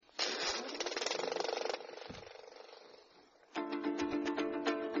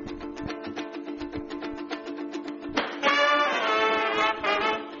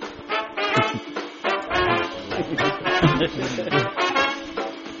Who's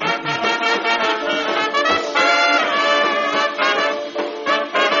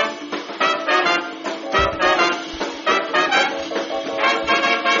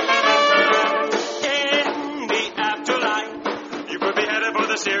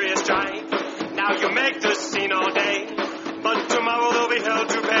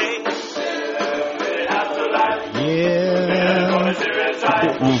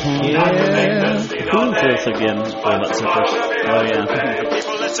this again? Oh, yeah.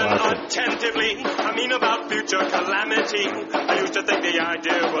 People listen attentively. I mean about future calamity. I used to think the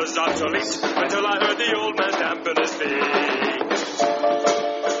idea was obsolete until I heard the old man stamping his feet.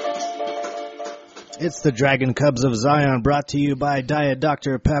 It's the Dragon Cubs of Zion, brought to you by Diet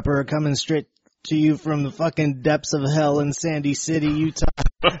Dr. Pepper, coming straight to you from the fucking depths of hell in Sandy City, Utah.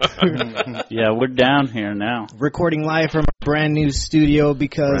 Yeah, we're down here now. Recording live from a brand new studio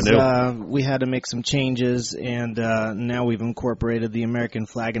because we had to make some changes, and now we've incorporated the American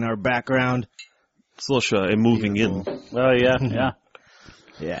flag in our background. Slush, moving in. Oh, yeah, yeah.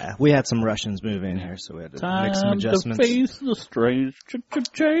 Yeah, we had some Russians move in here, so we had to make some adjustments. Time to face the strange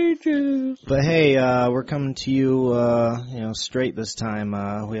changes. But hey, we're coming to you, straight this time.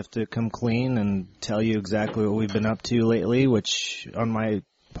 We have to come clean and tell you exactly what we've been up to lately, which on my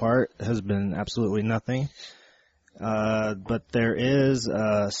part has been absolutely nothing. But there is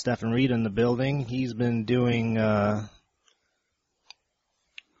Stephen Reed in the building. He's been doing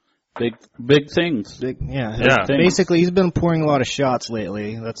big things. Big things. Basically, he's been pouring a lot of shots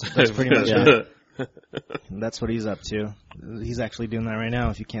lately. That's pretty much it. That's what he's up to. He's actually doing that right now,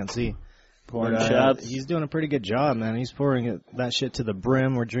 if you can't see. Pouring shots. He's doing a pretty good job, man. He's pouring that shit to the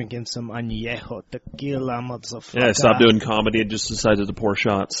brim. We're drinking some añejo tequila, motherfucker. Yeah, I stopped doing comedy and just decided to pour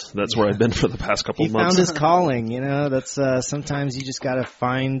shots. That's where I've been for the past couple of months. He found his calling, That's sometimes you just got to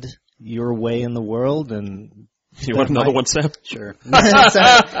find your way in the world. And you want another one, Sam? Sure.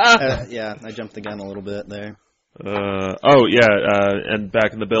 Yeah, I jumped the gun a little bit there. And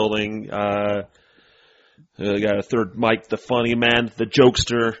back in the building, got a third Mike, the funny man, the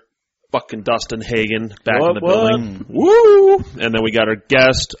jokester, fucking Dustin Hagen back in the building. Woo! And then we got our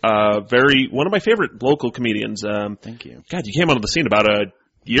guest, one of my favorite local comedians. Thank you. God, you came onto the scene about a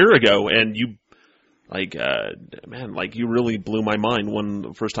year ago, and you, you really blew my mind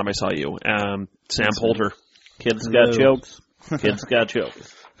the first time I saw you. Sam Poulter. Kids got jokes. Kids got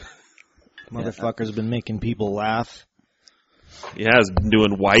jokes. Motherfucker's been making people laugh. He has been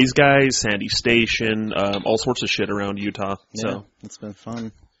doing Wise Guys, Sandy Station, all sorts of shit around Utah. Yeah, so it's been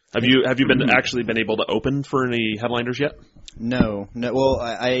fun. Have you been able to open for any headliners yet? No. Well,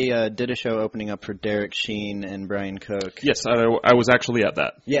 I did a show opening up for Derek Sheen and Brian Cook. Yes, I was actually at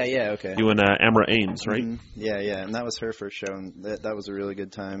that. Yeah, okay. You and Amra Ains, right? Mm-hmm. Yeah, and that was her first show, and that was a really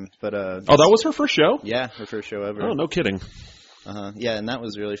good time. But that was her first show? Yeah, her first show ever. Oh, no kidding. Yeah, and that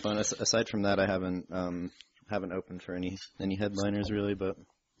was really fun. Aside from that, I haven't opened for any headliners really, but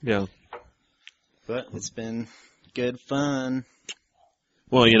yeah. But it's been good fun.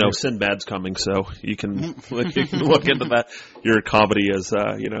 Well, Sinbad's coming, so you can look into that. Your comedy is,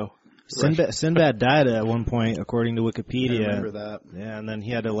 Sinbad died at one point, according to Wikipedia. I remember that. Yeah, and then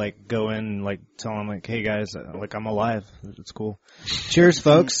he had to go in and tell him hey guys, I'm alive. It's cool. Cheers,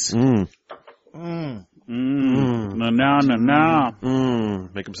 folks. No.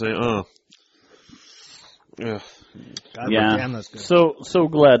 Make him say, Yeah. Yeah. So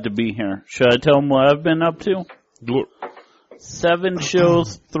glad to be here. Should I tell them what I've been up to? 7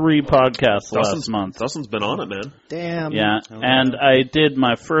 shows, 3 podcasts last month. Dustin's been on it, man. Damn. Yeah, and I did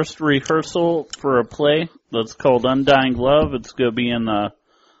my first rehearsal for a play that's called Undying Love. It's going to be in the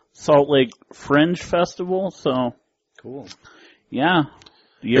Salt Lake Fringe Festival, so... Cool. Yeah.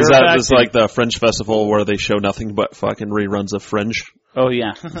 Is that just like the Fringe Festival where they show nothing but fucking reruns of Fringe? Oh,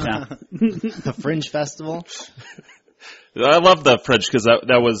 yeah. The Fringe Festival? I love the Fringe because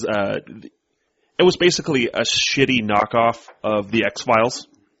that was... It was basically a shitty knockoff of the X-Files.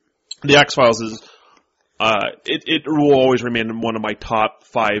 The X-Files is, it will always remain one of my top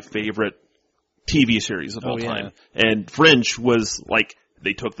 5 favorite TV series of all time. And Fringe was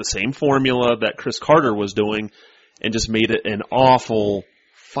they took the same formula that Chris Carter was doing and just made it an awful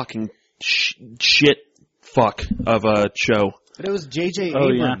fucking shit fuck of a show. But it was J.J.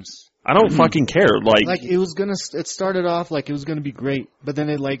 Abrams. Yeah. I don't fucking care. It started off it was gonna be great, but then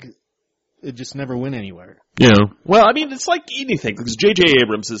it just never went anywhere. Yeah. Well, I mean, it's like anything, because J.J.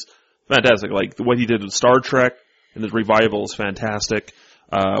 Abrams is fantastic. What he did with Star Trek and his revival is fantastic.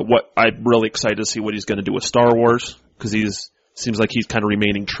 What I'm really excited to see what he's going to do with Star Wars, because seems like he's kind of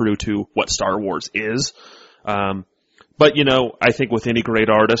remaining true to what Star Wars is. But, I think with any great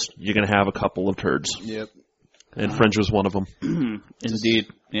artist, you're going to have a couple of turds. Yep. And Fringe was one of them. Indeed,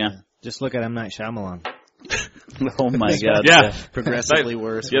 yeah. Just look at M. Night Shyamalan. Oh my God. Yeah. Progressively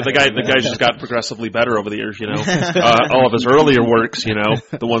worse. Yeah, the guy just got progressively better over the years, you know. All of his earlier works, you know,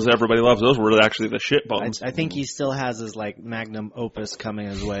 the ones that everybody loves, those were actually the shit bombs. I think he still has his magnum opus coming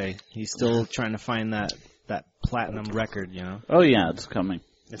his way. He's still trying to find that platinum record, you know. Oh yeah, it's coming.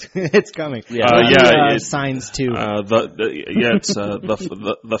 It's coming. Yeah. Signs too. It's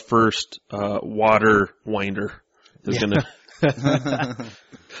the first water winder is gonna.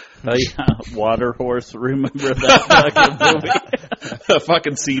 Oh yeah, Water Horse. Remember that fucking movie?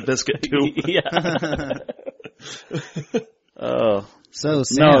 Fucking Seabiscuit too. Yeah. Oh. So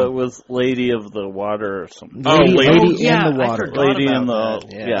Sam, No, it was Lady of the Water or something. Lady yeah, in the Water. I forgot Lady about in the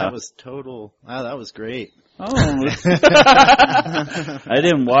that. yeah. That was total. Wow, that was great. Oh. I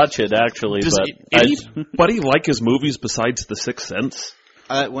didn't watch it actually, Does but anybody like his movies besides The Sixth Sense?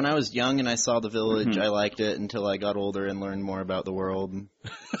 When I was young and I saw The Village, I liked it until I got older and learned more about the world.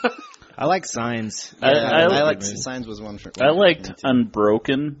 I like Signs. I liked Signs was one for. I liked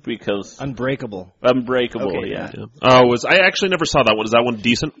Unbroken because Unbreakable. Unbreakable, Okay, yeah. I actually never saw that one. Is that one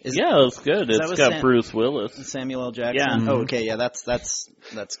decent? Yeah, it's good. that It's with got Bruce Willis. Samuel L. Jackson. Yeah. Oh, okay. Yeah, that's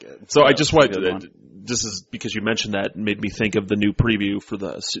good. So I just want a good one. this is because you mentioned that made me think of the new preview for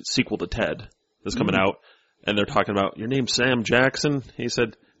the sequel to Ted that's coming out, and they're talking about your name's Sam Jackson. He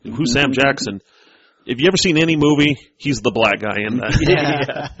said, "Who's Sam Jackson?" If you ever seen any movie, he's the black guy in that.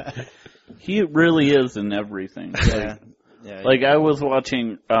 Yeah. He really is in everything. Yeah. Like I was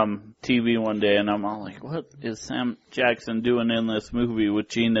watching TV one day and I'm all like, what is Sam Jackson doing in this movie with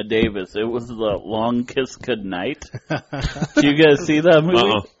Gina Davis? It was The Long Kiss Goodnight. Did you guys see that movie?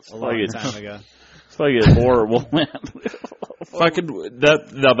 A long time ago. It's fucking horrible, man.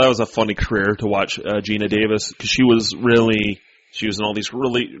 That was a funny career to watch Gina Davis because she was in all these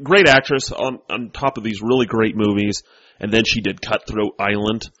really great actress on top of these really great movies, and then she did Cutthroat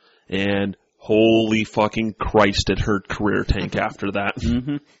Island, and holy fucking Christ, did her career tank after that.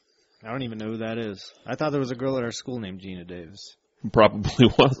 Mm-hmm. I don't even know who that is. I thought there was a girl at our school named Gina Davis. Probably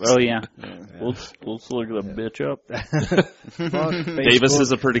was. Oh yeah. Let's look the bitch up. Davis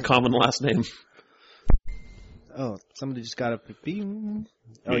is a pretty common last name. Oh, somebody just got a beep.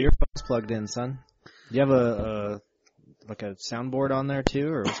 Oh, your phone's plugged in, son. Do you have a soundboard on there too,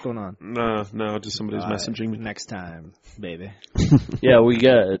 or what's going on? No, just somebody's messaging me. Next time, baby. Yeah, we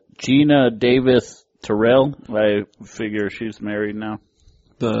got Gina Davis Terrell. I figure she's married now.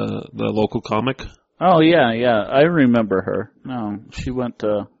 The local comic. Oh yeah, I remember her. No, she went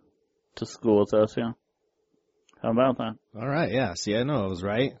to school with us. Yeah. How about that? All right, yeah. See, I know I was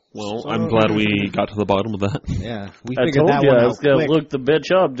right. Well, I'm glad we got to the bottom of that. Yeah, we I figured told that you one I out was gonna quick. look the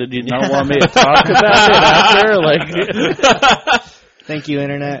bitch up. Did you not want me to talk about it after? Thank you,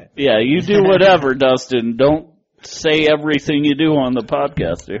 Internet. Yeah, you do whatever, Dustin. Don't say everything you do on the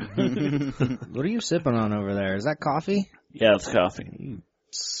podcast, dude. What are you sipping on over there? Is that coffee? Yeah, it's coffee. You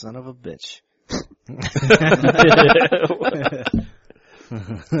son of a bitch.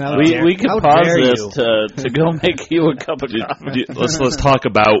 We can pause this to go make you a cup of coffee. Let's talk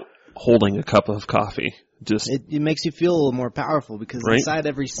about holding a cup of coffee. It makes you feel a little more powerful because Right? inside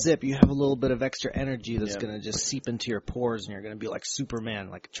every sip you have a little bit of extra energy that's going to just seep into your pores and you're going to be like Superman,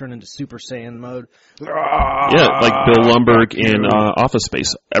 like turn into Super Saiyan mode. Yeah, like Bill Lumberg in Office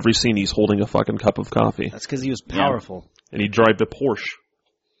Space. Every scene he's holding a fucking cup of coffee. That's because he was powerful. And he drive the Porsche.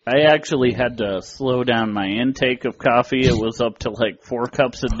 I actually had to slow down my intake of coffee. It was up to like 4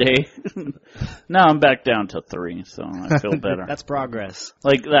 cups a day. Now I'm back down to 3, so I feel better. That's progress.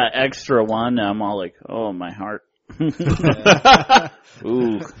 Like that extra one, I'm all like, oh, my heart.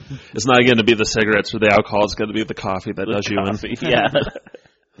 Ooh. It's not going to be the cigarettes or the alcohol. It's going to be the coffee that does you in. Yeah.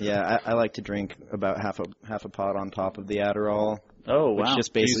 Yeah, I like to drink about half a pot on top of the Adderall. Oh, wow. Which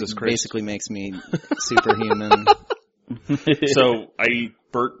just Jesus Christ. basically makes me superhuman. So I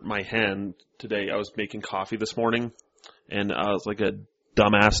burnt my hand today. I was making coffee this morning, and I was like a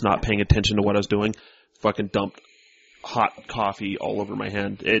dumbass not paying attention to what I was doing. Fucking dumped hot coffee all over my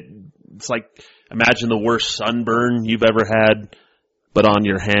hand. It's like, imagine the worst sunburn you've ever had, but on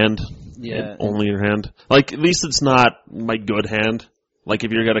your hand. Yeah. Only your hand. Like, at least it's not my good hand. Like,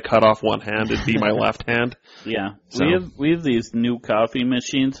 if you're going to cut off one hand, it'd be my left hand. Yeah. So. We have these new coffee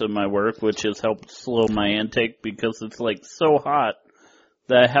machines at my work, which has helped slow my intake because it's like so hot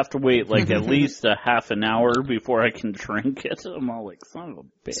that I have to wait like at least a half an hour before I can drink it. I'm all like, son of a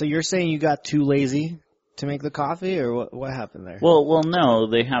bitch. So you're saying you got too lazy to make the coffee, or what happened there? Well, no,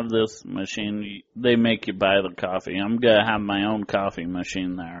 they have this machine. They make you buy the coffee. I'm gonna have my own coffee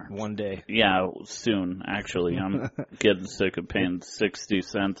machine there. One day. Yeah, soon. Actually, I'm getting sick of paying 60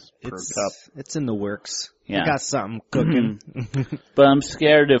 cents per cup. It's in the works. Yeah. I got something cooking. But I'm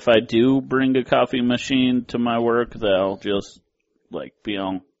scared if I do bring a coffee machine to my work, that I'll just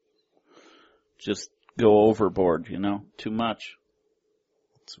just go overboard. Too much.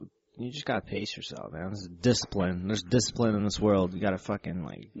 You just gotta pace yourself, man. This is discipline. There's discipline in this world. You gotta fucking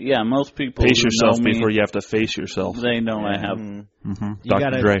Yeah, most people Pace who yourself know me, before you have to face yourself. they know I have you Dr.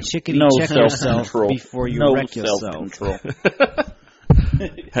 gotta Dre. chickadee no check yourself self-control. before you no wreck yourself. self-control.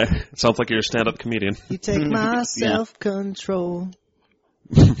 Sounds like you're a stand-up comedian. You take my self-control.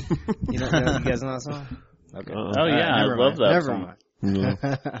 You guys know that song? Okay. Oh yeah, I love that Never song. mind.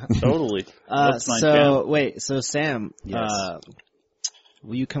 Totally. That's my jam. So Sam, Yes.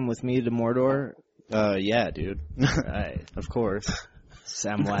 will you come with me to Mordor? Yeah, dude. Of course.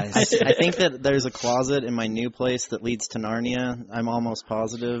 Samwise. I think that there's a closet in my new place that leads to Narnia. I'm almost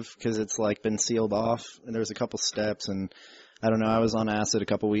positive because it's been sealed off, and there's a couple steps, and I don't know. I was on acid a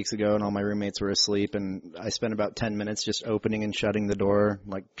couple weeks ago, and all my roommates were asleep, and I spent about 10 minutes just opening and shutting the door,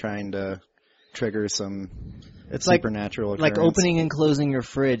 trying to trigger some supernatural occurrence. Like opening and closing your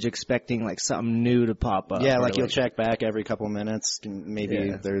fridge, expecting something new to pop up. Yeah, you'll check back every couple minutes, and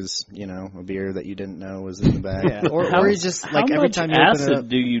maybe there's a beer that you didn't know was in the bag. Yeah. Or you just every time you acid open it up,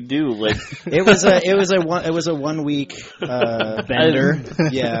 do you do? It was a 1 week bender.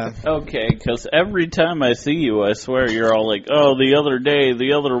 Yeah. Okay, because every time I see you, I swear you're all the other day,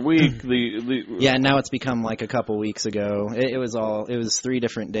 the other week, the Yeah, now it's become a couple weeks ago. It was 3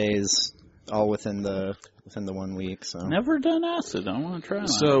 different days, all within the 1 week. So Never done acid. I want to try that.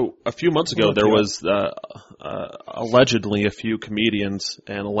 So a few months ago, there was allegedly a few comedians,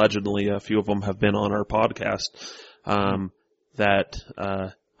 and allegedly a few of them have been on our podcast, that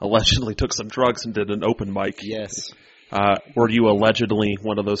allegedly took some drugs and did an open mic. yes, Were you allegedly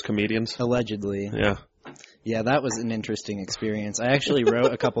one of those comedians? allegedly. Yeah. Yeah, that was an interesting experience. I actually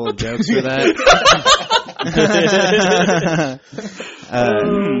wrote a couple of jokes for that.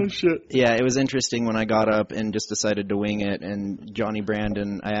 Oh, shit. Yeah, it was interesting when I got up and just decided to wing it, and Johnny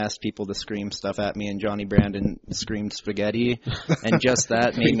Brandon, I asked people to scream stuff at me, and Johnny Brandon screamed spaghetti, and just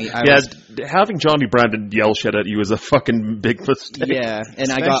that made me... Having Johnny Brandon yell shit at you is a fucking big mistake. Yeah, and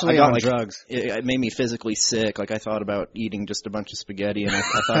I Especially got on drugs. It made me physically sick. I thought about eating just a bunch of spaghetti, and I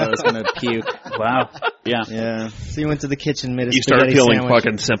thought I was going to puke. Wow. Yeah. Yeah. So you went to the kitchen, made a You start spaghetti feeling sandwich.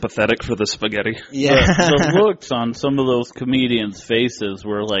 fucking sympathetic for the spaghetti. Yeah. The looks on some of those comedians' faces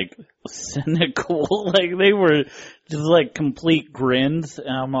were cynical. They were just complete grins. And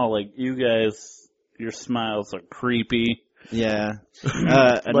I'm all you guys, your smiles are creepy. Yeah.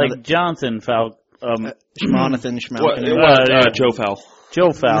 Johnson felt, Schmonathan, Joe Fowl.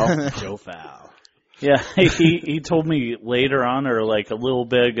 Joe Fowl. Joe Fowl. Yeah, he told me later on, or a little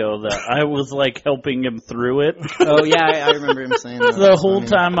bit ago, that I was helping him through it. Oh yeah, I remember him saying that. The whole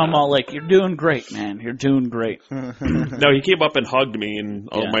time I'm all you're doing great, man. You're doing great. No, he came up and hugged me, and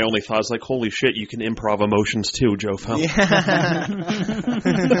my only thought was holy shit, you can improv emotions too, Joe Fowl. Yeah.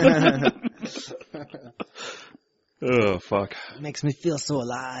 Oh, fuck. It makes me feel so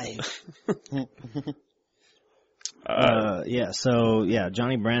alive.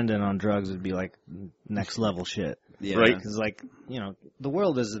 Johnny Brandon on drugs would be next level shit. Yeah. Right. Because the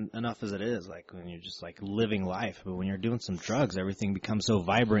world isn't enough as it is. When you're just living life, but when you're doing some drugs, everything becomes so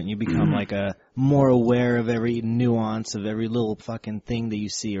vibrant. You become more aware of every nuance of every little fucking thing that you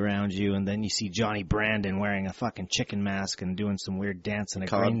see around you. And then you see Johnny Brandon wearing a fucking chicken mask and doing some weird dance in a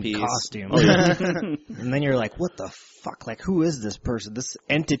green costume. Oh, yeah. And then you're what the fuck? Who is this person? This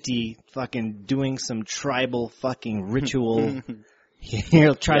entity fucking doing some tribal fucking ritual.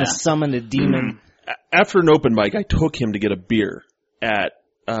 You're trying to summon a demon. After an open mic, I took him to get a beer at,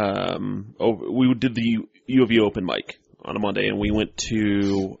 we did the U of U open mic on a Monday, and we went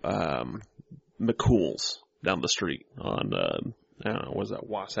to, McCool's down the street on, I don't know, was that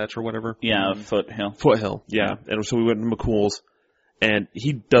Wasatch or whatever? Yeah, Foothill. Foothill, yeah. And so we went to McCool's, and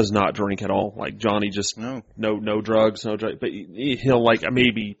he does not drink at all. Johnny just, no drugs, no drugs, but he'll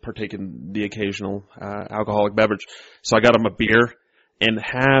maybe partake in the occasional, alcoholic beverage. So I got him a beer. And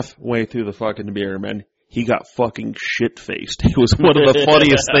halfway through the fucking beer, man, he got fucking shit-faced. It was one of the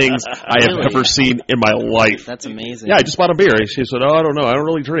funniest things I have ever seen in my life. That's amazing. Yeah, I just bought a beer. She said, I don't know. I don't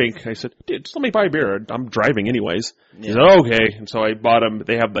really drink. I said, dude, just let me buy a beer. I'm driving anyways. Yeah. He said, okay. And so I bought him.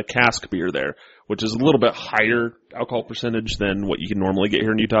 They have the cask beer there, which is a little bit higher alcohol percentage than what you can normally get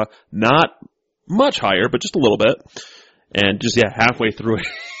here in Utah. Not much higher, but just a little bit. And just, halfway through it,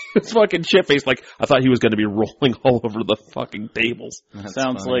 was fucking shit-faced. Like, I thought he was going to be rolling all over the fucking tables. That's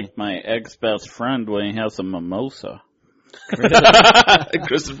Sounds funny. like my ex-best friend when he has a mimosa.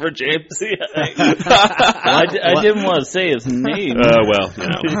 Christopher James. I didn't want to say his name. Well, you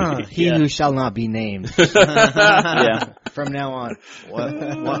know. He who shall not be named. Yeah. From now on.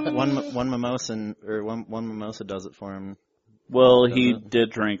 One mimosa does it for him. Well, he did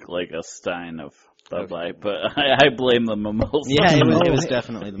drink like a stein of Bud Light, but I blame the mimosa. Yeah, it was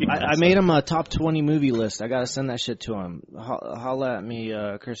definitely the mimosa. I made him a top 20 movie list. I gotta send that shit to him. Holla at me,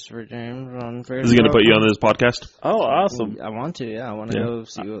 Christopher James on Facebook. Is he going to put you on his podcast? Oh, awesome. I want to, yeah. I want to go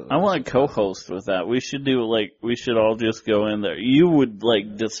see what... I want to co-host with that. We should we should all just go in there. You would,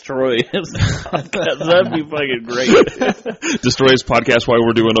 destroy his podcast. That'd be fucking great. Destroy his podcast while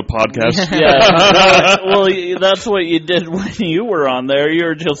we're doing a podcast? Yeah. Well, that's what you did when you were on there. You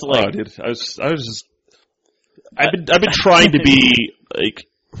were just like... Oh, dude. I was just... I've been trying to be, like...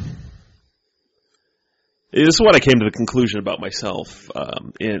 This is what I came to the conclusion about myself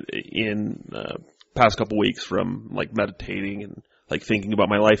in past couple weeks from meditating and thinking about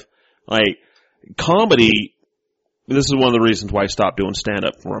my life. Comedy. This is one of the reasons why I stopped doing stand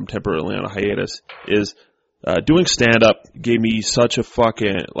up, where I'm temporarily on a hiatus. Is doing stand up gave me such a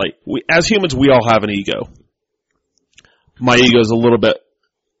fucking as humans we all have an ego. My ego is a little bit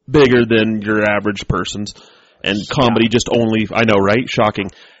bigger than your average person's, and comedy just only. I know, right?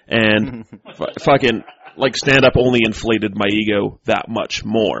 Shocking. And fucking. Stand-up only inflated my ego that much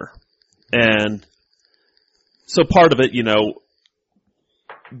more. And so part of it,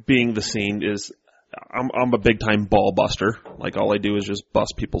 being the scene is I'm a big-time ball buster. All I do is just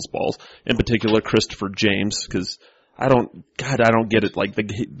bust people's balls. In particular, Christopher James, because I don't get it,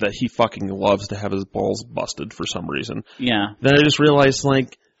 that he fucking loves to have his balls busted for some reason. Yeah. Then I just realized,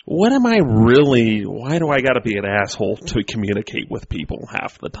 what am I really, why do I gotta be an asshole to communicate with people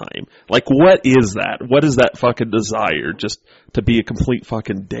half the time? What is that? What is that fucking desire? Just to be a complete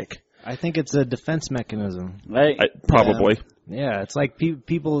fucking dick? I think it's a defense mechanism. Probably. Yeah, it's like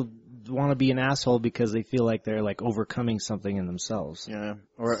people want to be an asshole because they feel like they're overcoming something in themselves. Yeah.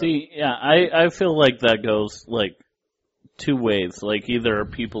 I feel like that goes two ways. Either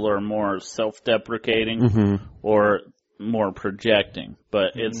people are more self-deprecating or more projecting,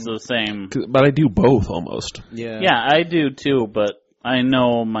 but it's the same. But I do both almost. Yeah. Yeah, I do too, but I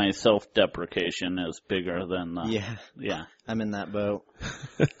know my self-deprecation is bigger than the... Yeah. I'm in that boat.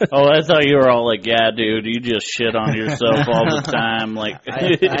 Oh, I thought you were all yeah, dude, you just shit on yourself all the time.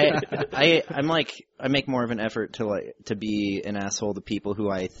 I make more of an effort to be an asshole to people who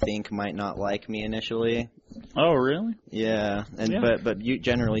I think might not like me initially. Oh, really? Yeah. But you,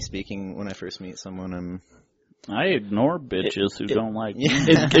 generally speaking, when I first meet someone, I ignore bitches who don't like me.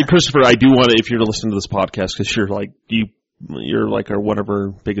 And Christopher, I do want to, if you're listening to this podcast, because you're one of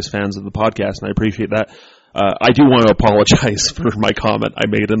our biggest fans of the podcast, and I appreciate that. I do want to apologize for my comment I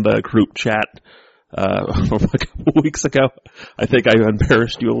made in the group chat a couple weeks ago. I think I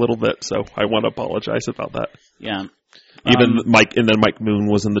embarrassed you a little bit, so I want to apologize about that. Yeah. Even Mike Moon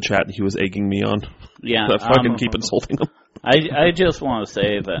was in the chat, and he was egging me on. Yeah. So I fucking keep insulting him. I just want to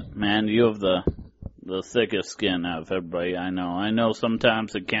say that, man, you have the thickest skin out of everybody I know. I know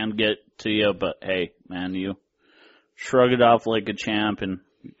sometimes it can get to you, but hey, man, you shrug it off like a champ, and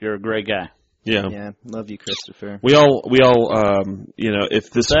you're a great guy. Yeah. Yeah. Love you, Christopher. We all, if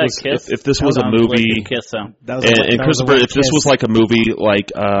this was a movie, and Christopher, if this was a movie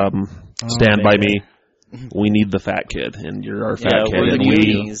Stand By Me, we need the fat kid, and you're our fat kid, we're and the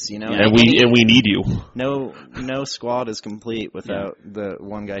Yuppies, we need you. No squad is complete without the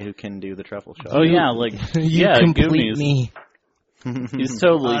one guy who can do the truffle shot. Oh yeah, complete Goonies. Me. He's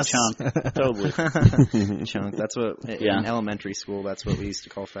totally Chunk. Totally. Chunk. That's what, in elementary school, that's what we used to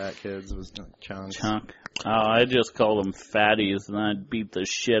call fat kids, was chunks. Chunk. Oh, I just called them fatties, and I'd beat the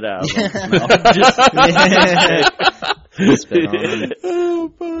shit out of them. Spit on them. Oh,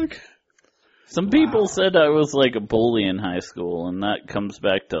 fuck. Some people said I was a bully in high school, and that comes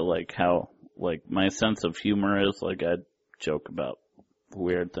back to how my sense of humor is. I'd joke about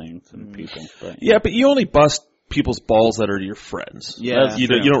weird things and people. But, yeah, but you only bust people's balls that are your friends. Yeah, you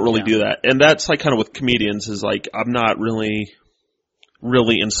don't really do that, and that's kind of with comedians is I'm not really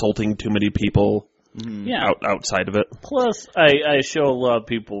insulting too many people. Outside of it. Plus, I show a lot of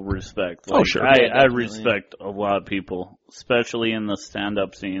people respect. Oh, sure. I respect a lot of people, especially in the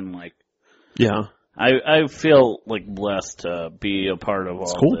stand-up scene. Yeah. I feel blessed to be a part of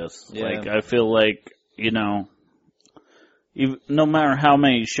all this. Yeah. I feel no matter how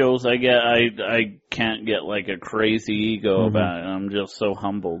many shows I get, I can't get a crazy ego about it. I'm just so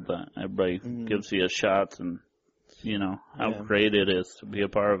humbled that everybody gives you a shot, and it's how great it is to be a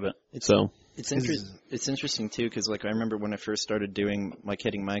part of it. It's interesting too, because like I remember when I first started doing like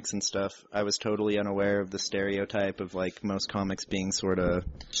hitting mics and stuff, I was totally unaware of the stereotype of like most comics being sort of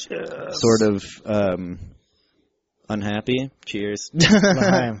unhappy. Cheers.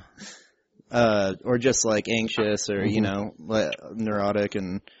 Or just like anxious or neurotic,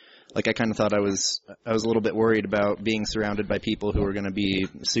 and like I kind of thought I was a little bit worried about being surrounded by people who were going to be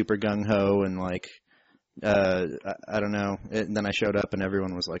super gung ho and like. I don't know. And then I showed up and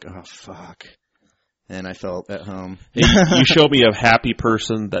everyone was like, "Oh fuck," and I felt at home. You show me a happy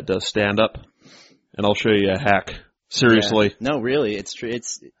person that does stand up, and I'll show you a hack. Seriously. Yeah. No, really, it's true.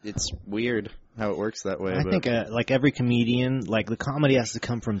 It's weird how it works that way. I think like every comedian, like the comedy has to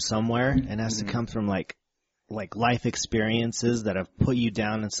come from somewhere, and has to come from like life experiences that have put you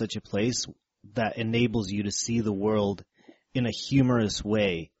down in such a place that enables you to see the world in a humorous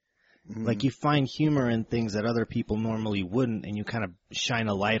way. Like you find humor in things that other people normally wouldn't, and you kind of shine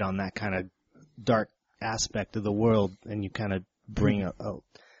a light on that kind of dark aspect of the world, and you kind of bring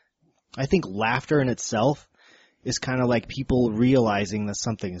I think laughter in itself is kind of like people realizing that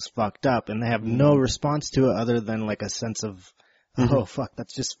something is fucked up, and they have no response to it other than like a sense of, oh fuck,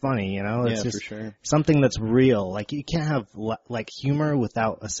 that's just funny, It's just for sure. something that's real. Like you can't have like humor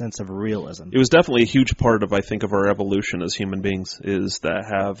without a sense of realism. It was definitely a huge part of, I think, of our evolution as human beings is to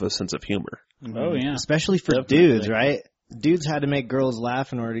have a sense of humor. Oh yeah, especially for dudes, right? Dudes had to make girls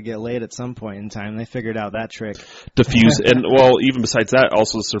laugh in order to get laid at some point in time. They figured out that trick. Diffuse, and well, even besides that,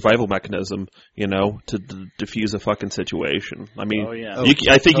 also a survival mechanism, to diffuse a fucking situation. I mean,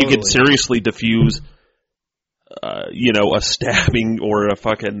 I think you could seriously diffuse a stabbing or a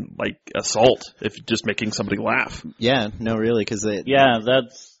fucking like assault if just making somebody laugh. Yeah, no, really, because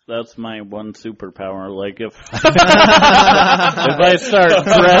that's my one superpower. Like if I start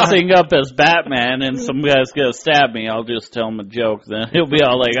dressing up as Batman and some guy's gonna stab me, I'll just tell him a joke. Then he'll be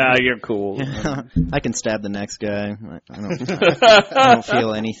all like, "You're cool." I can stab the next guy. I don't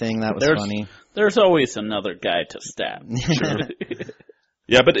feel anything. That was funny. There's always another guy to stab. Sure.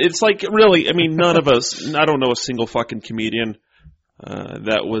 Yeah, but it's like, really, I mean, none of us, I don't know a single fucking comedian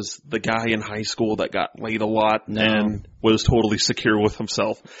that was the guy in high school that got laid a lot and was totally secure with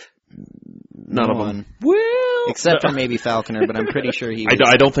himself. None of them. Well, except for maybe Falconer, but I'm pretty sure he was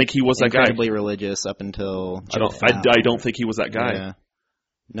I don't think he was that guy. Incredibly religious up until... I don't think he was that guy. Yeah.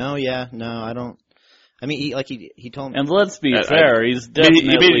 No, I don't... I mean, he told me. And let's be fair, he's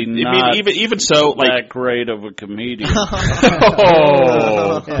definitely not even so, like, that great of a comedian.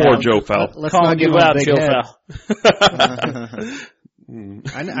 Poor Joe Fowl. Let's Call not give you him a out, big Joe head. Fowl.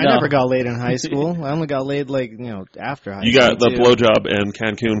 I never got laid in high school. I only got laid after high school. You got the blowjob in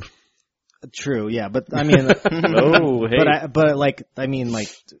Cancun. True, yeah, but I mean,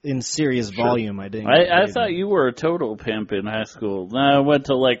 like in serious volume, I didn't. I thought you were a total pimp in high school. Then I went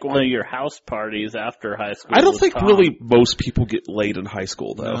to like one of your house parties after high school. I don't think really most people get laid in high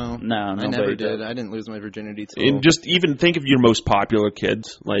school though. No, I never did. I didn't lose my virginity till. And just even think of your most popular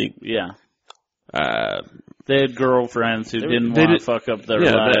kids, like they had girlfriends who didn't want to fuck up their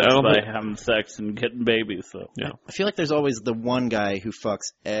lives by having sex and getting babies. So I feel like there's always the one guy who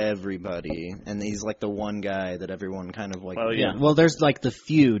fucks everybody, and he's like the one guy that everyone kind of like. Oh yeah. Well, there's like the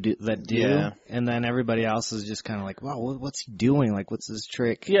few that do, and then everybody else is just kind of like, wow, what's he doing? Like, what's his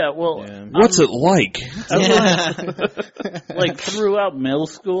trick? Yeah. Well, what's it like? Like throughout middle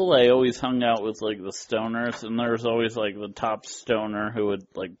school, I always hung out with like the stoners, and there was always like the top stoner who would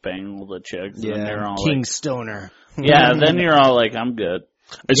like bang all the chicks. Yeah, and they're all King like, Stoner. Yeah, then you're all like, I'm good.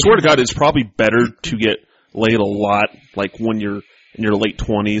 I swear to God, it's probably better to get laid a lot, like when you're in your late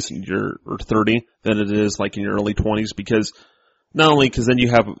 20s or 30, than it is like in your early 20s, because not only because then you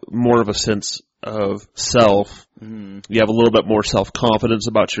have more of a sense of self, you have a little bit more self-confidence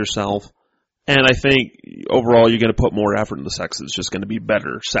about yourself, and I think overall you're going to put more effort into sex. It's just going to be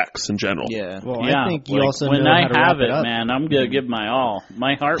better sex in general. Yeah. Well, I think you also when know I how to have wrap it, up. man, I'm going to give my all.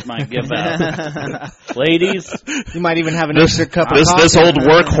 My heart might give out. Ladies, You might even have an extra cup of coffee. This old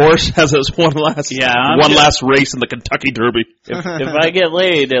workhorse has his one last race in the Kentucky Derby. if I get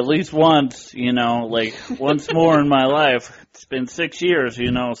laid at least once, like once more in my life, it's been 6 years,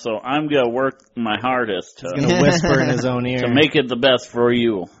 so I'm going to work my hardest He's going to whisper in his own ear. to make it the best for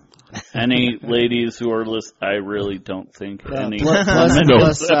you. Any ladies who are listening, I really don't think any. Plus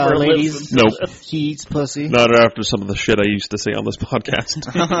ladies, Nope. he eats pussy. Not after some of the shit I used to say on this podcast.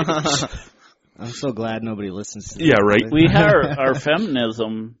 I'm so glad nobody listens to this. Yeah, right. We had our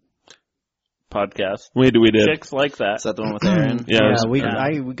feminism podcast. We did. Chicks like that. Is that the one with Aaron?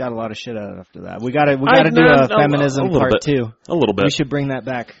 We got a lot of shit out after that. We got to do a feminism part 2. A little bit. We should bring that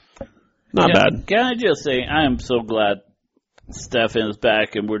back. Not bad. Can I just say, I am so glad Stefan is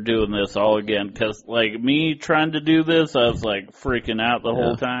back and we're doing this all again, because, like, me trying to do this, I was, like, freaking out the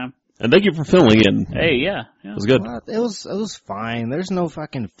whole time. And thank you for filling in. Hey, yeah. It was good. Well, it was fine. There's no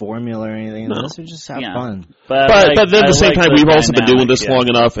fucking formula or anything. No. Let's just have fun. But then at the same time, we've also been doing this long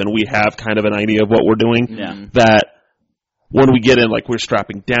enough, and we have kind of an idea of what we're doing. Yeah. That when we get in, like, we're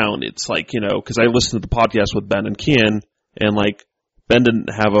strapping down, it's like, you know, because I listened to the podcast with Ben and Kian, and, like, Ben didn't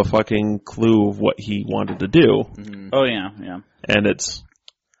have a fucking clue of what he wanted to do. Mm-hmm. Oh, yeah. And it's...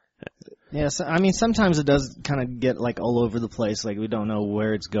 Yeah, so, I mean, sometimes it does kind of get, like, all over the place. Like, we don't know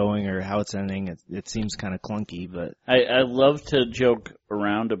where it's going or how it's ending. It seems kind of clunky, but... I love to joke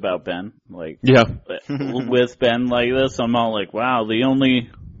around about Ben. Like, Yeah. with Ben like this, I'm all like, wow, the only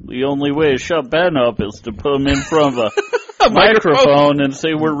way to shut Ben up is to put him in front of a microphone and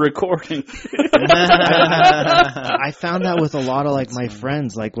say we're recording. I found that with a lot of, like, my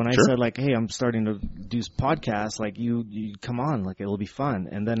friends. Like, when I said, like, hey, I'm starting to do podcasts, like, you come on, like, it'll be fun.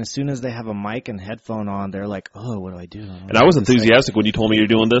 And then as soon as they have a mic and headphone on, they're like, oh, what do I do? And I was enthusiastic when you told me you're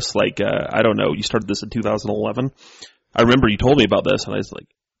doing this. Like, I don't know, you started this in 2011. I remember you told me about this, and I was like,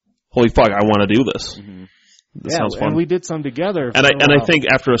 holy fuck, I want to do this. Mm-hmm. This sounds fun. And we did some together. And I think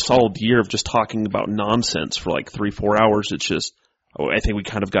after a solid year of just talking about nonsense for like 3-4 hours, it's just, I think we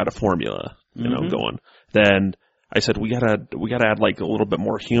kind of got a formula, you know, going. Then I said, we gotta add like a little bit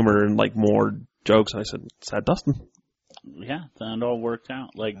more humor and like more jokes. And I said, it's that Dustin. Yeah, then it all worked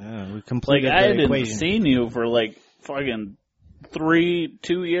out. Like, we completed I the hadn't equation. seen you for like fucking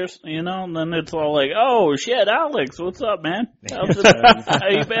 2 years, you know, and then it's all like, oh shit, Alex, what's up, man? How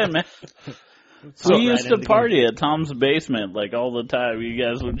you been, man? We used to party at Tom's basement like all the time. You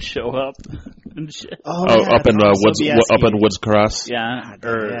guys would show up and shit. Up in Woods Cross. Yeah,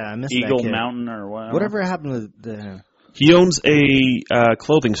 or I missed Eagle that kid. Mountain or whatever. Whatever happened to the... He owns a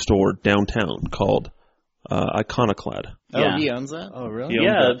clothing store downtown called Iconoclad. Yeah. Oh, he owns that? Oh, really?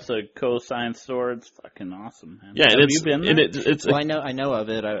 Yeah, it's a co-sign store. It's fucking awesome, man. Yeah, and Have it's you been there? it's Well, I know of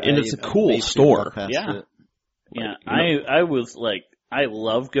it. it's a cool store. Yeah. It. Yeah, I was like, I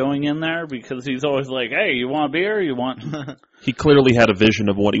love going in there because he's always like, hey, you want beer? You want... He clearly had a vision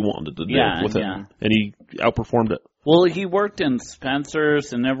of what he wanted to do with it, yeah. and he outperformed it. Well, he worked in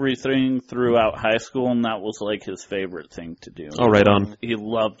Spencer's and everything throughout high school, and that was like his favorite thing to do. Oh, right on. He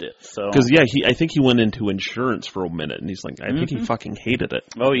loved it. So Because, I think he went into insurance for a minute, and he's like, I think he fucking hated it.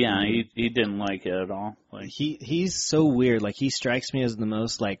 Oh, yeah, he didn't like it at all. Like He's so weird. Like, he strikes me as the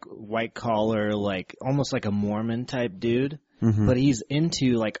most, like, white-collar, like, almost like a Mormon type dude. Mm-hmm. But he's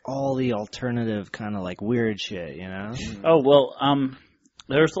into, like, all the alternative kind of, like, weird shit, you know? Oh, well,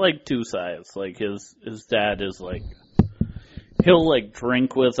 there's like two sides. Like his dad is like, he'll like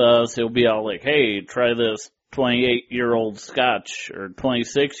drink with us. He'll be all like, hey, try this 28-year-old scotch or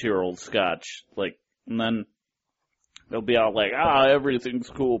 26-year-old scotch. Like, and then he'll be all like, everything's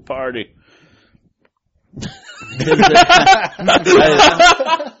cool, party. I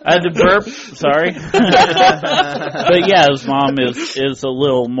had to burp, sorry. But yeah, his mom is a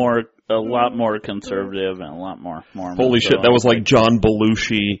lot more conservative and a lot more Mormon. Holy shit, that was like John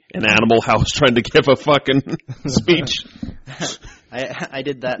Belushi in Animal House trying to give a fucking speech. I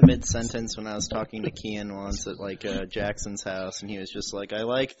did that mid-sentence when I was talking to Kian once at, like, Jackson's house, and he was just like, I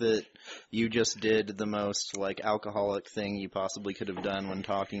like that you just did the most, like, alcoholic thing you possibly could have done when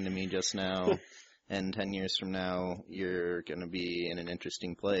talking to me just now. And 10 years from now, you're going to be in an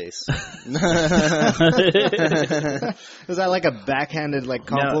interesting place. Was that like a backhanded, like,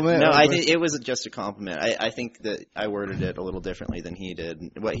 compliment? No, it was just a compliment. I think that I worded it a little differently than he did.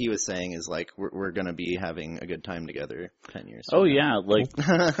 What he was saying is, like, we're going to be having a good time together 10 years from now. Oh, yeah, like,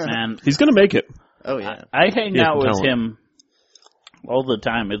 man. He's gonna make it. Oh, yeah. I hang out with talent. him all the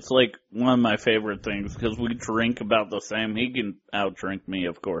time. It's like one of my favorite things because we drink about the same. He can outdrink me,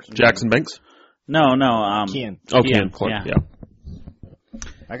 of course. Jackson Banks? No, Kian. Oh, Kian, Kian Clark, yeah.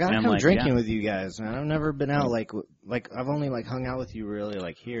 I gotta And, come like, drinking yeah. with you guys, man. I've never been out, like, I've only, like, hung out with you really,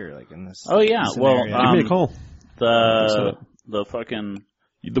 like, here, like, in this Oh, yeah, well, scenario. Give me a call. the fucking,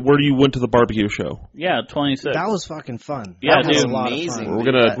 Where you went to the barbecue show. yeah, 26. That was fucking fun. Yeah, that was dude. a lot Amazing. of fun. We're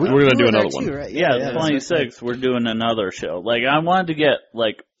gonna do You were another there one. too, right? Yeah, 26, we're doing another show. Like, I wanted to get,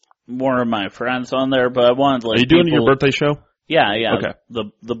 like, more of my friends on there, but I wanted, like, Are you doing people... your birthday show? Yeah. Okay.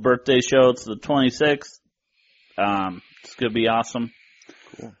 The birthday show, it's the 26th. It's gonna be awesome.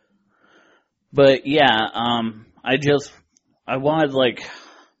 Cool. But yeah, I wanted, like,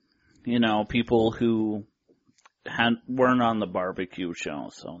 you know, people who weren't on the barbecue show,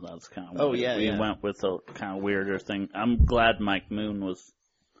 so that's kind of we went with a kind of weirder thing. I'm glad Mike Moon was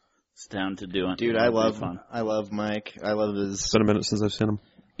down to do it. Dude, I love Mike. I love his... It's been a minute since I've seen him.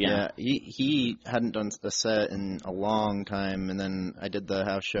 Yeah. He hadn't done a set in a long time, and then I did the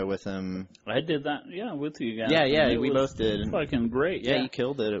house show with him. I did that, with you guys. Yeah, we was both did. Fucking great. Yeah, he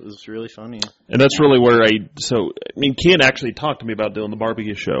killed it. It was really funny. And that's really where Ken actually talked to me about doing the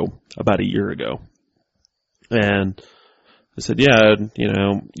barbecue show about a year ago. And I said, yeah, you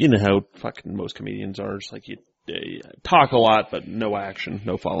know how fucking most comedians are. It's like you talk a lot, but no action,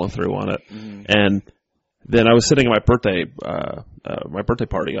 no follow through on it. Mm-hmm. And then I was sitting at my birthday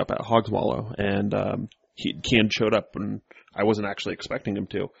party up at Hogswallow, and Ken showed up, and I wasn't actually expecting him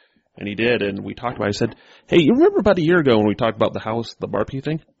to, and he did, and we talked about it. I said, hey, you remember about a year ago when we talked about the barbecue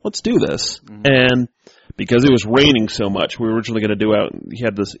thing? Let's do this. Mm-hmm. And because it was raining so much, we were originally going to do out.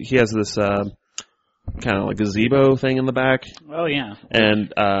 He has this kind of like gazebo thing in the back. Oh yeah.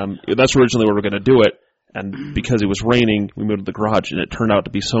 And that's originally where we were going to do it. And because it was raining, we moved to the garage, and it turned out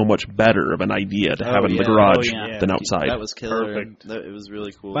to be so much better of an idea to have it in the garage than outside. That was killer. Perfect. It was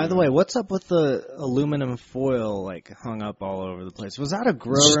really cool. By the way, what's up with the aluminum foil like hung up all over the place? Was that a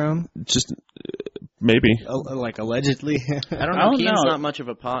grow room? Just maybe. Like allegedly? I don't know. Keane's not much of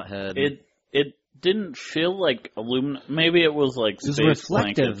a pothead. It didn't feel like aluminum. Maybe it was like space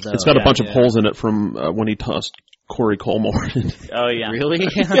reflective, blankets. though. It's got a bunch of holes in it from when he tossed Corey Colmore. Oh yeah. Really?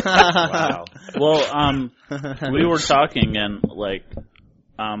 Wow. Well, we were talking, and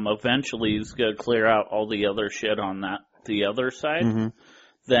eventually he's gonna clear out all the other shit on the other side. Mm-hmm.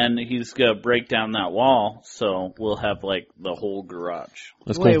 Then he's gonna break down that wall, so we'll have the whole garage.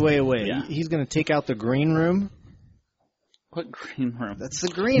 That's cool. Wait. Yeah. He's gonna take out the green room? What green room? That's the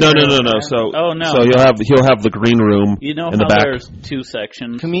green room. No. So, no. So he'll have the green room. You know in how the back. there's two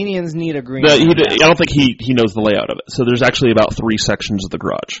sections. Comedians need a green room. I don't think he knows the layout of it. So there's actually about 3 sections of the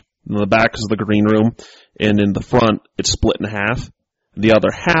garage. In the back is the green room, and in the front it's split in half. The other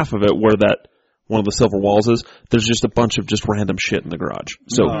half of it, where that one of the silver walls is, there's just a bunch of just random shit in the garage.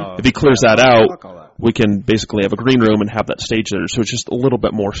 So if he clears that out, we can basically have a green room and have that stage there. So it's just a little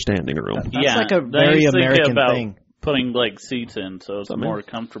bit more standing room. That's like a very American thing. Putting seats in, so it's more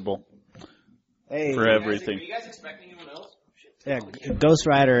comfortable for everything. Are you guys expecting anyone else? Yeah, Ghost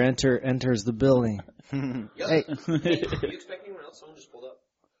Rider enters the building. Hey, are you expecting anyone else? Someone just pulled up.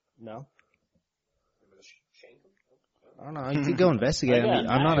 No. I don't know. You could go investigate.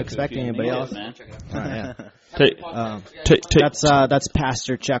 I'm not expecting anybody else. Man. That's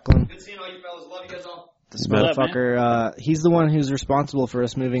Pastor Chucklin. Good seeing all you fellas. Love you guys all. This motherfucker. He's the one who's responsible for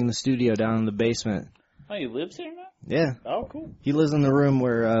us moving the studio down in the basement. Oh, he lives here now? Yeah. Oh, cool. He lives in the room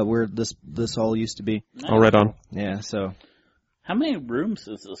where this all used to be. Nice. Oh, right on. Yeah. So. How many rooms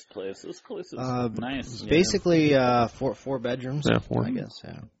is this place? This place is nice. Basically, 4 bedrooms. Yeah, 4. I guess.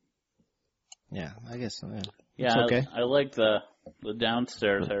 Yeah. Yeah, I guess so. Yeah. Yeah, it's okay. I like the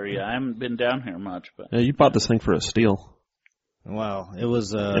downstairs area. I haven't been down here much, but Yeah, you bought this thing for a steal. Well, it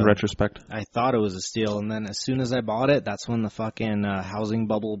was in retrospect. I thought it was a steal, and then as soon as I bought it, that's when the fucking housing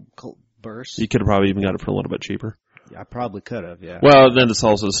bubble burst. You could have probably even got it for a little bit cheaper. Yeah, I probably could have. Yeah. Well, then it's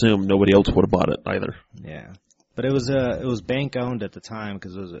also assumed nobody else would have bought it either. Yeah. But it was bank owned at the time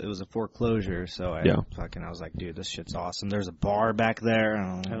because it was a foreclosure. So I was like, dude, this shit's awesome. There's a bar back there.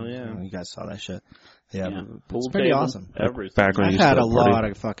 Hell yeah, you guys saw that shit. Yeah, it's pretty awesome. Everything. I've had a lot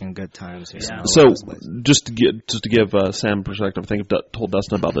of fucking good times here. Yeah. So just to give Sam perspective, I think I told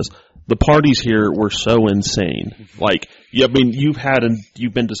Dustin about this. The parties here were so insane. Like, you've been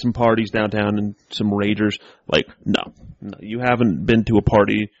to some parties downtown and some ragers. Like, no, you haven't been to a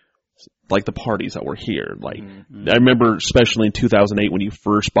party like the parties that were here. Like, I remember especially in 2008 when you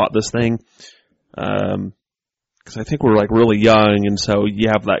first bought this thing, because I think we're really young, and so you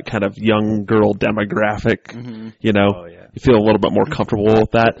have that kind of young girl demographic, you feel a little bit more comfortable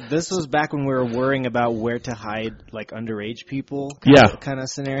with that. This was back when we were worrying about where to hide underage people kind of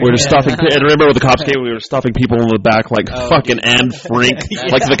scenario. We were stuffing, and remember when the cops came, we were stuffing people in the back fucking Anne Frank,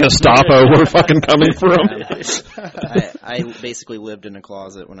 like the Gestapo were fucking coming for them. I basically lived in a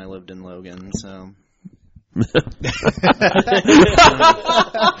closet when I lived in Logan, so...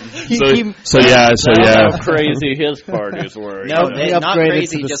 so yeah. How crazy his parties were. No, not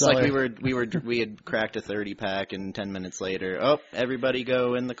crazy. Just like we had cracked a 30-pack, and 10 minutes later, everybody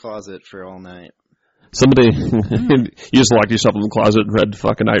go in the closet for all night. Somebody, you just locked yourself in the closet and read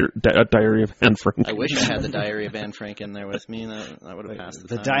fucking Diary of Anne Frank. I wish I had the Diary of Anne Frank in there with me. That would have passed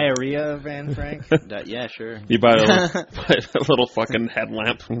the time. Diarrhea of Anne Frank? Yeah, sure. You buy a little fucking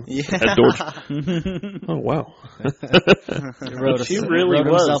headlamp. Head torch. Oh, wow. He wrote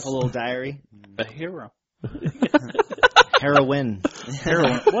himself a little diary. A hero. Heroin.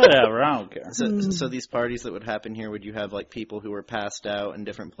 Whatever, I don't care. So these parties that would happen here, would you have people who were passed out in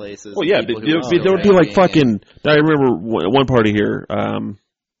different places? Well, yeah, there would be fucking. I remember one party here.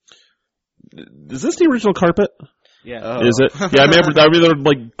 is this the original carpet? Yeah. Oh. Is it? Yeah, I remember there were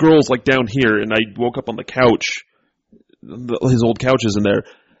like girls like down here, and I woke up on the couch, his old couch is in there,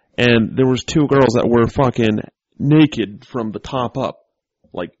 and there was 2 girls that were fucking naked from the top up,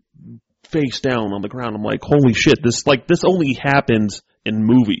 like face down on the ground. I'm like, holy shit, this only happens in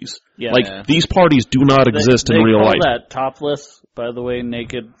movies. Yeah. Like, these parties do not exist in real life. They call that topless, by the way,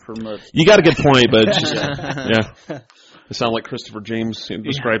 naked from the... You got a good point, but yeah. I sound like Christopher James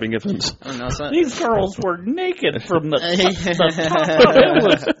describing events. Oh, no, it's not. These girls were naked from the top.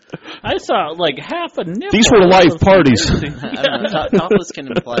 I saw like half a nipple. These were live parties. I don't know. Topless can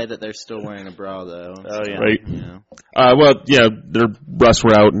imply that they're still wearing a bra, though. Oh, yeah. Right. Yeah. Well, yeah, their breasts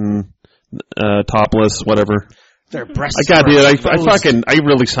were out and topless, whatever. Their breasts God, were dude, exposed. I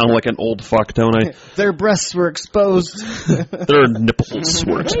really sound like an old fuck, don't I? Their breasts were exposed. Their nipples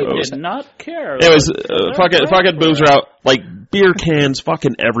were They exposed. did not care. Anyways, fucking boobs are out. Like, beer cans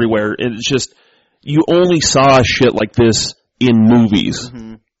fucking everywhere. It's just, you only saw shit like this in movies.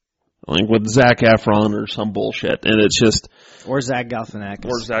 Mm-hmm. Like with Zac Efron or some bullshit. And it's just... Or Zach Galifianakis.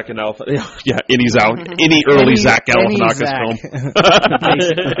 Or Zac and Alpha. Yeah, any early Zac Galifianakis film.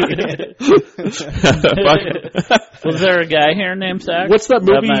 Was there a guy here named Zach? What's that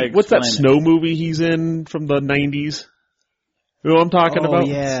movie? might What's that explain snow movie he's in from the 90s? Who I'm talking about?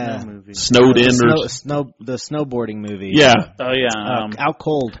 Yeah. Snowed in or... The snowboarding movie. Yeah. Oh, yeah. Out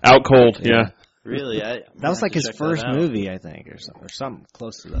Cold. Out Cold, yeah. Really? That was like his first movie, I think, or something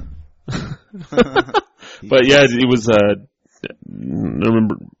close to that. But yeah, it was, I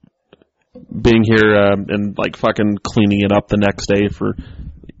remember being here, and like fucking cleaning it up the next day for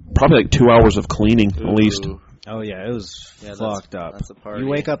probably like 2 hours of cleaning, at least. Oh yeah, it was fucked up. That's a party. You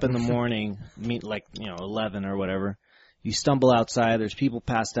wake up in the morning, meet 11 or whatever. You stumble outside, there's people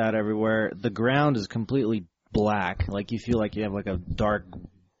passed out everywhere. The ground is completely black. Like you feel like you have like a dark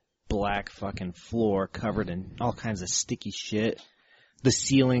black fucking floor covered in all kinds of sticky shit. The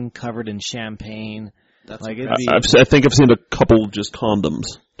ceiling covered in champagne. That's like I think I've seen a couple just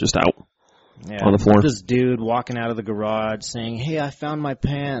condoms just out on the floor. This dude walking out of the garage saying, "Hey, I found my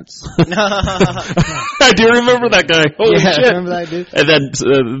pants." I do remember that guy. Holy shit. Remember that dude? And then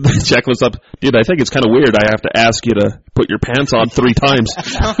Jack was up, dude, I think it's kind of weird. I have to ask you to put your pants on 3 times.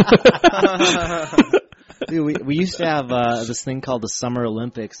 Dude, we used to have this thing called the Summer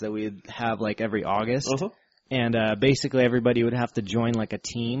Olympics that we'd have like every August. Uh-huh. And basically everybody would have to join like a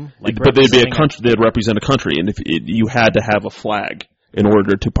team. Like but they'd be a country. They'd represent a country, and you had to have a flag in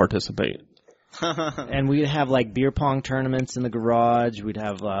order to participate. And we'd have like beer pong tournaments in the garage. We'd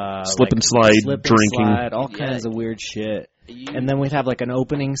have slip and slide, drinking, all kinds of weird shit. And then we'd have like an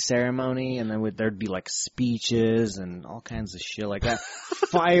opening ceremony, and then there'd be like speeches and all kinds of shit like that.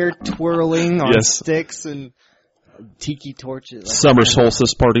 Fire twirling on sticks and tiki torches. Like summer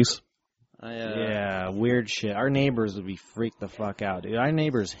solstice parties. Yeah, weird shit. Our neighbors would be freaked the fuck out, dude. Our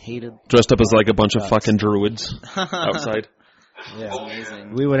neighbors hated... Dressed up as like a bunch of fucking druids outside. Yeah,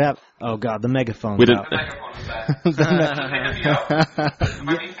 amazing. We would have... Oh, God, the megaphone's we didn't. out. Am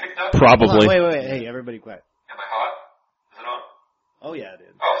I being picked up? Probably. Wait. Hey, everybody quiet. Am I hot? Is it on? Oh, yeah, dude.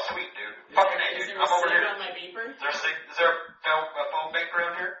 Oh, sweet, dude. Fucking A, dude. I'm over here. Is there a phone bank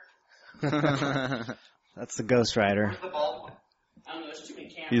around here? That's the Ghost Rider. Where's the bulb?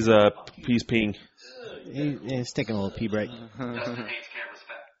 He's peeing. He's taking a little pee break. Justin hates cameras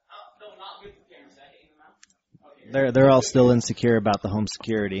fat. They're all still insecure about the home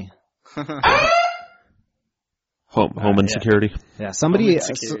security. Home insecurity. Yeah,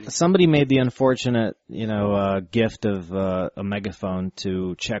 somebody made the unfortunate, gift of a megaphone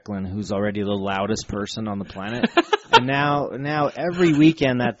to Checklin, who's already the loudest person on the planet. And now every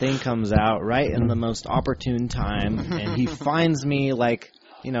weekend that thing comes out right in the most opportune time, and he finds me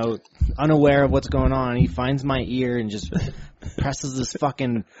unaware of what's going on. He finds my ear and just presses this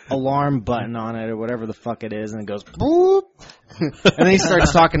fucking alarm button on it or whatever the fuck it is, and it goes boop. And then he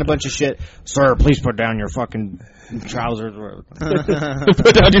starts talking a bunch of shit. Sir, please put down your fucking trousers.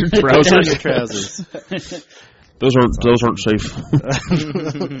 Put down your trousers. Those aren't safe.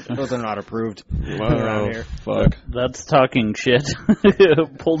 Those are not approved. Wow, fuck. That's talking shit.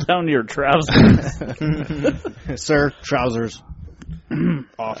 Pull down your trousers. Sir, trousers.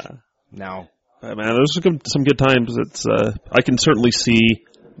 Off. Now. Man, those are some good times. It's I can certainly see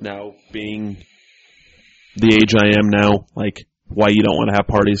now, being the age I am now, like, why you don't want to have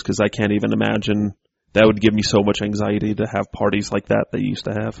parties, because I can't even imagine. That would give me so much anxiety to have parties like that you used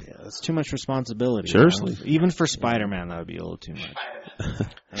to have. Yeah, that's too much responsibility. Seriously. Even for Spider-Man, that would be a little too much.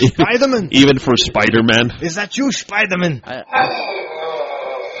 Spider-Man! Even for Spider-Man. Is that you, Spider-Man?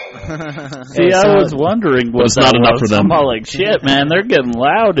 See, I was wondering what it's not enough for them. I'm all like, shit, man, they're getting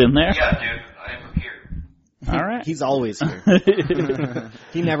loud in there. Yeah, dude. He's always here.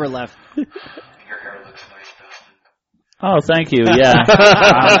 He never left. Your hair looks nice, Dustin. Oh, thank you. Yeah.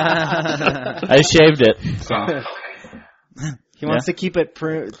 I shaved it. So. Okay. He wants to keep it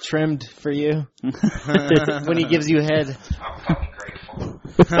trimmed for you when he gives you head. I'm fucking grateful.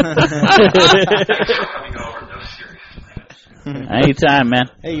 Thanks for coming over. No, seriously. Anytime, man.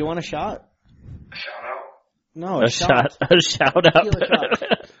 Hey, you want a shot? A shout out. No, A shout out. Tequila shot.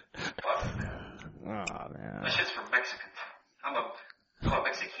 Fuck, man. Oh, man. That shit's for Mexicans. I'm a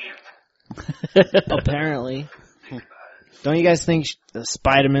Mexican. Apparently. Don't you guys think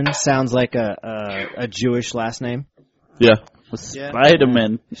Spiderman sounds like a Jewish last name? Yeah.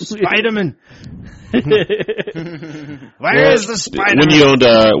 Spiderman. Spiderman. Where is the Spider? When you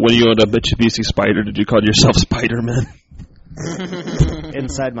owned a Mitsubishi Spider, did you call yourself Spider-Man?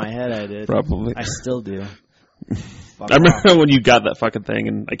 Inside my head, I did. Probably. I still do. I remember when you got that fucking thing,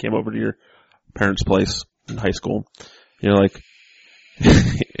 and I came over to your parents' place in high school. You're like,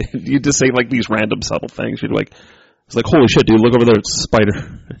 you just say like these random subtle things. You're like, it's like, holy shit, dude, look over there, it's a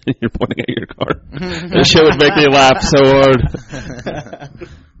spider. You're pointing at your car. That shit would make me laugh so hard.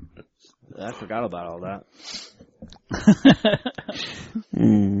 I forgot about all that.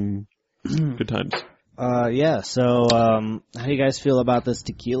 Good times. Yeah, so how do you guys feel about this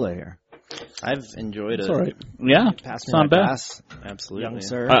tequila here? I've enjoyed it. It's alright. Yeah. Pass It's me not my bad. glass, Absolutely. young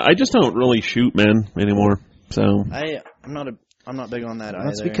sir. I just don't really shoot, man, anymore. So, I'm not big on that either.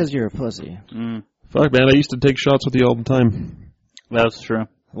 That's because you're a pussy. fuck, man, I used to take shots with you all the time. That's true.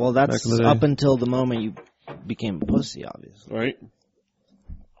 Well, Back that's in the day. up until the moment you became a pussy, obviously. Right?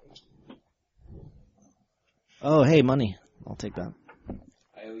 Oh, hey, money. I'll take that.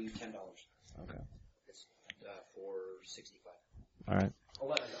 I owe you $10. Okay. It's $4.65. All right.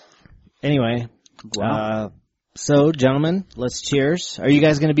 $11. Anyway, Wow. so, gentlemen, let's cheers. Are you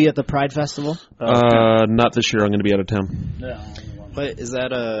guys going to be at the Pride Festival Not this year, I'm gonna be out of town. But is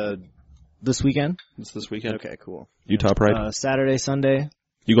that this weekend? It's this weekend. okay? Cool. Utah Pride. Saturday, Sunday?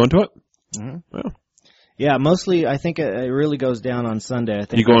 You going to it? Mhm. Well, Yeah, mostly I think it really goes down on Sunday. I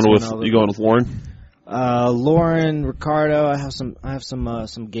think you going that's with when all the- you going with Lauren? Lauren, Ricardo. I have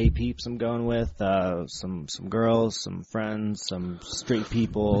some gay peeps I'm going with. Some girls, some friends, some straight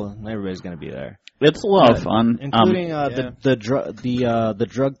people. Everybody's gonna be there, It's a lot of fun. including yeah. the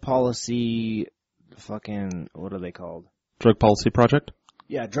drug policy. Fucking what are they called? Drug Policy Project?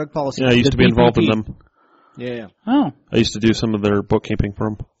 Yeah, drug policy. Yeah, I used the to be involved in DPP. them. Yeah. Oh, I used to do some of their bookkeeping for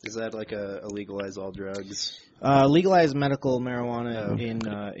them. Is that like a legalize all drugs? Legalized medical marijuana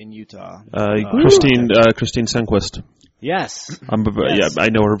in Utah. Christine Senquist. Yes. Yeah, I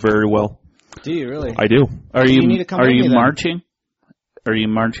know her very well. Do you really? I do. are You you need to come are with you me then. marching? Are you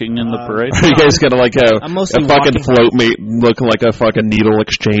marching in the parade? Are you guys gonna like a I'm mostly fucking walking. float mate looking like a fucking needle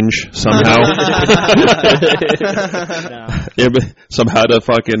exchange somehow? No. Yeah, but somehow to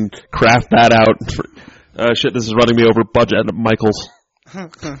fucking craft that out. Shit, this is running me over budget at Michael's.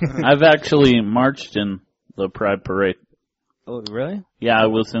 I've actually marched in the Pride Parade. Oh, really? Yeah, I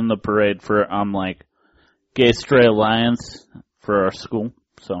was in the parade for like Gay Straight Alliance for our school.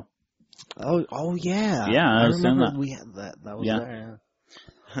 So Oh yeah. Yeah, I was in remember that. we had that. That was Yeah. there.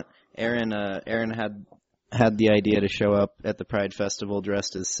 Aaron had the idea to show up at the Pride Festival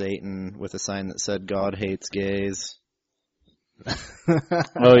dressed as Satan with a sign that said "God hates gays."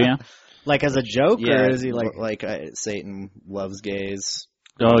 oh yeah, Like as a joke, or is he like? Satan loves gays?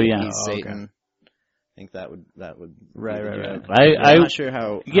 oh yeah. He's okay. Satan. I think that would Right, be the right, joke. I I'm not sure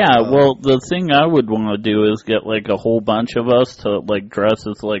how. yeah. Well, the thing I would want to do is get like a whole bunch of us to like dress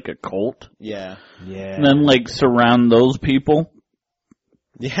as like a cult, Yeah. Yeah. and then like surround those people.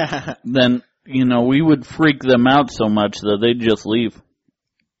 Yeah. Then we would freak them out so much that they'd just leave.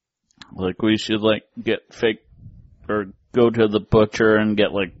 Like we should like get fake or go to the butcher and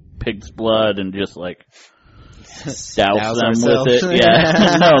get like pig's blood and just like douse them ourselves. with it.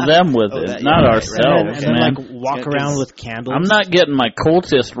 Yeah, no, them with it, that- not yeah, right, ourselves, and then man. like walk Yeah, 'cause around with candles. I'm not getting my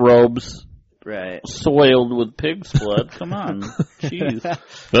cultist robes Right. soiled with pig's blood. Come on, jeez.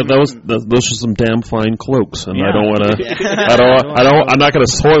 Those are some damn fine cloaks, and I Yeah. don't want to. I'm not going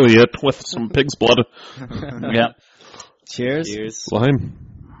to soil it with some pig's blood. Yeah. Cheers. Cheers. Lime.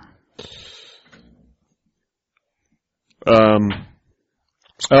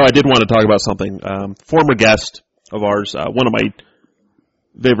 I did want to talk about something. Former guest of ours, one of my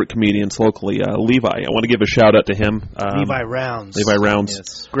favorite comedians locally, Levi. I want to give a shout out to him. Levi Rounds. Levi Rounds.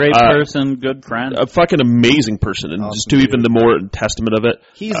 Yes. Great person, good friend. A fucking amazing person, and Awesome just to dude. even the more testament of it.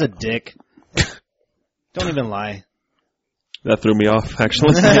 He's a dick. Don't even lie. That threw me off,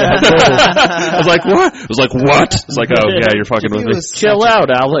 actually. I was like, what? I was like, what? It's like, oh, yeah, you're fucking with me. Chill out,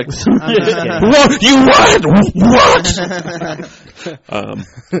 Alex. What? You what? What?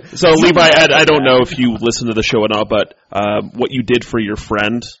 So, Levi, I don't know if you listen to the show or not, but what you did for your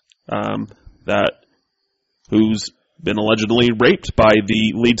friend who's been allegedly raped by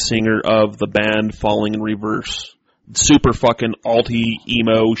the lead singer of the band Falling in Reverse. Super fucking alty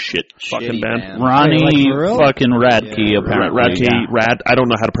emo shit fucking band. Ronnie fucking Radke, apparently. I don't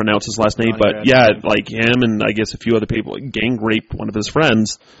know how to pronounce his last name, but yeah, like him and I guess a few other people gang raped one of his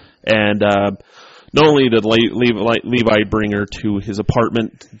friends. And not only did Levi bring her to his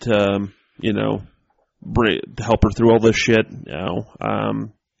apartment to, to help her through all this shit,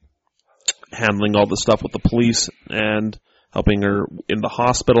 handling all the stuff with the police and helping her in the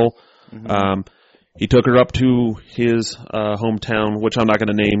hospital. Mm-hmm. He took her up to his hometown, which I'm not going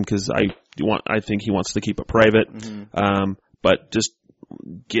to name because I think he wants to keep it private. Mm-hmm. But just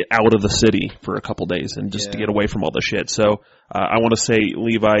get out of the city for a couple days and just to get away from all the shit. So I want to say,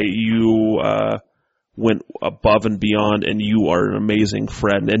 Levi, you went above and beyond, and you are an amazing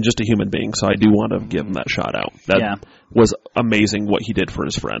friend and just a human being. So I do want to give him that shout out. That was amazing what he did for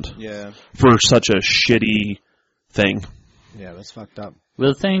his friend. Yeah, for such a shitty thing. Yeah, that's fucked up.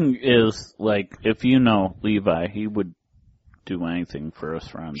 The thing is, like, if you know Levi, he would do anything for his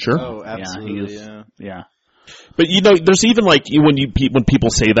friends. Sure. Oh, absolutely. Yeah. But there's even like when people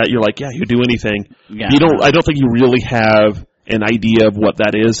say that, you're like, yeah, you do anything. Yeah. I don't think you really have an idea of what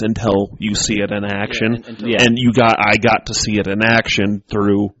that is until you see it in action. And I got to see it in action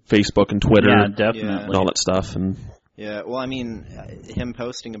through Facebook and Twitter. Yeah, definitely. And all that stuff. And yeah, well, I mean, him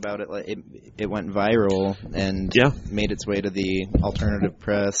posting about it, like, it went viral and made its way to the alternative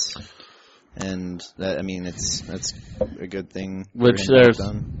press, and that, I mean, that's a good thing. Which there's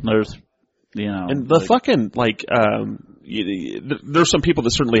and the fucking there's some people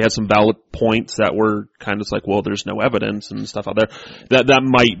that certainly had some valid points that were kind of like, well, there's no evidence and stuff out there. That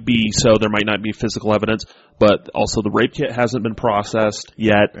might be so. There might not be physical evidence, but also the rape kit hasn't been processed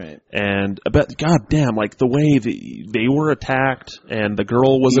yet. Right. And but goddamn, like the way they were attacked and the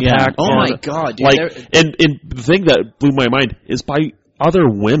girl was attacked. Oh my god, dude! Like, and the thing that blew my mind is by other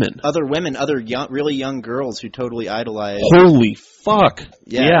women, other young, really young girls who totally idolize. Holy fuck!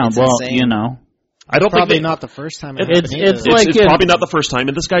 Yeah, well, insane. I don't probably think not the first time. It's probably not the first time,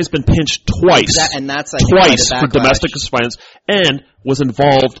 and this guy's been pinched twice. That's twice for domestic violence, and was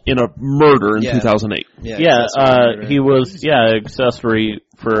involved in a murder in 2008. He was accessory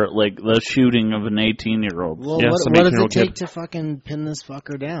for like the shooting of an 18-year-old. Well, what does it take to fucking pin this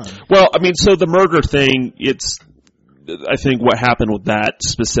fucker down? Well, I mean, so the murder thing, I think what happened with that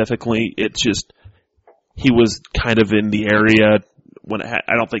specifically, it's just he was kind of in the area.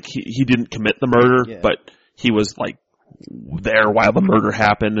 I don't think he didn't commit the murder, but he was like there while the murder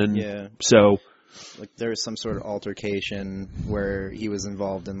happened, and so like there was some sort of altercation where he was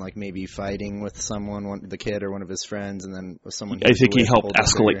involved in like maybe fighting with someone, the kid or one of his friends, and then with someone. I think he helped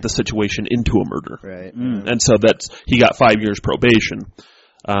escalate the situation into a murder, right? And so he got 5 years probation.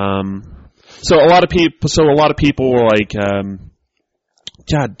 So a lot of people were like,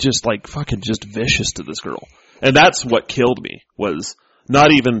 God, just like fucking just vicious to this girl. And that's what killed me, was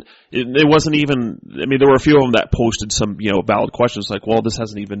not even, it wasn't even, I mean, there were a few of them that posted some, valid questions like, well, this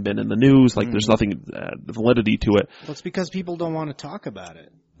hasn't even been in the news, like there's nothing, validity to it. Well, it's because people don't want to talk about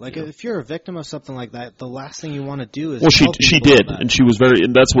it. Like, if you're a victim of something like that, the last thing you want to do is she did, and she was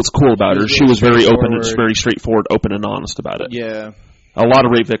and that's what's cool about her. She was very open, and very straightforward, open and honest about it. Yeah. A lot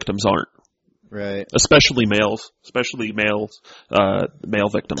of rape victims aren't. Right. Especially male victims.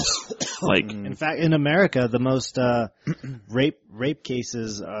 Like, in fact, in America, the most rape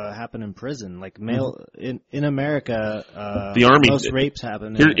cases happen in prison. Like in America, the Army, most rapes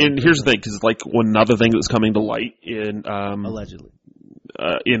happen. Here's the thing, because like another thing that's coming to light in allegedly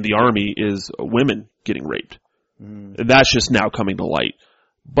in the Army is women getting raped. And that's just now coming to light.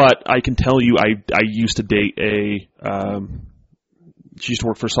 But I can tell you, I used to date she used to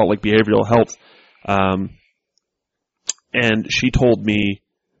work for Salt Lake Behavioral Health, and she told me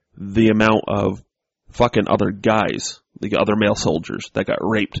the amount of fucking other guys, the other male soldiers that got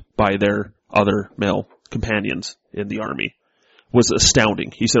raped by their other male companions in the Army was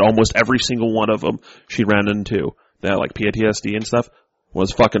astounding. He said almost every single one of them she ran into that like PTSD and stuff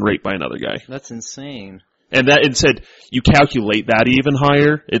was fucking raped by another guy. That's insane. And it said you calculate that even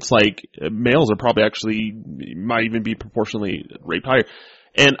higher, it's like males are probably might even be proportionally raped higher.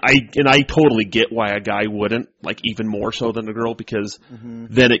 And I totally get why a guy wouldn't, like even more so than a girl, because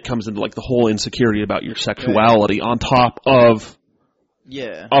then it comes into like the whole insecurity about your sexuality on top of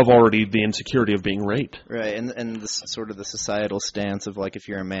of already the insecurity of being raped. Right, and this sort of the societal stance of like if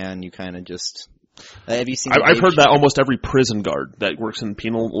you're a man, you kind of just. Have you seen? I've heard that almost every prison guard that works in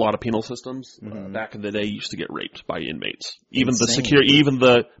a lot of penal systems back in the day used to get raped by inmates. Even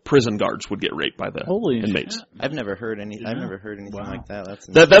the prison guards would get raped by the inmates. Shit. I've never heard anything like that.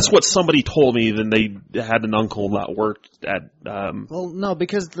 That's what somebody told me. Then they had an uncle that worked at. Well, no,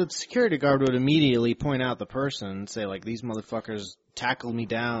 because the security guard would immediately point out the person and say like, "These motherfuckers tackled me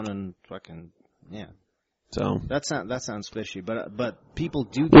down and fucking yeah." So that sounds fishy, but people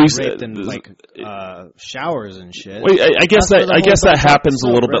do get raped in like showers and shit. Well, I guess that happens a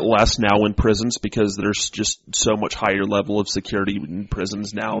little bit less now in prisons because there's just so much higher level of security in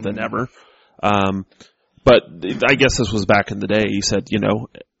prisons now than ever. But I guess this was back in the day. He said,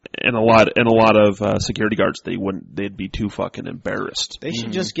 and a lot of security guards they'd be too fucking embarrassed. They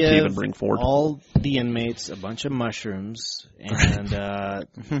should just give all the inmates a bunch of mushrooms and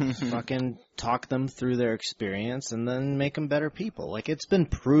fucking talk them through their experience and then make them better people. Like, it's been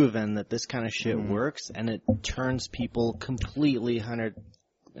proven that this kind of shit works and it turns people completely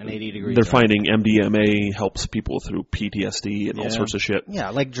 180 degrees. They're finding MDMA helps people through PTSD and all sorts of shit. Yeah,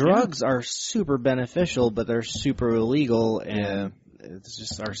 like drugs are super beneficial, but they're super illegal and it's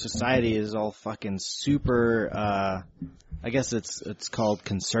just our society is all fucking super, I guess it's called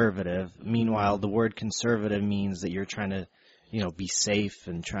conservative. Meanwhile, the word conservative means that you're trying to, be safe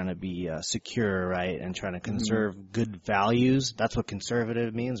and trying to be secure, right? And trying to conserve good values. That's what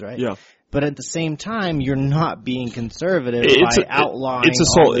conservative means, right? Yeah. But at the same time, you're not being conservative by outlawing it's a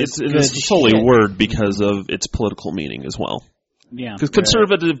solely word because of its political meaning as well. Yeah. Because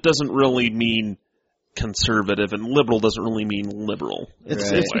conservative doesn't really mean conservative, and liberal doesn't really mean liberal.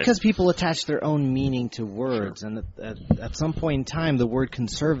 It's because people attach their own meaning to words, and at some point in time, the word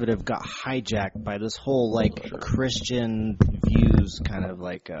conservative got hijacked by this whole Christian views kind of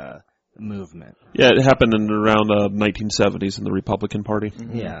movement. Yeah, it happened in around the 1970s in the Republican Party.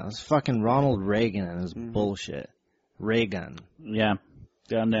 Yeah, it was fucking Ronald Reagan and his bullshit. Reagan. Yeah,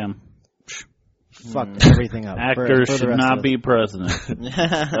 goddamn. Fucked everything up. Actors should not be president.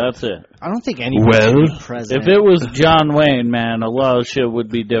 That's it. I don't think anybody should be president. If it was John Wayne, man, a lot of shit would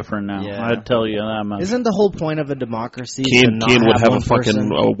be different now. Yeah. I'd tell you that much. Isn't the whole point of a democracy Keane would have a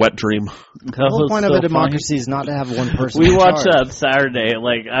fucking wet dream. The whole point of a democracy is not to have one person. We watched that Saturday.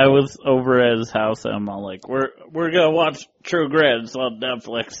 I was over at his house and I'm all like, we're gonna watch True Grit. It's on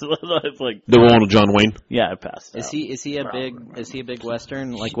Netflix. It's like the one with John Wayne. Yeah, I passed. Is he a big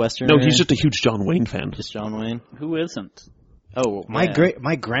Western Western? No, he's just a huge John Wayne fan. Just John Wayne. Who isn't? Oh, my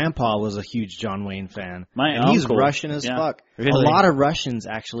grandpa was a huge John Wayne fan. He's Russian as fuck. Really? A lot of Russians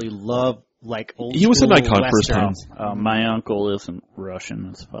actually love old. He was an icon for his time. My uncle isn't Russian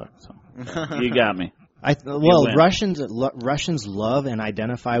as fuck. So you got me. Russians love and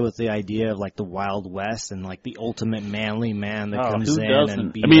identify with the idea of the Wild West and the ultimate manly man that comes in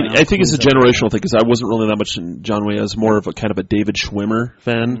and beats. I think it's a generational thing because I wasn't really that much in John Wayne. I was more of a kind of a David Schwimmer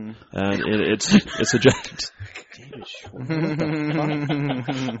fan, and it's a David Schwimmer.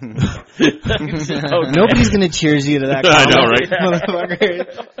 Nobody's gonna cheers you to that. I know, right?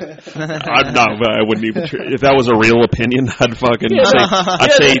 Motherfucker. I'm not. I wouldn't even. If that was a real opinion,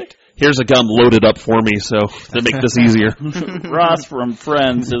 I'd say. Here's a gun loaded up for me, so to make this easier. Ross from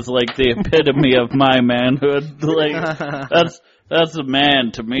Friends is the epitome of my manhood. That's a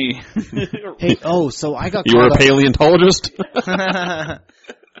man to me. Hey, so I got. You were a paleontologist?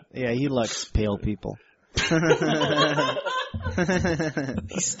 Yeah, he likes pale people.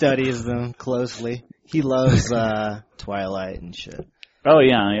 He studies them closely. He loves Twilight and shit. Oh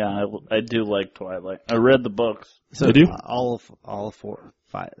yeah, I do like Twilight. I read the books. So you do? All 4,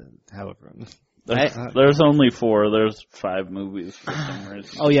 5, however. There's only 4. There's 5 movies for some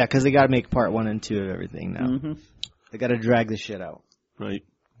reason. Oh yeah, because they got to make part 1 and 2 of everything now. Mm-hmm. They got to drag the shit out. Right.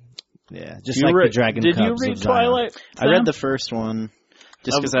 Yeah, just the Dragon Cups. Did you read Twilight? I read the first one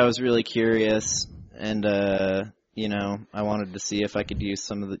just because I was really curious, and I wanted to see if I could use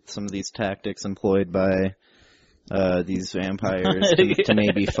some of these tactics employed by these vampires to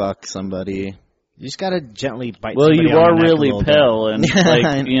maybe fuck somebody. You just gotta gently bite. Well, you are really pale, and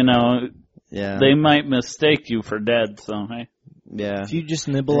yeah, they might mistake you for dead. So hey, yeah. If you just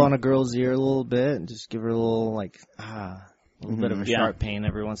nibble on a girl's ear a little bit and just give her a little bit of a sharp pain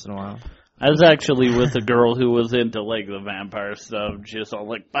every once in a while. I was actually with a girl who was into the vampire stuff, just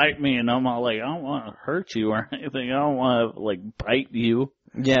all bite me, and I'm all I don't want to hurt you or anything. I don't want to bite you.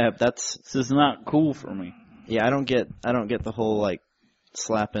 Yeah, this is not cool for me. Yeah, I don't get the whole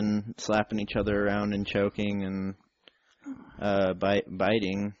slapping each other around and choking and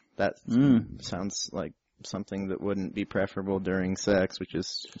biting. That sounds something that wouldn't be preferable during sex, which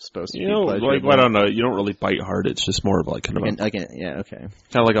is supposed to You be know, pleasurable. like, I don't know, you don't really bite hard. It's just more of like kind of okay. kind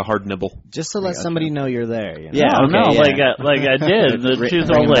of like a hard nibble. Just to let somebody know you're there. You know? Yeah, Oh, no, okay, like I did. She's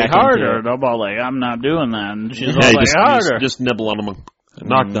all bring like, him back harder. into it. And I'm all like, I'm not doing that. And she's all Hey, like, harder. just nibble on them.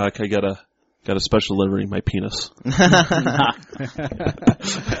 Knock, knock. I got a special delivery. My penis.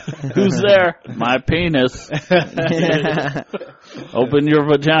 Who's there? My penis. Open your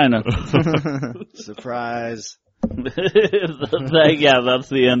vagina. Surprise. Yeah, that's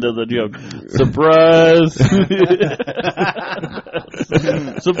the end of the joke. Surprise!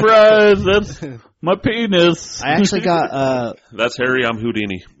 Surprise! That's my penis. I actually got That's Harry. I'm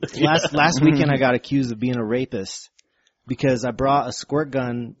Houdini. last weekend I got accused of being a rapist because I brought a squirt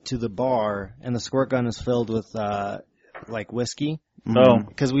gun to the bar and the squirt gun is filled with like whiskey. Oh.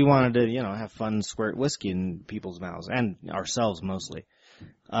 Because we wanted to, have fun, squirt whiskey in people's mouths and ourselves mostly.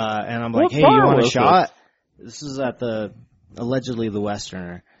 And I'm like, What hey, bar you want a was shot? This is at allegedly the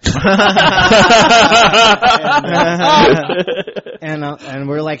Westerner. And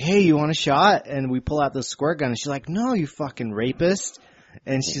we're like, hey, you want a shot? And we pull out the squirt gun and she's like, no, you fucking rapist.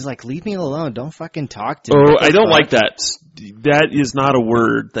 And she's like, leave me alone. Don't fucking talk to me. Oh, I don't like that. That is not a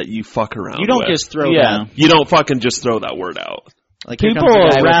word that you fuck around You don't with. just throw Yeah. that. You don't fucking just throw that word out. Like, here People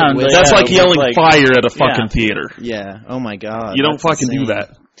comes the guy with the around, whiskey. That's Yeah, like yelling like- fire at a fucking Yeah. theater. Yeah. Oh my God. You don't that's fucking do insane.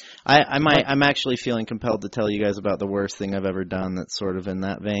 that. I'm actually feeling compelled to tell you guys about the worst thing I've ever done that's sort of in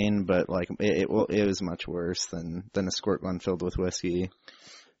that vein, but like it was much worse than a squirt gun filled with whiskey.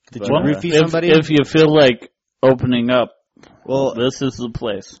 Did But, you roofie somebody? If you feel like opening up, Well, this is the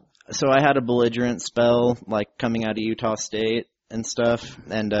place. so I had a belligerent spell like coming out of Utah State and stuff,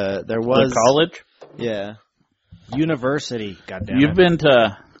 and there was The college? yeah. University, goddamn You've it. been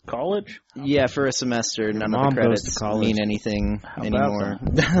to college? Yeah, for a semester, none of mom the goes credits to college. mean anything How about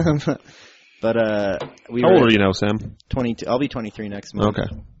anymore. But we How were old are you now, Sam? 22. I'll be 23 next month. Okay.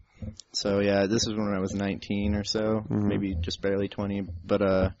 So yeah, this was when I was 19 or so, maybe just barely 20. But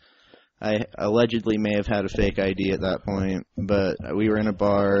I allegedly may have had a fake ID at that point. But we were in a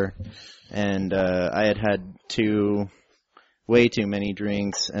bar, and I had way too many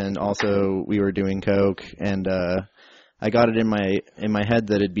drinks, and also we were doing coke, and I got it in my head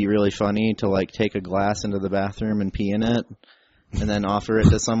that it'd be really funny to like take a glass into the bathroom and pee in it, and then offer it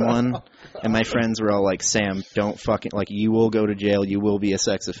to someone. And my friends were all like, "Sam, don't fucking like, you will go to jail. You will be a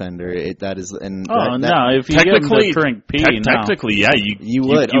sex offender." That is, and Oh, that, no, if you get them to drink pee, no. Technically, yeah, you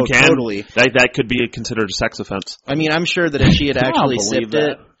would. You Oh, can. totally. That could be considered a sex offense. I mean, I'm sure that if she had actually believe sipped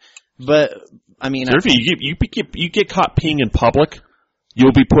that. it, but I mean, So if you get caught peeing in public,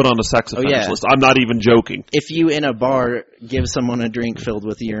 you'll be put on a sex offense yeah. list. I'm not even joking. if you in a bar give someone a drink filled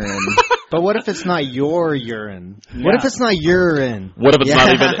with urine, But what if it's not your urine? What if it's not urine? What if it's Yeah. not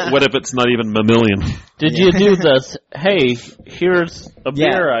even? What if it's not even mammalian? Did you do this? Hey, here's a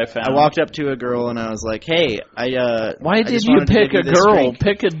beer I found. I walked up to a girl and I was like, "Hey, Why I did just you wanted to pick give a you this girl? drink."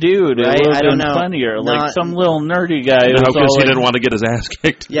 Pick a dude. It Right? would I have don't been know. funnier. Like Not- some little nerdy guy. You who know, was all because he like, didn't want to get his ass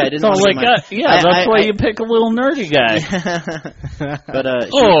kicked. Yeah, I didn't so want like, to get my... that's why you pick a little nerdy guy. But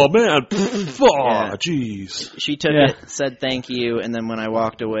Oh man! Oh, Yeah. jeez. she took Yeah. it, said thank you, and then when I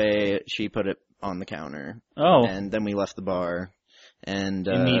walked away, she put it on the counter. Oh, And then we left the bar. And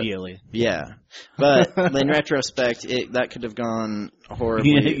Immediately. Yeah. But in retrospect, that could have gone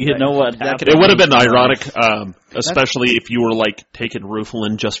horribly. you know what That happened? could It have would have been changed my ironic, life. especially if you were like taking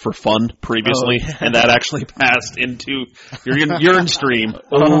Rufalin just for fun previously, and that actually passed into your urine stream.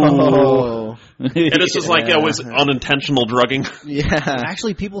 Oh. And it's just like Yeah. it was unintentional drugging. Yeah.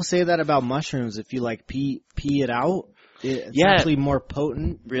 Actually, people say that about mushrooms. If you like pee it out, it's Yeah. actually more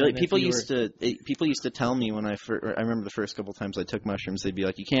potent. Really, than if people you used to tell me when I remember the first couple times I took mushrooms, they'd be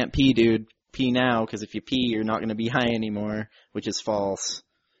like, "You can't pee, dude. Pee now, because if you pee, you're not going to be high anymore," which is false.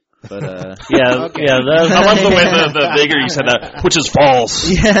 But yeah, Okay. yeah. That's, I love the way the bigger you said that, which is false.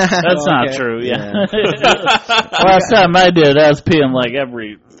 yeah, that's not Okay. true. Yeah. Yeah. Last time I did, I was peeing like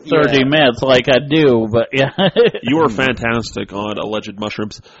every 30 minutes, like I do. But yeah. You were fantastic on alleged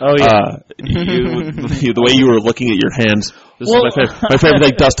mushrooms. Oh yeah. The way you were looking at your hands. This Well- is my favorite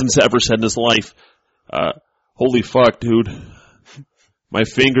thing Dustin's ever said in his life. Holy fuck, dude. My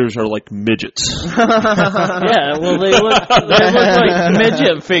fingers are like midgets. Yeah, well, they look like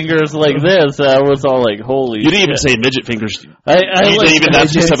midget fingers like this. I was all like, holy You didn't even shit. say midget fingers. I You like didn't even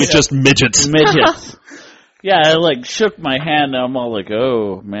ask yourself, midgets. it's just midgets. Midgets. Yeah, I like shook my hand and I'm all like,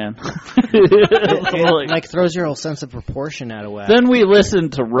 oh, man. It like throws your whole sense of proportion out of whack. Then we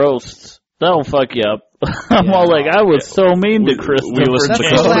listened to roasts. That'll fuck you up. I'm all like, I was so mean to Kristen. we listened That's to the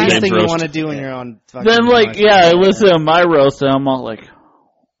Christopher last James thing you roast. want to do when you're on fucking Then, like, mushroom. yeah, I listen to my roast and I'm all like,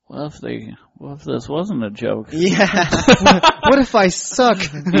 what if they what if this wasn't a joke? Yeah. What if I suck?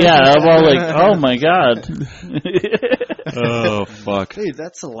 Yeah, I'm all like, oh my god. Oh fuck! Dude,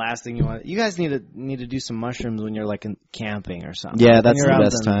 that's the last thing you want. You guys need to do some mushrooms when you're like camping or something. Yeah, When that's you're the out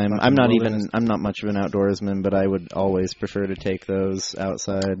best in time. fucking I'm not much of an outdoorsman, but I would always prefer to take those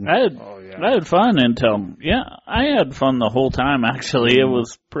outside. I had fun until, I had fun the whole time, actually. It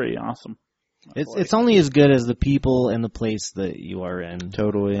was pretty awesome. It's only as good as the people and the place that you are in.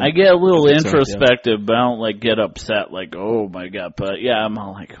 Totally. I get a little I think so, introspective, but I don't, like, get upset, like, oh my god. But, yeah, I'm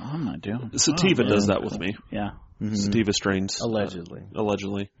all like, what am I doing? Sativa does that with me. Yeah. Mhm. Sativa strains. Allegedly.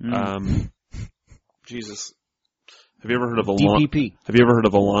 Allegedly. Mm. Jesus. Have you ever heard of a DPP. Have you ever heard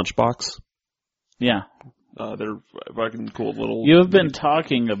of a launch box? Yeah. They're fucking cool little. You have been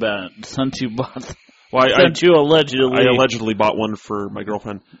talking about it since you bought, Well, since you allegedly. I allegedly bought one for my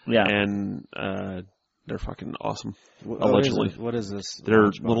girlfriend. Yeah. And they're fucking awesome. What Allegedly. What is this? They're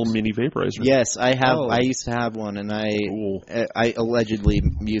lunchbox? little mini vaporizers. Yes, I have. Oh. I used to have one, and Cool. I allegedly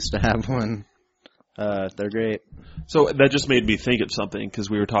used to have one. They're great. So that just made me think of something because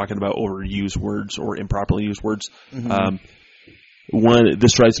we were talking about overused words or improperly used words. Mhm.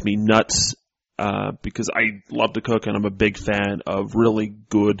 This drives me nuts because I love to cook and I'm a big fan of really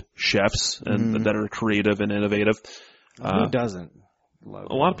good chefs and that are creative and innovative. Who doesn't?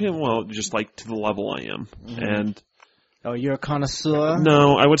 A lot of people, just like to the level I am. And Oh, you're a connoisseur?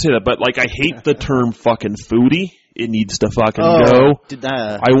 no, I would say that, but like I hate the term fucking foodie. It needs to fucking Oh, go. did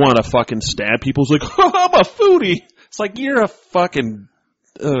that? I want to fucking stab people. It's like, I'm a foodie. It's like, you're a fucking,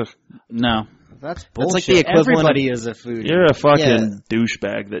 No. That's like bullshit. the equivalent Everybody is a foodie. you're a fucking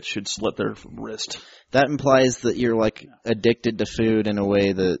douchebag that should slit their wrist. That implies that you're like addicted to food in a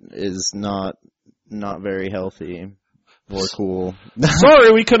way that is not very healthy or cool.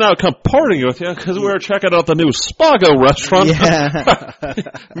 Sorry, we couldn't come partying with you because we were checking out the new Spago restaurant.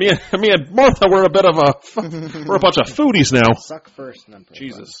 Yeah. me and Martha, we're a bunch of foodies now. Suck first and then play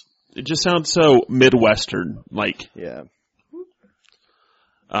Jesus. It just sounds so Midwestern, like. Yeah.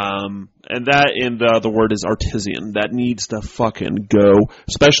 And that in the word is artisan. That needs to fucking go.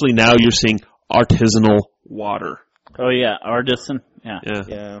 Especially now you're seeing artisanal water. Oh, yeah. Artisan. Yeah.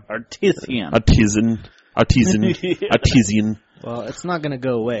 Yeah. Artisan. Artisan. Well, it's not going to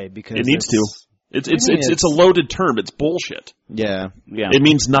go away because It needs to. It's a loaded term. It's bullshit. Yeah. Yeah. It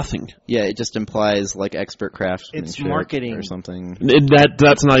means nothing. Yeah, it just implies like expert craftsmanship It's marketing. or something.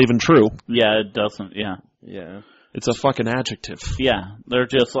 That's not even true. Yeah, it doesn't. Yeah. Yeah. It's a fucking adjective. Yeah. They're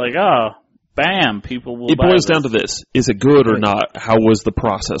just like, oh, bam, people will It buy boils this. down to this. Is it good or not? How was the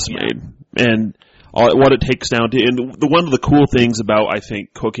process made? And what it takes down to, and one of the cool things about, I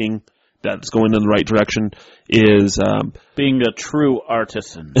think, cooking that's going in the right direction is Being a true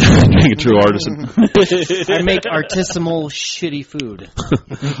artisan. being a true artisan. I make artisanal shitty food.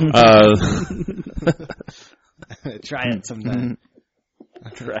 Try it sometime.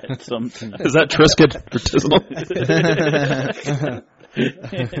 Try it sometime. Is that Triscuit artisanal?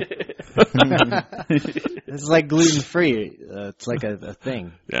 It's like gluten free. It's like a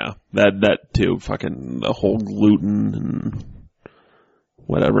thing. Yeah, that too. Fucking the whole gluten and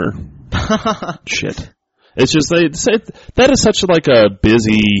whatever shit. It's just that is such like a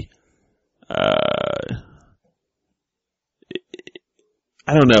busy. I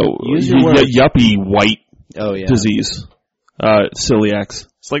don't know. Use your words. Yuppie white Oh yeah. disease. Celiacs.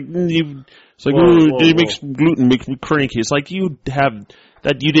 It's like you. It's like Whoa. it makes gluten make me cranky. It's like you have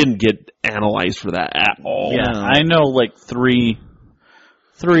that you didn't get analyzed for that at all. Yeah, I know like three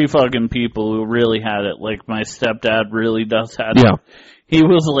fucking people who really had it. Like my stepdad really does have it. Yeah. He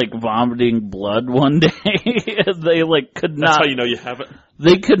was like vomiting blood one day. They like could That's not. how you know you have it.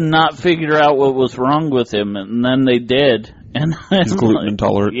 They could not figure out what was wrong with him, and then they did. And He's gluten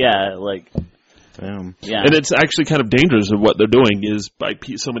intolerant. Yeah, like Damn. yeah. And it's actually kind of dangerous of what they're doing is by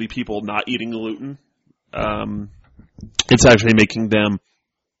so many people not eating gluten. It's actually making them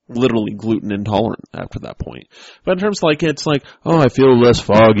literally gluten intolerant after that point. But in terms of like, it's like, oh, I feel less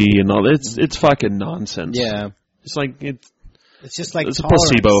foggy and all. It's fucking nonsense. Yeah. It's like It's just like it's a tolerance.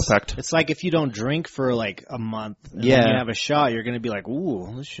 placebo effect. It's like if you don't drink for like a month, and Yeah. when you have a shot, you're gonna be like,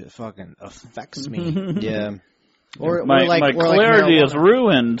 "Ooh, this shit fucking affects me." Yeah. or my like clarity is marijuana.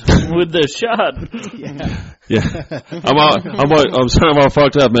 ruined with this shot. Yeah. I'm sorry I'm all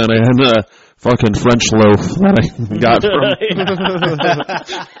fucked up, man. I had a fucking French loaf that I got from.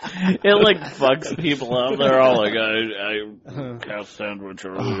 It like fucks people up. They're all like, I cow sandwich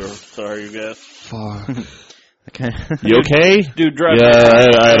earlier. Sorry, you guys. Fuck. Okay. You okay? Dude, drive Yeah, my car. I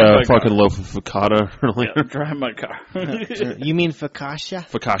had Drive my a fucking loaf of focaccia earlier. Yeah, drive my car. You mean focaccia?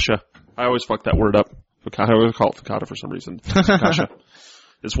 Focaccia. I always fuck that word up. I always call it focaccia for some reason. Focaccia.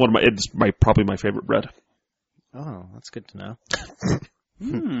 It's probably my favorite bread. Oh, that's good to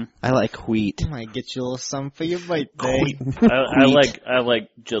know. I like wheat. I might get you a little something for your birthday. I like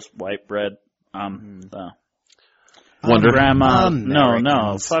just white bread. Wonder. Grandma. No,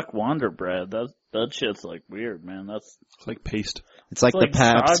 Americans. fuck Wonder bread. That shit's like weird, man. It's like paste. It's like the like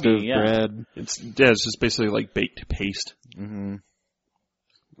Pabst soggy, of yeah. bread. It's just basically like baked paste. Mm-hmm.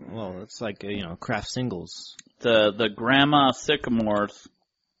 Well, it's like, Kraft singles. the Grandma Sycamore's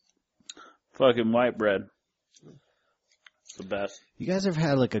fucking white bread. It's the best. You guys ever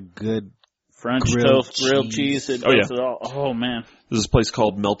had like a good French Grilled toast, grilled cheese. It Oh, does it all. Oh man, There's this place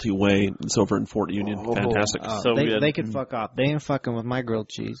called Melty Way. It's over in Fort Union. Fantastic. so good. They can fuck off. They ain't fucking with my grilled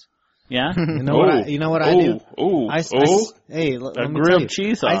cheese. Yeah. You know what I do? Hey, let A me tell grilled you.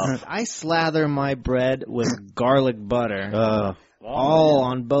 cheese off. I slather my bread with garlic butter. Oh, All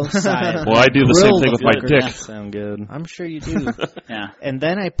on both sides. Well, I do the same Grilled thing with my fucker. dick. Sound good. I'm sure you do. Yeah. And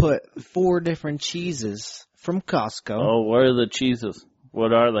then I put 4 different cheeses from Costco. Oh, what are the cheeses?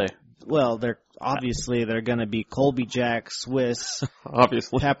 What are they? Well, they're going to be Colby Jack, Swiss,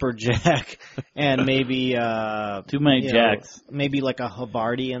 Obviously. Pepper Jack, and maybe Too many jacks. Maybe like a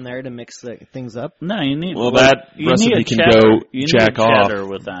Havarti in there to mix things up. No, you need. Well, that you recipe need a can cheddar. go You jack need off. cheddar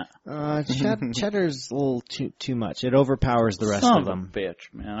with that. Cheddar's a little too much. It overpowers the rest Son of them. a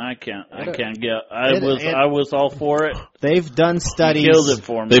bitch, man. I can't get. I was all for it. They've done studies. Killed it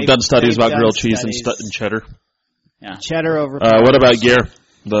for me. They've done studies they've about done grilled cheese and, studies. and cheddar. Yeah. Cheddar overpowers. What about Gare?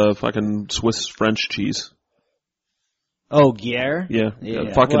 The fucking Swiss French cheese. Oh, Gare? Yeah.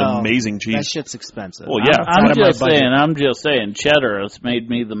 Yeah. Fucking Well, amazing That cheese. shit's expensive. Well, yeah. It's out of my budget. I'm just saying, cheddar has made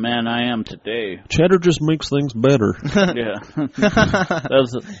me the man I am today. Cheddar just makes things better. Yeah. that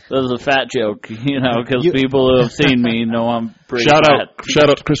was a fat joke, because people who have seen me know I'm pretty Shout fat.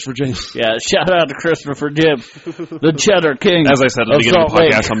 out to Christopher James. Yeah, shout out to Christopher Jim, the cheddar king. As I said at the of beginning of the Salt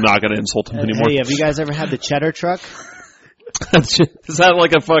Lake. podcast, I'm not going to insult him anymore. Hey, have you guys ever had the cheddar truck? Is that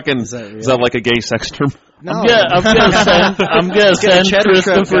like a fucking? Is that that like a gay sex term? No. I'm gonna send cheddar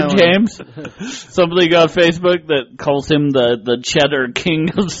truck Christopher going. James something on Facebook that calls him the cheddar king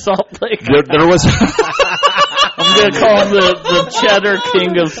of Salt Lake. There was. I'm gonna call him the cheddar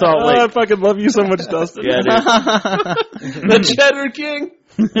king of Salt I Lake. fucking love you so much, Dustin. Yeah, dude. The Cheddar King.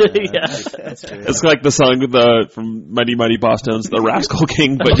 Yeah. It's like the song from Mighty Mighty Boss Tones, the Rascal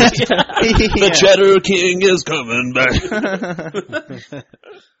King, but just, the Cheddar King is coming back.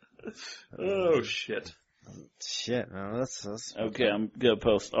 Oh shit! Shit, man. That's Okay, I'm gonna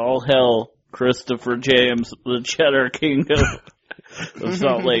post all hell Christopher James, the cheddar king of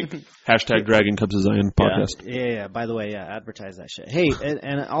Salt Lake. Hashtag Dragon Cubs of Zion podcast. Yeah. By the way, advertise that shit. Hey,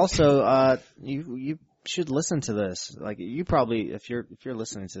 and also, you should listen to this. Like, you probably, if you're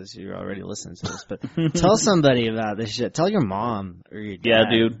listening to this, you're already listening to this. But tell somebody about this shit. Tell your mom or your dad. Yeah,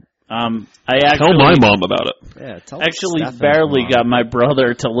 dude. I actually Tell my mom about it. Yeah, tell actually Stefan's barely mom. got my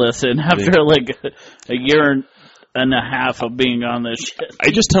brother to listen after like a year and a half of being on this shit.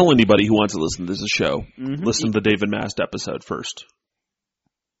 I just tell anybody who wants to listen to this show, listen to the David Mast episode first.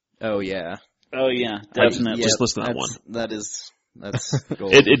 Oh yeah. Oh yeah, definitely. Just listen to that one. That's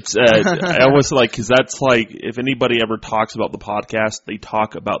gold. It's I always like, because that's like, if anybody ever talks about the podcast, they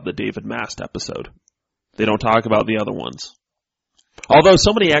talk about the David Mast episode. They don't talk about the other ones. Although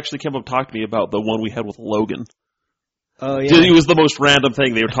somebody actually came up and talked to me about the one we had with Logan. Oh yeah. It was the most random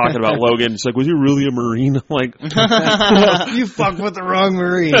thing. They were talking about Logan. It's like, was he really a Marine? I'm like, You fucked with the wrong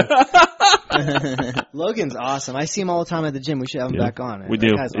Marine. Logan's awesome. I see him all the time at the gym. We should have him back on. we That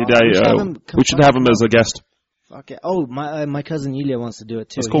do. guy's awesome. We should have him as a guest. Fuck yeah. Oh, my cousin Ilya wants to do it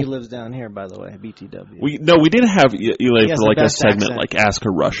too. That's cool. He lives down here, by the way, BTW. We didn't have Eli He has for the like a best segment accent. like Ask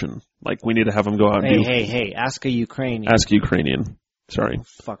a Russian. Like, we need to have him go out and do Hey, ask a Ukrainian. Ask a Ukrainian. Sorry.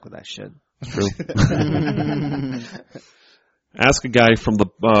 Fuck with that shit. It's true. Ask a guy from the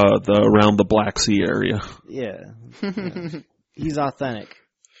around the Black Sea area. Yeah. He's authentic.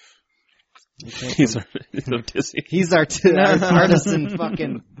 He's Dizzy. He's our artisan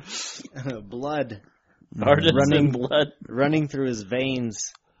fucking blood Artisan blood. running through his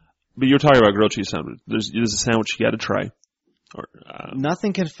veins. But you're talking about grilled cheese sandwich. There's a sandwich you got to try. Or,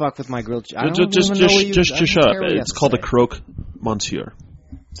 Nothing can fuck with my grilled cheese. I don't just even know what you- just I don't shut up. care what you have It's to called a say. croque monsieur.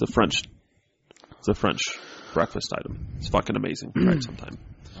 It's a French breakfast item. It's fucking amazing. Try it sometime.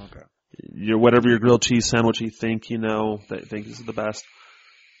 Okay. Whatever your grilled cheese sandwich you think is the best.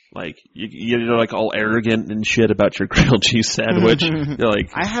 Like, you're like all arrogant and shit about your grilled cheese sandwich. You're like,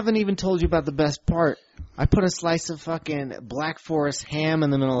 I haven't even told you about the best part. I put a slice of fucking Black Forest ham in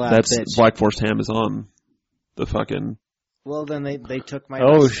the middle of that bitch. Black Forest ham is on the fucking Well, then they took my.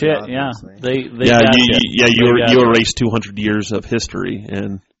 Oh recipe, shit! Yeah, obviously. they Yeah, got you erased 200 years of history,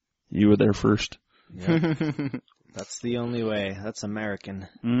 and you were there first. That's the only way. That's American.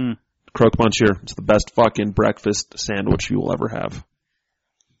 Croque Monsieur, it's the best fucking breakfast sandwich you will ever have.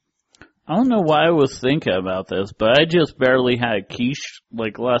 I don't know why I was thinking about this, but I just barely had quiche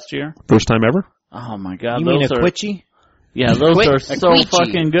like last year. First time ever? Oh my god, You mean those a are quitchie? yeah, those are a so quiche.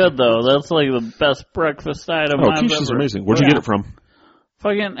 fucking good though. That's like the best breakfast item Oh, I've quiche ever. is amazing. Where'd you get it from?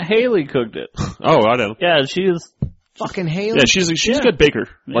 Fucking Haley cooked it. Oh, I know. Yeah, she's Fucking Haley. Yeah, she's a good baker.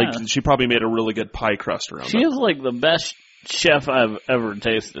 Like, Yeah. she probably made a really good pie crust around she it. is like the best chef I've ever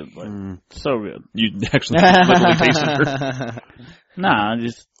tasted. Like so good. You actually literally tasted her. Nah,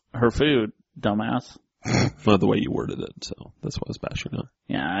 just her food, dumbass. Well, the way you worded it, so that's why I was bashing on.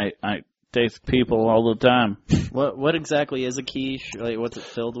 Yeah, I taste people all the time. What exactly is a quiche? Like, what's it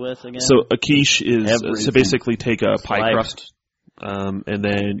filled with again? So a quiche is Everything. so basically take a pie Life. crust, and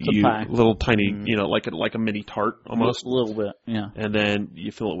then It's a you pie. little tiny, like a mini tart almost, A little bit, yeah. and then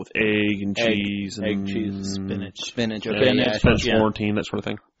you fill it with egg and cheese and egg, cheese, spinach. Okay, Spinach. yeah, French Yeah. Florentine, that sort of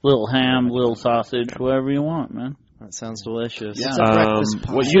thing. Little ham, little sausage, whatever you want, man. that sounds delicious. It's a breakfast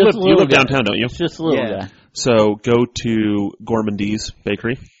pie. Well, Just you live little guy. downtown, don't you? It's just a little Yeah. guy. So go to Gourmandise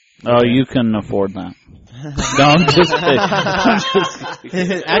Bakery. Oh, you couldn't afford that. No, I'm just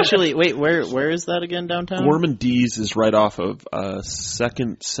kidding. Actually, wait, where is that again downtown? Gourmandise is right off of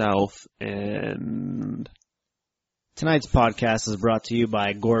 2nd South and Tonight's podcast is brought to you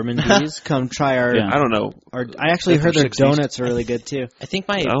by Gourmandise. Come try our. Yeah. I don't know. I actually heard their 60s. donuts are really good too. I think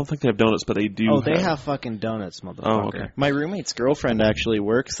I don't think they have donuts, but they do. Oh, they have fucking donuts, motherfucker. Oh, okay. my roommate's girlfriend actually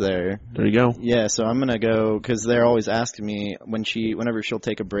works there. There you go. Yeah, so I'm gonna go because they're always asking me whenever she'll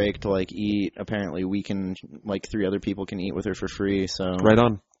take a break to like eat. Apparently, we can 3 other people can eat with her for free. So Right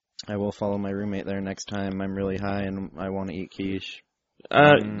on. I will follow my roommate there next time I'm really high and I want to eat quiche.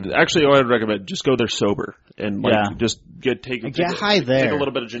 Actually, I would recommend just go there sober and just Get high there. Take a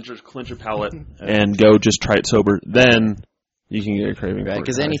little bit of ginger, cleanse your palate, and go just try it sober. Then you can get a craving. Right, for it.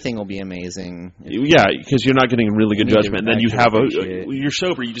 because anything will be amazing. Yeah, because you're not getting really good You need to judgment. And then you actually have appreciate. you're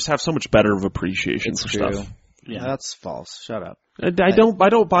sober. You just have so much better of appreciation It's for true. stuff. Yeah, that's false. Shut up. I don't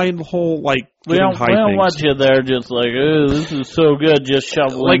buy in the whole We getting don't, high we don't things. want you there just like, oh, this is so good, just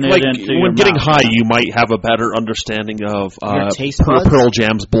shoveling Like it into your when getting mouth. high, you might have a better understanding of Your taste buds? Pearl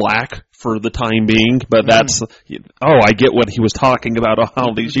Jam's Black for the time being, but that's I get what he was talking about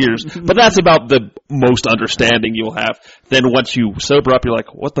all these years, but that's about the most understanding you'll have. Then once you sober up, you're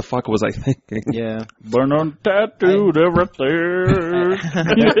like, what the fuck was I thinking? Yeah. Burn on tattooed everything.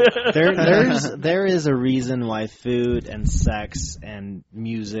 There is a reason why food and sex and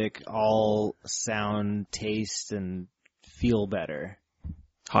music all sound, taste, and feel better.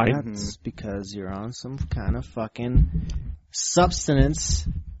 High. That's because you're on some kind of fucking substance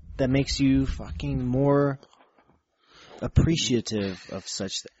that makes you fucking more appreciative of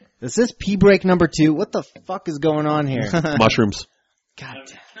such things. Is this pee break number 2? What the fuck is going on here? Mushrooms. God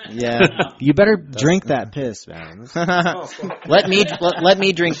damn. Yeah. You better drink that piss, man. let me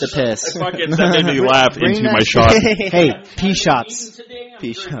drink the piss. Fucking that made me laugh Bring into that my shit. shot. Hey, pee shots.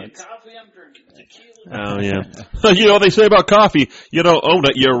 Pea shots. Oh yeah. You know what they say about coffee? You don't own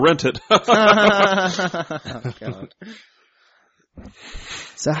it, you rent it. Oh, God.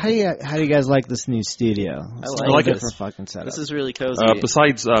 So how do you guys like this new studio? It's I a like it. different fucking setup. This is really cozy.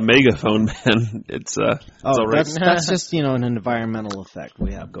 Besides Megaphone Man, it's all right. that's just an environmental effect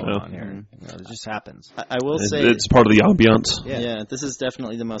we have going on here. It just happens. I will say It's part of the ambiance. Yeah, this is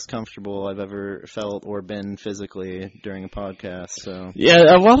definitely the most comfortable I've ever felt or been physically during a podcast. So Yeah,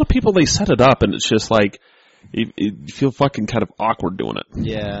 a lot of people, they set it up and it's just like, you feel fucking kind of awkward doing it.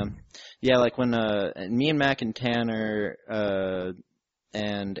 yeah, like when me and Mac and Tanner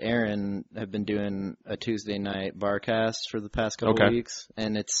and Aaron have been doing a Tuesday night barcast for the past couple Okay. weeks,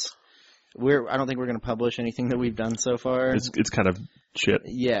 and I don't think we're going to publish anything that we've done so far. It's kind of shit.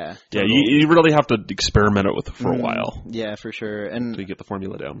 Yeah, Yeah, you really have to experiment it with it for a while Yeah, for sure, and until you get the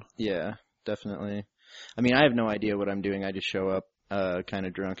formula down. yeah, definitely. I mean, I have no idea what I'm doing. I just show up kind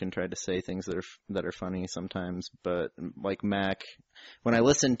of drunk and try to say things that are funny sometimes. But like Mac, when I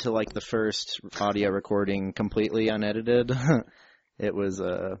listened to like the first audio recording completely unedited, it was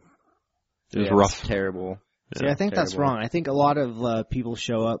rough. terrible. See, I think that's terrible. wrong. I think a lot of people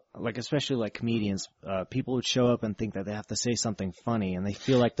show up, like especially like comedians, people would show up and think that they have to say something funny, and they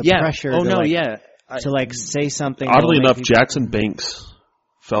feel like the pressure to say something. Oddly will make enough, people- Jackson Banks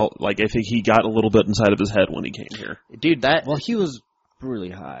felt like, I think he got a little bit inside of his head when he came here. Dude, Well, he was really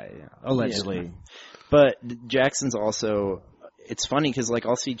high, allegedly. Yeah. But Jackson's also, it's funny because like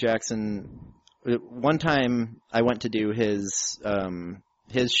I'll see Jackson one time I went to do his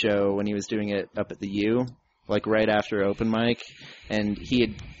show when he was doing it up at the U, like right after open mic, and he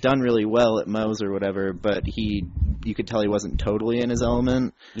had done really well at Moe's or whatever, but you could tell he wasn't totally in his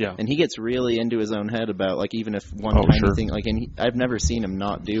element. Yeah. And he gets really into his own head about, like, even if one tiny thing, like, and I've never seen him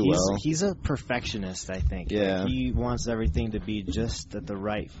not do well. He's a perfectionist, I think. Yeah. Like, he wants everything to be just at the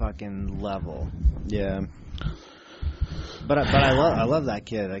right fucking level. Yeah. But I love that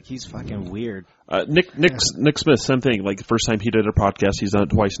kid. Like, he's fucking weird. Nick Smith, same thing. Like, the first time he did a podcast, he's done it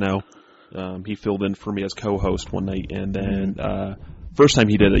twice now. He filled in for me as co-host one night, and then first time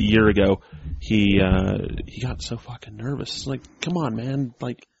he did it a year ago, he got so fucking nervous. It's like, come on, man,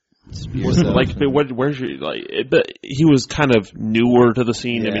 like, where's your like? But he was kind of newer to the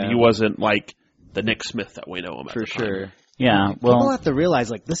scene. Yeah. I mean, he wasn't like the Nick Smith that we know him For sure. time. Yeah, well, people have to realize,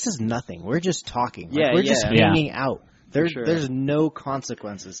 like, this is nothing. We're just talking. Like, Yeah, we're just yeah. hanging out. Sure. There's no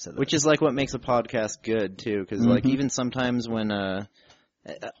consequences to this. Which is like what makes a podcast good too, because like even sometimes when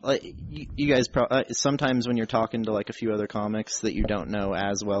like you guys sometimes when you're talking to like a few other comics that you don't know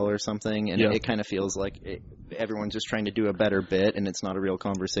as well or something, and it kind of feels like everyone's just trying to do a better bit, and it's not a real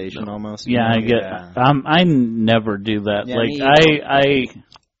conversation almost. Yeah, I get. I never do that. Yeah, like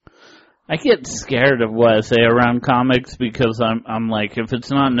I get scared of what I say around comics because I'm like, if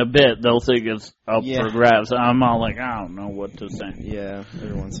it's not in a bit, they'll think it's up for grabs. I'm all like, I don't know what to say. Yeah,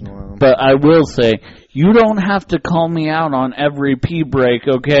 every once in a while. But I will say, you don't have to call me out on every pee break,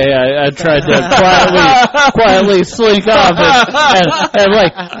 okay? I tried to quietly slink off and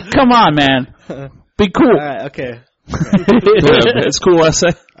like, come on, man. Be cool. All right, okay. It's cool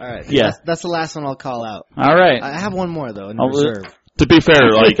essay. All right. Yeah. That's the last one I'll call out. All right. I have one more, though, in reserve. To be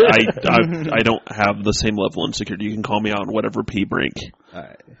fair, like I don't have the same level of insecurity. You can call me out on whatever pee break. All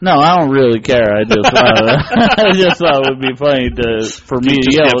right. No, I don't really care. I just I just thought it would be funny for me to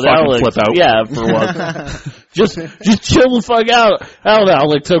yell at Alex. Flip out. Yeah, for once. just chill the fuck out,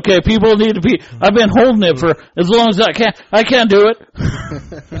 Alex. Okay, people need to pee. I've been holding it for as long as I can. I can't do it.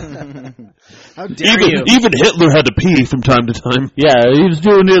 How dare you? Even Hitler had to pee from time to time. Yeah, he was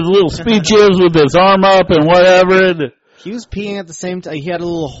doing his little speeches with his arm up and whatever. And he was peeing at the same time. He had a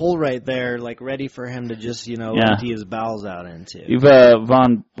little hole right there, like ready for him to just, empty his bowels out into. Eva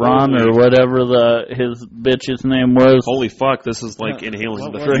von Braun or whatever his bitch's name was. Holy fuck! This is like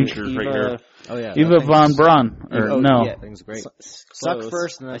inhaling the fingers right here. Oh yeah, Eva von Braun no, Yeah, thing's great. Suck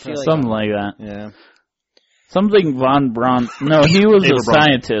first, and then I feel like something like that. Yeah. Something von Braun. No, he was Eva a Braun.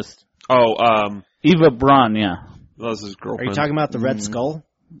 scientist. Oh, Eva Braun, yeah. that was his girlfriend. Are you talking about the Red Skull?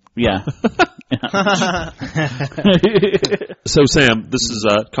 Yeah. So, Sam, this is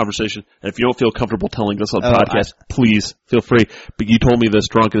a conversation, and if you don't feel comfortable telling us on the Oh, podcast, please feel free. But you told me this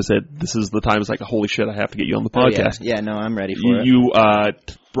drunk and said, this is the time. It's like, holy shit, I have to get you on the podcast. Yeah, no, I'm ready for it. You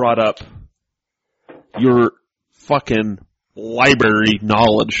brought up your fucking library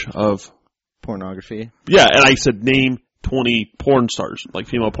knowledge of Pornography. Yeah, and I said name 20 porn stars, like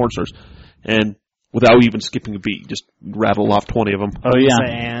female porn stars, and without even skipping a beat, just rattle off 20 of them. Oh yeah,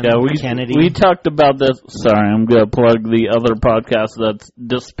 Ann, yeah. Kennedy. We talked about this. Sorry, I'm gonna plug the other podcast that's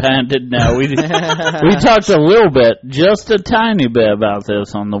disbanded now. We talked a little bit, just a tiny bit about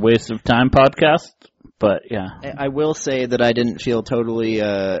this on the Waste of Time podcast. But yeah, I will say that I didn't feel totally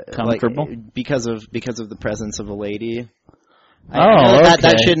comfortable because of the presence of a lady.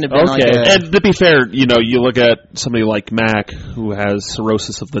 That shouldn't have been like And to be fair, you look at somebody like Mac, who has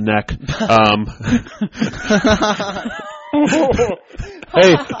cirrhosis of the neck.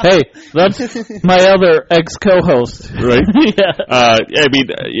 Hey, that's my other ex-co-host, right? Yeah. I mean,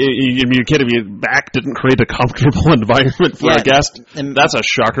 you're kidding me. Mac didn't create a comfortable environment for a guest. That's a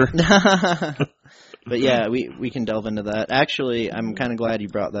shocker. But yeah, we can delve into that. Actually, I'm kind of glad you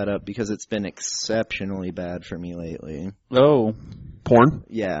brought that up because it's been exceptionally bad for me lately. Oh, porn?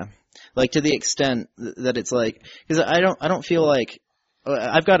 Yeah, like to the extent that it's like, because I don't feel like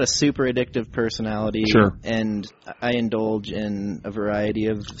I've got a super addictive personality, sure, and I indulge in a variety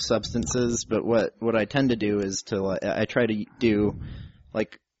of substances. But what I tend to do is I try to do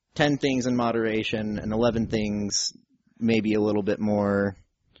like 10 things in moderation and 11 things maybe a little bit more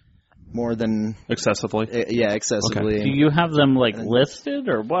than excessively. Excessively. Okay. Do you have them like listed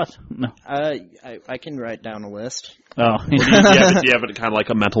or what? No. I can write down a list. Oh, do you have it kind of like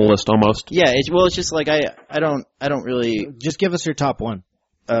a mental list almost? Yeah. It's just like I don't really. Just give us your top one.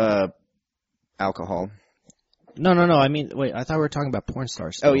 Alcohol. No. I mean, wait. I thought we were talking about porn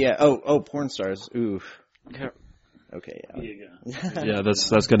stars. Oh yeah. Oh, porn stars. Oof. Okay. Yeah,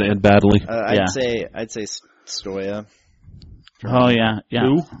 that's going to end badly. I'd say Stoya. Oh yeah.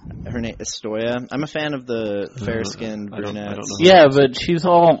 Who? Her name is Stoya. I'm a fan of the fair-skinned brunette. Yeah, but she's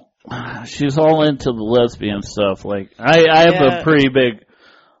all she's all into the lesbian stuff. Like, I have a pretty big,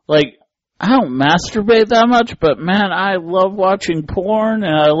 like, I don't masturbate that much, but man, I love watching porn,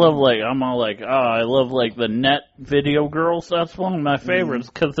 and I love, like, I'm all like, I love, like, the net video girls. That's one of my favorites,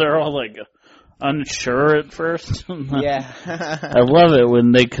 because they're all, like, unsure at first. Yeah. I love it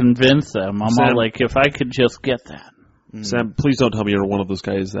when they convince them. I'm all like, if I could just get that. Sam, please don't tell me you're one of those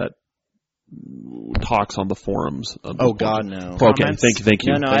guys that talks on the forums. Oh, God, no. Okay, thank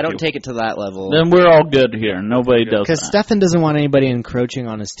you. No, I don't take it to that level. Then we're all good here. Nobody does that. Because Stefan doesn't want anybody encroaching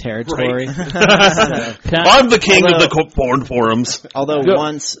on his territory. I'm the king of the porn forums. Although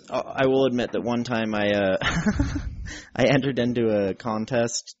once, I will admit that one time I entered into a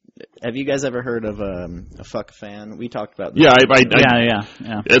contest. Have you guys ever heard of a fuck fan? We talked about this. Yeah,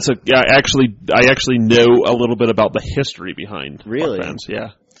 Yeah. It's I actually know a little bit about the history behind Really? fuck fans. Yeah.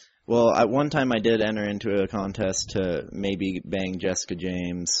 Well, at one time I did enter into a contest to maybe bang Jessica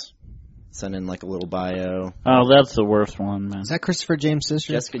James. Send in like a little bio. Oh, that's the worst one, man. Is that Christopher James'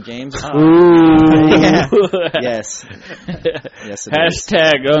 sister? Jessica James? Ooh. Yeah. Yes. Yes, it is.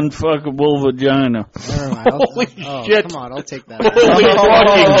 Hashtag unfuckable vagina. Holy shit. Come on, I'll take that. Holy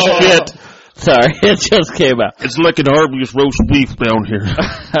fucking shit. Sorry, it just came out. It's like an Arby's roast beef down here.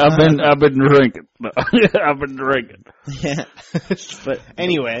 I've been drinking. I've been drinking. Yeah. But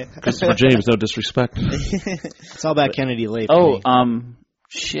Anyway, Christopher James, no disrespect. it's all about Kennedy Lake.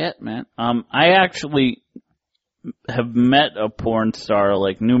 Shit, man. I actually have met a porn star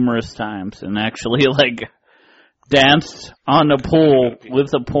like numerous times, and actually like danced on a pool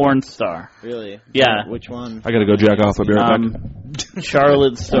with a porn star. really? Yeah. Which one? I gotta go jack off. I'll be right back.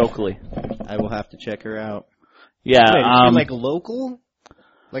 Charlotte Stokely. I will have to check her out. Yeah. Wait, is she like local?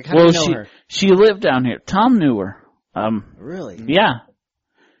 Like how do you know her? She lived down here. Tom knew her. Really? Yeah.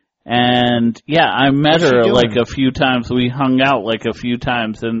 And yeah, I met What's she her doing? like a few times. We hung out like a few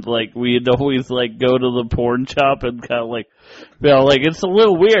times, and like we'd always like go to the porn shop and kind of like, like it's a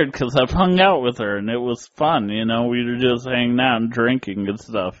little weird because I've hung out with her and it was fun. You know, we were just hanging out and drinking and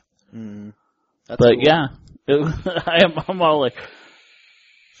stuff. That's But cool. yeah, I'm all like,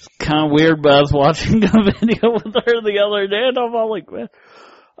 it's kind of weird. But I was watching a video with her the other day, and I'm all like, man.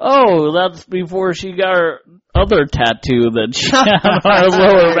 Oh, that's before she got her other tattoo that she had on her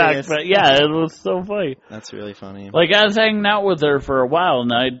lower back. But yeah, it was so funny. That's really funny. Like, I was hanging out with her for a while,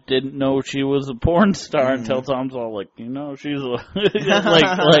 and I didn't know she was a porn star until Tom's all like, you know, she's a, yeah,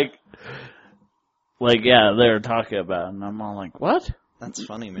 they were talking about it, and I'm all like, what? That's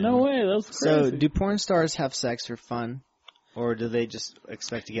funny, man. No way, that's crazy. So, do porn stars have sex for fun, or do they just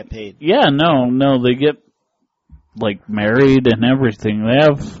expect to get paid? Yeah, no, they get like married and everything. They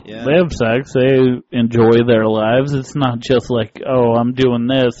have sex. They enjoy their lives. It's not just like, oh, I'm doing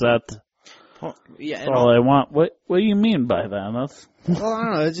this. That's all I want. What do you mean by that? That's Well, I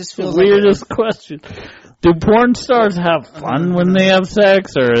don't know. It just the feels weirdest question. Do porn stars have fun when they have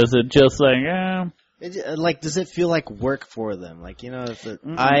sex, or is it just like, does it feel like work for them? Like, you know, if it,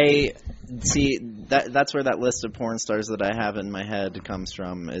 I see that's where that list of porn stars that I have in my head comes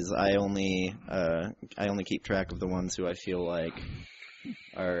from. Is I only keep track of the ones who I feel like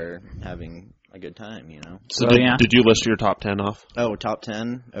are having a good time. You know. So did you list your top 10 off? Oh, top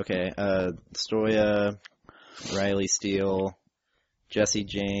 10. Okay. Stoya, Riley Steele, Jessie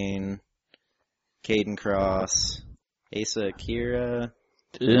Jane, Caden Cross, Asa Akira.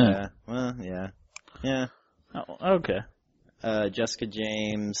 Yeah. Well, yeah. Yeah. Oh, okay. Jessica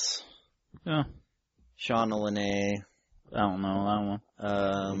James. Yeah. Shauna Lene. I don't know that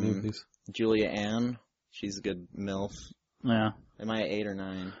one. Julia Ann. She's a good MILF. Yeah. Am I 8 or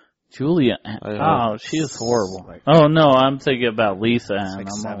 9? Julia. Oh, she is horrible. Oh no, I'm thinking about Lisa Ann.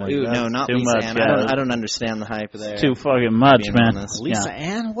 Ooh, no, not too Lisa much, Ann. yeah. I don't understand the hype there. Too fucking much, being man. honest. Lisa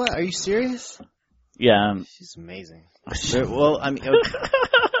Ann? What? Are you serious? Yeah. She's amazing. Well, I mean,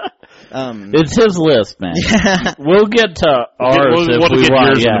 It's his list, man. We'll get to ours if we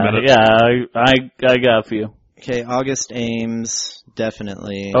want. Yeah, I got a few. Okay, August Ames,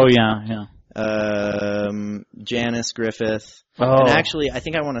 definitely. Oh yeah. Janice Griffith. Oh. And actually, I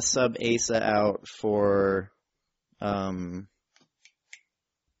think I want to sub Asa out for. No,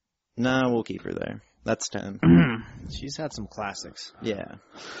 we'll keep her there. That's 10. She's had some classics. Yeah.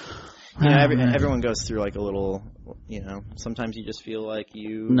 You know, everyone goes through like a little, you know, sometimes you just feel like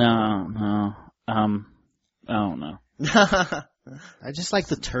you... No. I don't know. I just like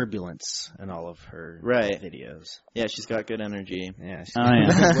the turbulence in all of her videos. Yeah, she's got good energy. Yeah, she's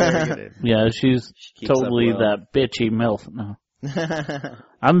very good. Yeah, she's totally that bitchy MILF. No.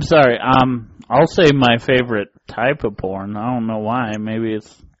 I'm sorry. I'll say my favorite type of porn. I don't know why. Maybe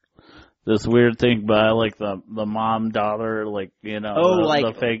it's this weird thing, but I like the mom daughter, like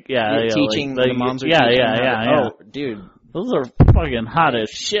the fake, teaching like, the moms are yeah, teaching yeah, how yeah, to- yeah. Oh, dude, Those are fucking hot as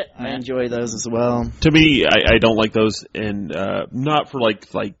shit, I man. enjoy those as well. To me, I don't like those, and not for like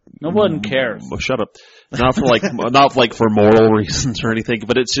No one cares. Well, shut up. Not for not like for moral reasons or anything,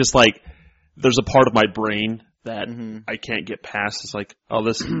 but it's just like there's a part of my brain that I can't get past. It's like,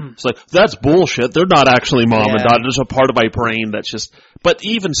 it's like, that's bullshit. They're not actually mom and daughter. There's a part of my brain that's just, but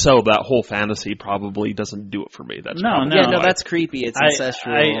even so, that whole fantasy probably doesn't do it for me. That's that's creepy. It's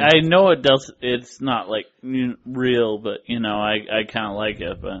ancestral. I know it does. It's not like real, but I kind of like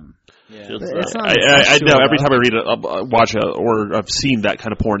it. But It's not I know every time I read it, watch it, or I've seen that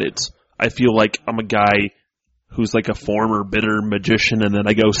kind of porn, I feel like I'm a guy who's like a former bitter magician, and then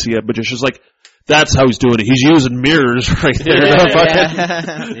I go see a magician's like, that's how he's doing it. He's using mirrors right there. It's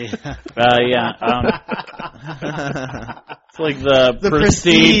like the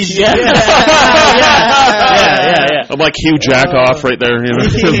Prestige. Yeah. Yeah. I'm like Hugh Jackoff right there.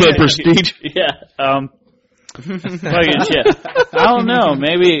 The Prestige. Yeah. Fucking shit. I don't know.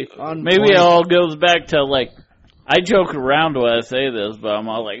 Maybe it all goes back to like, I joke around when I say this, but I'm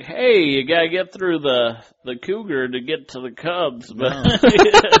all like, hey, you gotta get through the cougar to get to the cubs. But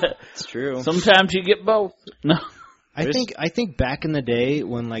It's true. Sometimes you get both. No. I think back in the day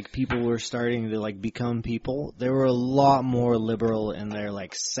when like people were starting to like become people, they were a lot more liberal in their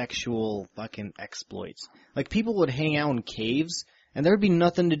like sexual fucking exploits. Like people would hang out in caves and there'd be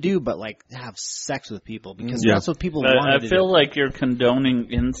nothing to do but like have sex with people because that's what people wanted to do. I feel like you're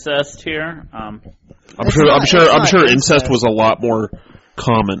condoning incest here. I'm sure incest was a lot more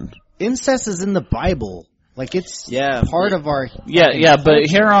common. Incest is in the Bible. Like it's part of our but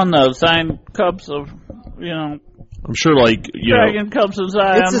here on the Zion Cubs of I'm sure like Dragon Cubs of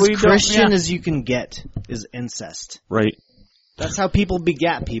Zion, it's as Christian as you can get is incest. Right. That's how people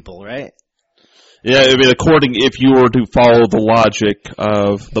begat people, right? Yeah, I mean, if you were to follow the logic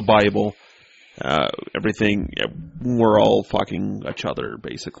of the Bible, everything, we're all fucking each other,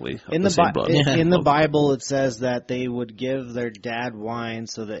 basically. In the Bible, it says that they would give their dad wine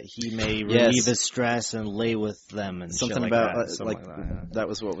so that he may relieve his stress and lay with them and something shit like about that. like that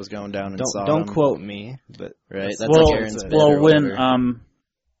was what was going down in Sodom. Don't quote me, but right. That's like Aaron's bed or when whatever.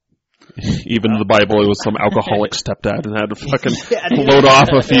 Even in the Bible, it was some alcoholic stepdad and had to fucking load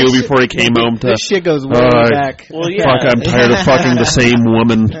off a few before he came home to. This shit goes way back. Well, Fuck, I'm tired of fucking the same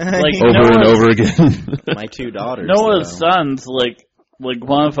woman over and over again. My two daughters. Noah's sons, like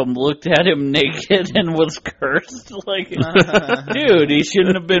one of them looked at him naked and was cursed. Like, dude, he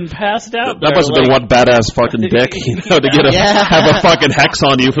shouldn't have been passed out. That must have been one badass fucking dick, to get have a fucking hex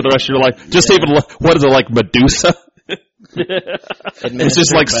on you for the rest of your life. Just even what is it, like Medusa? It's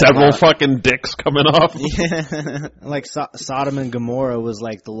just like several fucking dicks coming off. Yeah. Like Sodom and Gomorrah was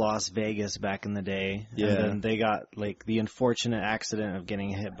like the Las Vegas back in the day. Yeah. And then they got like the unfortunate accident of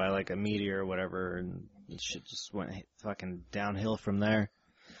getting hit by like a meteor or whatever, and shit just went fucking downhill from there.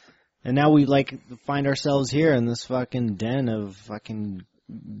 And now we like find ourselves here in this fucking den of fucking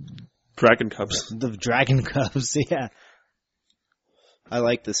Dragon Cubs. The Dragon Cubs, yeah. I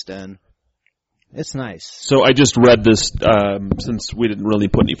like this den. It's nice. So I just read this, since we didn't really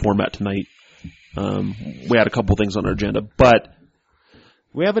put any format tonight. We had a couple things on our agenda, but...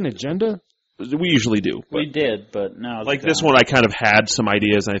 We have an agenda? We usually do. We did, but now... Like this one, I kind of had some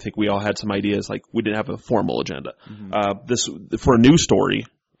ideas, and I think we all had some ideas. Like, we didn't have a formal agenda. Mm-hmm. For a news story,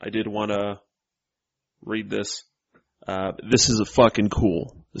 I did want to read this. This is fucking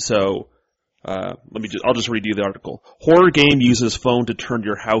cool. So... I'll just read you the article. Horror game uses phone to turn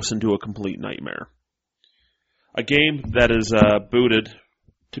your house into a complete nightmare. A game that is booted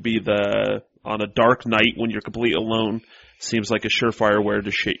to be on a dark night when you're completely alone seems like a surefire way to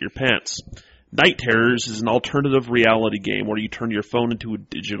shit your pants. Night Terrors is an alternative reality game where you turn your phone into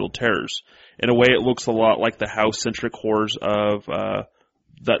digital terrors. In a way, it looks a lot like the house-centric horrors of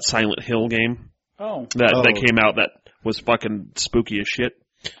that Silent Hill game. That came out that was fucking spooky as shit.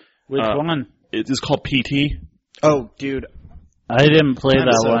 Which one? It is called PT. Oh, dude. I didn't play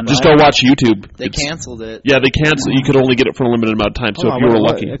that one. Just go watch YouTube. They canceled it. Yeah, they canceled. You could only get it for a limited amount of time, so if you were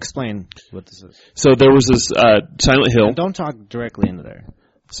lucky. Explain what this is. So there was this Silent Hill. Don't talk directly into there.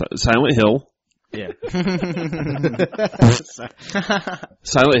 Silent Hill. Yeah.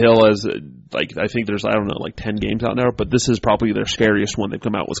 Silent Hill is, I think there's, 10 games out now, but this is probably their scariest one they've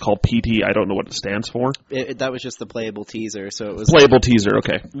come out. It was called PT. I don't know what it stands for. That was just the playable teaser, so it was... Playable teaser,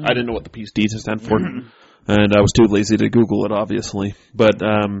 okay. Mm-hmm. I didn't know what the PT stand for. Mm-hmm. And I was too lazy to Google it, obviously. But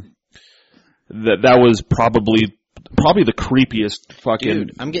that was probably probably the creepiest fucking.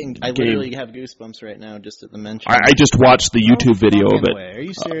 Dude, I literally have goosebumps right now just at the mention. I just watched the YouTube video of it. Are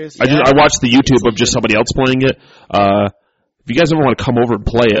you serious? I watched the YouTube of just somebody else playing it. If you guys ever want to come over and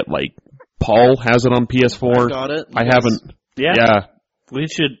play it, like Paul has it on PS4. I got it. I haven't. Yeah. We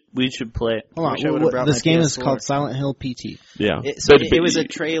should play it. Hold Wish I on. would've brought This my game is PS4. called Silent Hill PT. Yeah. It was a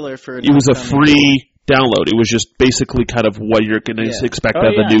trailer for. It was a free download. It was just basically kind of what you're going to expect out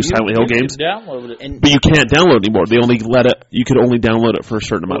of the new Silent Hill games. Download it. But you can't download anymore. They only you could only download it for a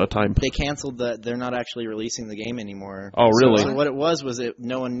certain amount of time. They canceled that. They're not actually releasing the game anymore. Oh, really? So what it was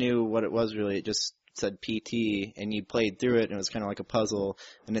no one knew what it was really. It just said PT, and you played through it, and it was kind of like a puzzle.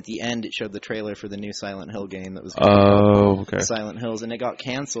 And at the end, it showed the trailer for the new Silent Hill game that was okay. Silent Hills, and it got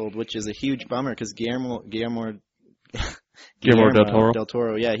canceled, which is a huge bummer because Guillermo del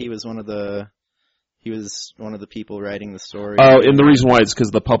Toro. Yeah, he was one of the people writing the story. Oh, and the reason why is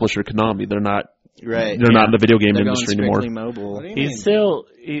because the publisher Konami, they're not right. They're not in the video game They're industry going anymore. mobile. He's still.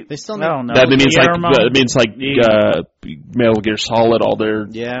 They still no. That means like Metal Gear Solid, all their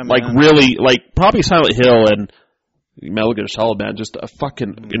like really like probably Silent Hill and Metal Gear Solid, man, just a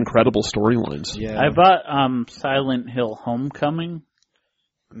fucking incredible storylines. Yeah, I bought Silent Hill Homecoming.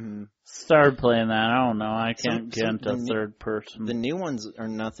 Started playing that. I don't know. I can't get into third person. The new ones are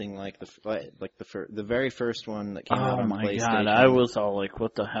nothing like the very first one that came out on PlayStation. Oh my god! I was all like,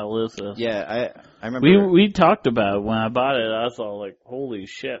 "What the hell is this?" Yeah, I remember. We talked about it when I bought it. I was all like, "Holy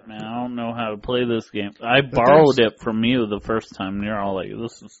shit, man! I don't know how to play this game." I borrowed it from you the first time. And you're all like,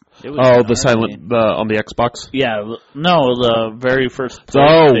 "This is." The Silent on the Xbox. Yeah, no, the very first.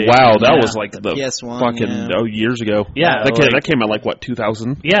 Oh wow, that was like the PS1, fucking years ago. Yeah, that came out like what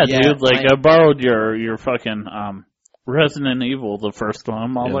 2000. Yeah, dude. Like I borrowed your fucking Resident Evil, the first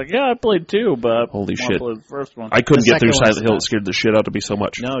one. I was like, I played 2, but holy I shit, played the first one. I couldn't get through Silent Hill. It scared the shit out of me so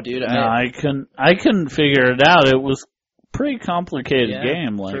much. No, dude, I couldn't figure it out. It was pretty complicated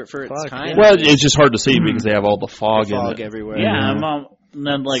game. Like for its time. Well, it's just hard to see because they have all the fog in it. Everywhere. Yeah, and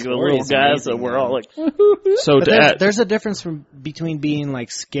then like the little guys that were all like. So there's a difference between being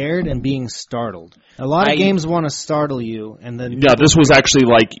like scared and being startled. A lot of games want to startle you, and then this was actually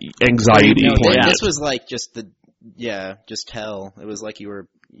like anxiety playing. This was like just hell. It was like you were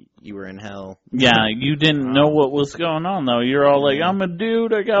in hell. Yeah, you didn't know what was going on though. You're all like, "I'm a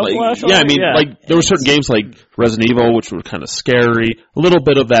dude. I got a flashlight." Yeah, I mean, like there were certain games like Resident Evil, which were kind of scary, a little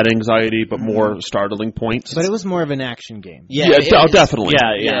bit of that anxiety, but more startling points. But it was more of an action game. Definitely.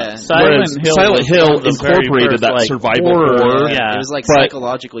 Yeah. Silent Hill incorporated that survival horror. Yeah, it was like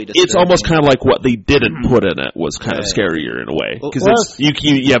psychologically disturbing. It's almost kind of like what they didn't put in it was kind of scarier in a way because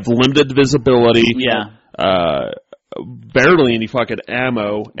you have limited visibility. Yeah. Barely any fucking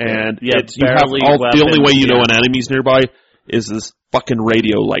ammo, and you have the only way you know an enemy's nearby is this fucking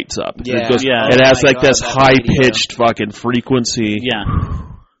radio lights up. Yeah, it has like this high pitched fucking frequency. Yeah.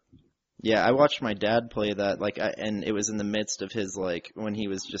 Yeah, I watched my dad play that, and it was in the midst of his, when he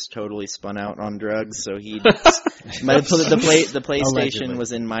was just totally spun out on drugs, so the PlayStation Allegedly.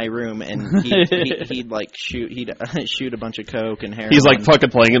 was in my room, and he'd shoot a bunch of coke and heroin. He's like fucking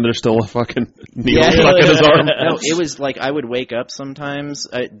playing, and there's still a fucking needle stuck in his arm. No, it was like, I would wake up sometimes,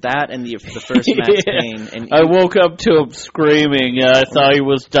 that and the first Max Payne. And I woke up to him screaming, I thought he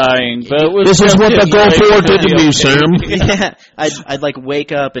was dying, but it was this is what the Go4 did to me, Sam. Yeah, I'd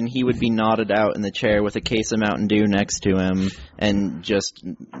wake up, and he would be nodded out in the chair with a case of Mountain Dew next to him, and just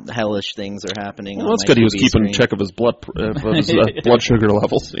hellish things are happening. Well, that's good. He was keeping check of his blood sugar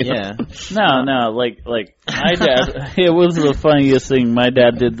levels. Yeah. No, like my dad. It was the funniest thing. My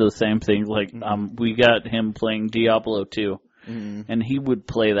dad did the same thing. We got him playing Diablo 2. Mm-hmm. And he would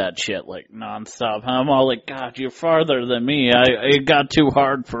play that shit nonstop. I'm all like, God, you're farther than me. It got too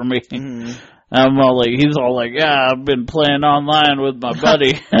hard for me. Mm-hmm. He's all like, yeah, I've been playing online with my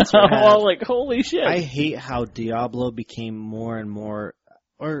buddy. I'm all like, holy shit. I hate how Diablo became more and more,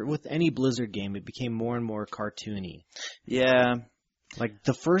 or with any Blizzard game, it became more and more cartoony. Yeah. Like,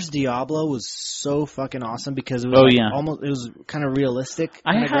 the first Diablo was so fucking awesome because it was it was kind of realistic.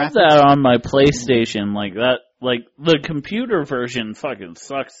 I have that on my PlayStation, the computer version fucking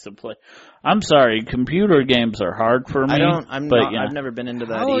sucks to play. I'm sorry, computer games are hard for me. I've never been into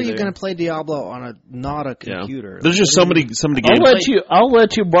that How either. are you going to play Diablo on not a computer? There's just so many games. I'll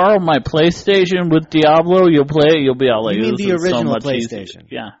let you borrow my PlayStation with Diablo. You'll play it. You'll be all like, you mean the original PlayStation? Easier.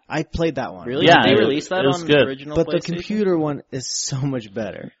 Yeah. I played that one. Really? Yeah. Did they release that on the original But PlayStation? the computer one is so much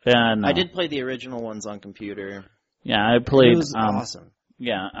better. Yeah, no. I did play the original ones on computer. Yeah, I played. It was awesome.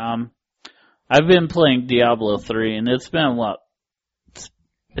 Yeah, I've been playing Diablo 3, and it's been a lot.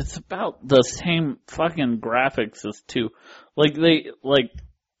 It's about the same fucking graphics as 2.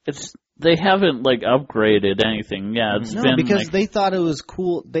 It's they haven't like upgraded anything. Yeah, it's been because like, they thought it was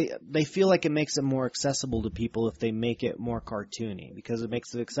cool. They feel like it makes it more accessible to people if they make it more cartoony, because it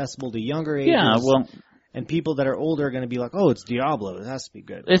makes it accessible to younger ages. yeah, well, and people that are older are going to be like, "Oh, it's Diablo. It has to be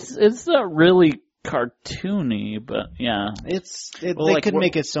good." it's not really cartoony, but yeah, they could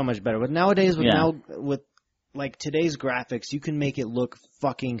make it so much better. But nowadays, with like today's graphics, you can make it look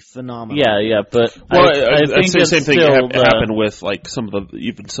fucking phenomenal. yeah, but Well, I I'd think say the it's same thing still happened with like some of the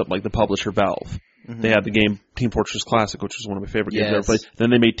even something like the publisher Valve. They had the game Team Fortress Classic, which was one of my favorite games I've ever played. Then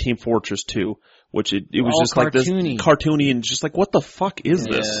they made Team Fortress 2, which it was all just like this cartoony and just like, what the fuck is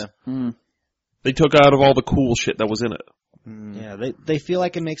this? They took out of all the cool shit that was in it. Yeah, they feel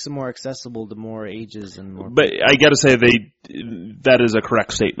like it makes it more accessible to more ages and more. But I got to say, that is a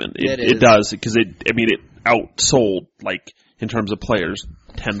correct statement. It does, because it outsold, like, in terms of players,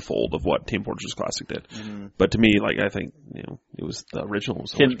 tenfold of what Team Fortress Classic did. But to me, like, I think, it was the original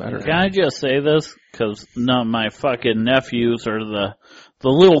was so much better. Can I just say this? Because none of my fucking nephews or the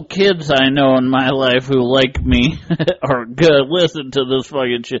little kids I know in my life who like me are gonna listen to this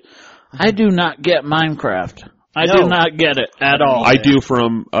fucking shit. I do not get Minecraft. I do not get it at all. I do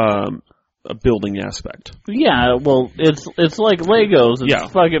from a building aspect. Yeah, well, it's like Legos.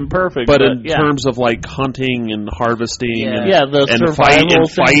 It's fucking perfect. But in terms of like hunting and harvesting and survival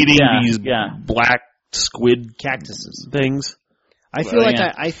fighting these black squid cactuses things. I feel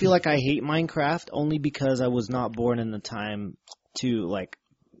like I hate Minecraft only because I was not born in the time to like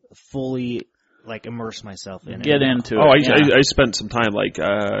fully like immerse myself in it. Get into it. I spent some time like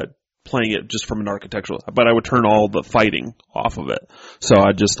playing it just from an architectural, but I would turn all the fighting off of it. So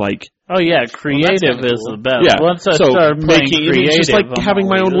I just like... Oh yeah, creative is the best. Yeah. Once I started playing creative, it's just like having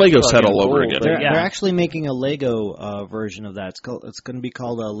my own Lego set all over again. They're actually making a Lego version of that. It's going to be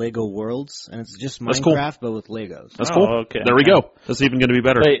called Lego Worlds, and it's just Minecraft but with Legos. That's cool. Okay. There we go. That's even going to be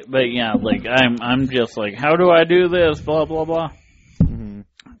better. But yeah, like I'm just like, how do I do this? Blah blah blah.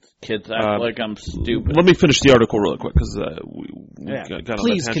 Kids act like I'm stupid. Let me finish the article really quick because we got on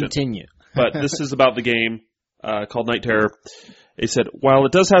Please that tangent. continue. But this is about the game called Night Terror. They said, while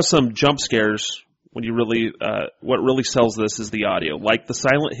it does have some jump scares, when you really, what really sells this is the audio. Like the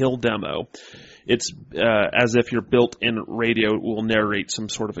Silent Hill demo, it's as if your built-in radio will narrate some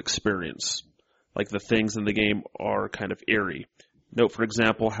sort of experience. Like the things in the game are kind of eerie. Note, for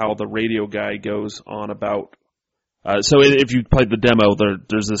example, how the radio guy goes on about. So if you played the demo,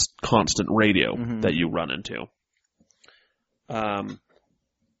 there's this constant radio that you run into.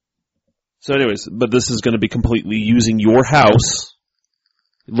 So anyways, but this is going to be completely using your house,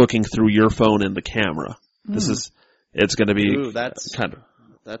 looking through your phone in the camera. It's going to be that's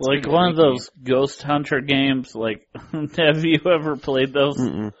like one of those Ghost Hunter games. Like, have you ever played those?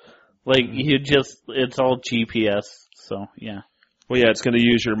 Like, it's all GPS, so yeah. Well, yeah, it's going to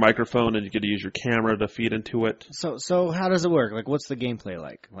use your microphone, and you're going to use your camera to feed into it. So how does it work? Like, what's the gameplay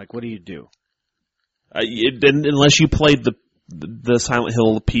like? Like, what do you do? Unless you played the Silent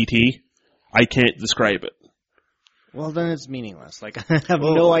Hill PT, I can't describe it. Well, then it's meaningless. Like, I have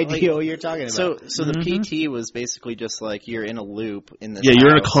no idea what you're talking about. So the PT was basically just like you're in a loop in this. Yeah,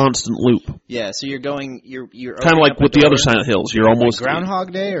 you're in a house. constant loop. Yeah, so you're kind of like with the other Silent Hills. You're almost like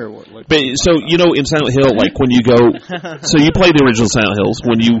Groundhog Day or what? But so in Silent Hill, like when you go, so you play the original Silent Hills.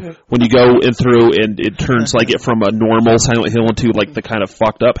 When you go in through and it turns like it from a normal Silent Hill into like the kind of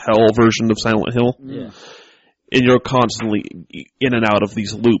fucked up hell version of Silent Hill. Yeah. And you're constantly in and out of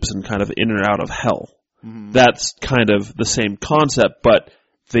these loops and kind of in and out of hell. That's kind of the same concept, but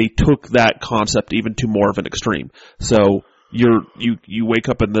they took that concept even to more of an extreme. So you wake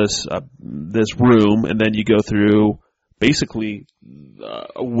up in this room, and then you go through basically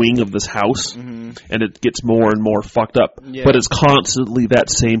a wing of this house, and it gets more and more fucked up. Yeah. But it's constantly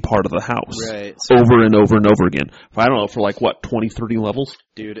that same part of the house, right? Over and over and over again. I don't know, for like what, 20, 30 levels?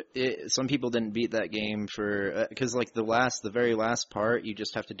 Dude, some people didn't beat that game because like the very last part, you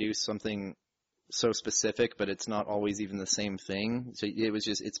just have to do something so specific, but it's not always even the same thing. So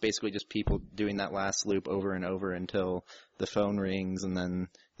it's basically just people doing that last loop over and over until the phone rings and then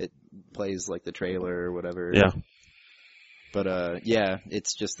it plays like the trailer or whatever. Yeah. But yeah,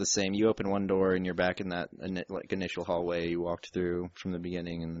 it's just the same. You open one door and you're back in that like initial hallway you walked through from the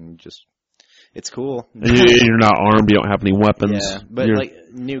beginning, and just it's cool. You're not armed. You don't have any weapons. Yeah, but like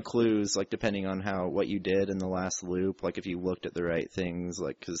new clues, like depending on what you did in the last loop, like if you looked at the right things,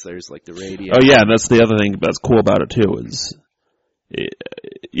 like because there's like the radio. Oh yeah, that's the other thing that's cool about it too. Is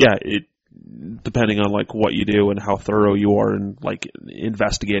depending on like what you do and how thorough you are in like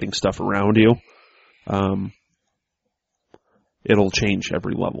investigating stuff around you, it'll change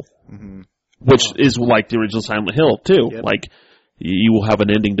every level, which is like the original Silent Hill too. Yep. Like you will have an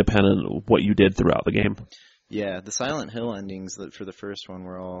ending dependent on what you did throughout the game. Yeah, the Silent Hill endings for the first one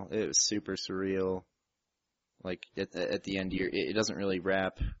it was super surreal. Like at the end, it doesn't really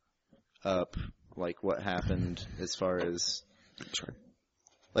wrap up like what happened as far as. Sorry.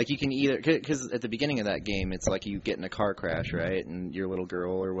 Like you can either, because at the beginning of that game, it's like you get in a car crash, right, and your little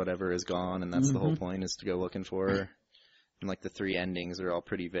girl or whatever is gone, and that's the whole point is to go looking for her. And like the 3 endings are all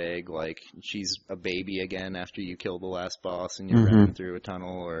pretty vague. Like she's a baby again after you kill the last boss and you're running through a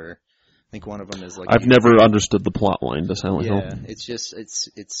tunnel, or I think one of them is like I've never understood the plot line to Silent Hill. Yeah, it's just it's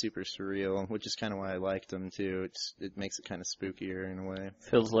super surreal, which is kind of why I liked them too. It makes it kind of spookier in a way.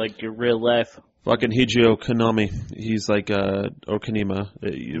 Feels like your real life. Fucking Hideo Konami. He's like or Konima.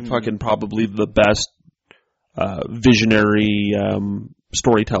 Fucking probably the best visionary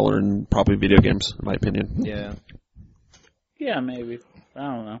storyteller in probably video games, in my opinion. Yeah. Yeah, maybe. I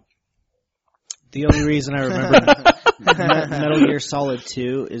don't know. The only reason I remember Metal Gear Solid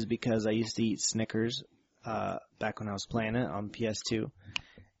 2 is because I used to eat Snickers back when I was playing it on PS2.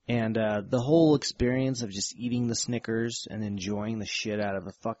 And the whole experience of just eating the Snickers and enjoying the shit out of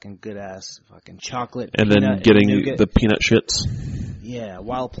a fucking good-ass fucking chocolate and then getting the peanut shits. Yeah,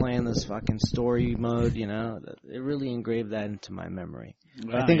 while playing this fucking story mode, it really engraved that into my memory.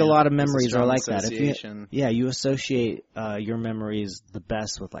 I think a lot of memories are like that. You associate your memories the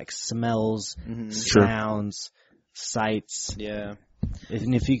best with like smells, sounds, sights. Yeah.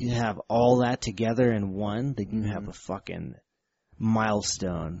 And if you can have all that together in one, then you have a fucking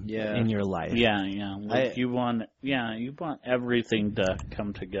milestone in your life. Yeah. Like you want everything to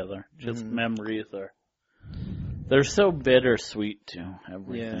come together. Just memories they're so bittersweet too.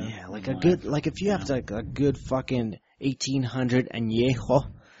 Everything. Yeah, like if you have a good fucking 1800 añejo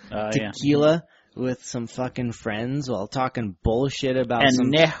tequila with some fucking friends while talking bullshit about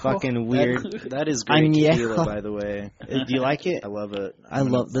some fucking weird. That is great tequila, by the way. Do you like it? I love it.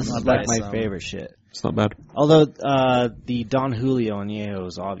 This is like my favorite shit. It's not bad. Although the Don Julio añejo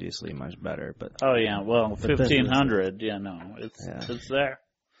is obviously much better, but 1500. Yeah, no, it's there.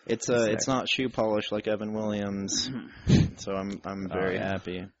 It's not shoe polish like Evan Williams, so I'm very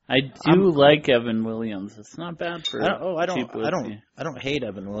happy. I do like Evan Williams. It's not bad for. I don't hate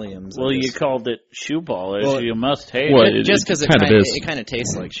Evan Williams. Well, you called it shoe polish. Well, you must hate it. Just because it kind of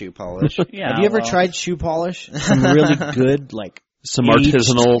tastes like shoe polish. Yeah. Have you ever tried shoe polish? Some really good some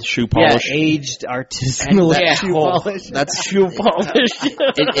artisanal shoe polish. Yeah, aged artisanal shoe polish. That's shoe polish.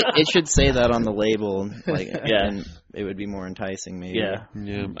 It should say that on the label, and it would be more enticing, maybe. Yeah.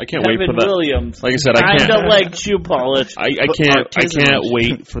 I can't wait for that. Williams. Like I said, I can't like shoe polish. I can't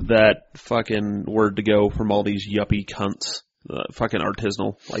wait for that fucking word to go from all these yuppie cunts. Fucking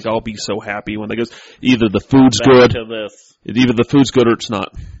artisanal. Like I'll be so happy when they goes either the food's good, either the food's good or it's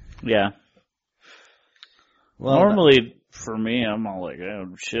not. Yeah. Well, normally. For me, I'm all like,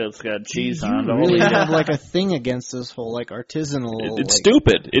 oh shit, it's got cheese on it. You really have a thing against this whole artisanal. It's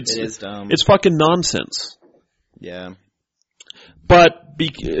stupid. It is dumb. It's fucking nonsense. Yeah. But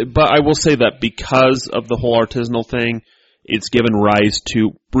I will say that because of the whole artisanal thing, it's given rise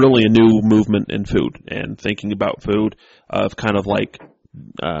to really a new movement in food and thinking about food of kind of like.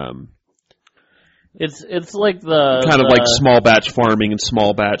 It's like the kind of like small batch farming and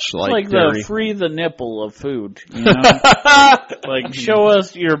small batch like dairy. The free the nipple of food, like show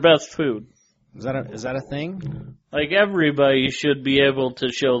us your best food. Is that a thing? Like everybody should be able to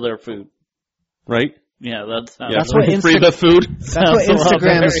show their food, right? Yeah, that's what free the food. That's what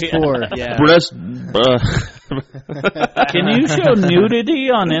Instagram is for. Yeah. Breast. Can you show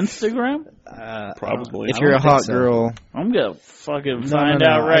nudity on Instagram? Probably. If you're a hot girl. I'm gonna fucking find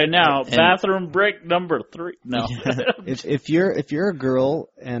out right now. Bathroom break number 3. No. if you're a girl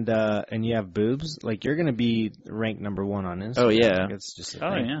and you have boobs, you're gonna be ranked number 1 on Instagram. Oh yeah. It's just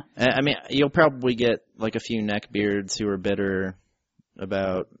yeah. I mean, you'll probably get a few neckbeards who are bitter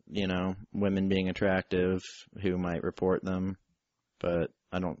about, women being attractive who might report them, but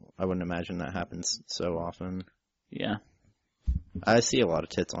I wouldn't imagine that happens so often. Yeah. I see a lot of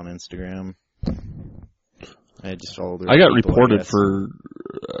tits on Instagram. I just follow the I got reported for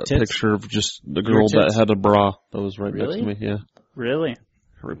a picture of just the girl that had a bra that was right next to me. Yeah. Really?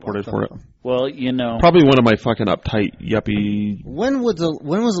 Reported for it. Well, probably one of my fucking uptight yuppie. When was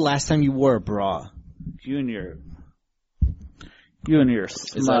the last time you wore a bra? You and your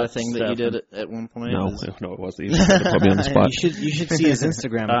Is that a thing that you did at one point? No, it wasn't. You put me on the spot. You should see his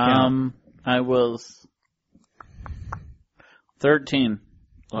Instagram account. I was 13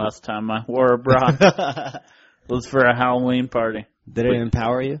 last time I wore a bra. It was for a Halloween party. Did it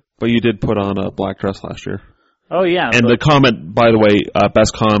empower you? But you did put on a black dress last year. Oh, yeah. And the comment, by the way,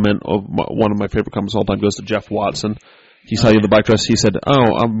 best comment of one of my favorite comments all the time goes to Jeff Watson. He saw you in the black dress. He said,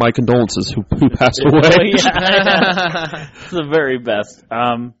 "Oh, my condolences. Who passed away?" Oh, yeah. It's the very best.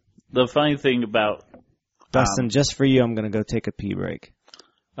 The funny thing about Dustin, just for you, I'm going to go take a pee break.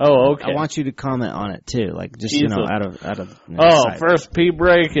 Oh, okay. I want you to comment on it too, like just Jesus. out of. Sight. First pee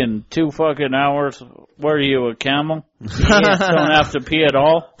break in 2 fucking hours. What are you, a camel? Don't have to pee at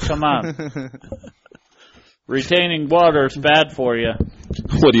all. Come on. Retaining water is bad for you.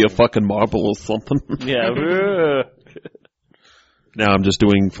 What are you, fucking marble or something? Yeah. Now I'm just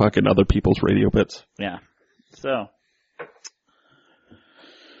doing fucking other people's radio bits. Yeah. So,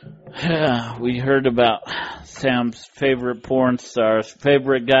 we heard about Sam's favorite porn stars,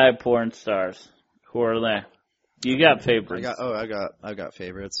 favorite guy porn stars. Who are they? You got favorites? I've got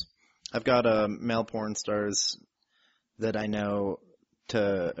favorites. I've got male porn stars that I know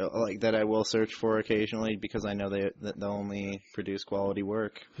that I will search for occasionally because I know that they'll only produce quality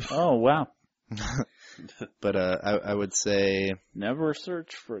work. Oh wow. But I would say never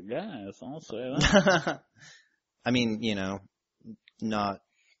search for guys. I'll say that. I mean, not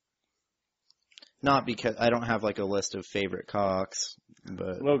because I don't have like a list of favorite cocks,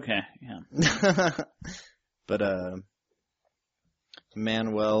 but okay, yeah. But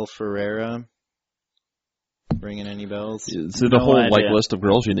Manuel Ferreira, ringing any bells? Is it a whole list of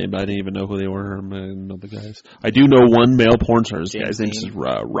girls you named? I didn't even know who they were. I didn't know the guys. I do know one male porn star. His guy's name is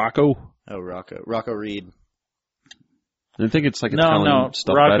Rocco. Oh, Rocco Reed. I think it's like Italian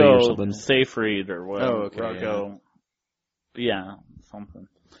stuff Betty or something. Safe Reed or whatever. Oh, okay. Rocco. Yeah, something.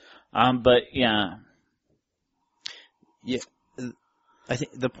 But yeah. Yeah. I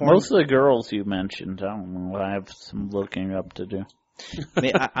think the porn. Most of the girls you mentioned, I don't know. I have some looking up to do.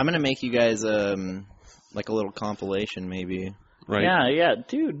 I'm gonna make you guys like a little compilation, maybe. Right. Yeah,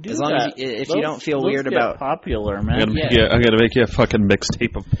 dude. As long as if you don't feel weird about popular, man. I'm gonna make you a fucking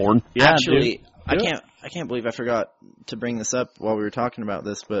mixtape of porn. Yeah, actually, I can't believe I forgot to bring this up while we were talking about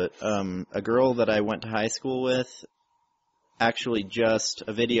this, but a girl that I went to high school with, actually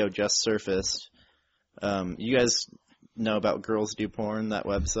a video just surfaced. You guys know about Girls Do Porn, that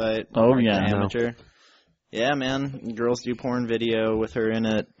website? Oh yeah, amateur. Yeah, man, Girls Do Porn video with her in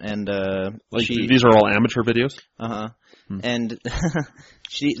it, and these are all amateur videos. And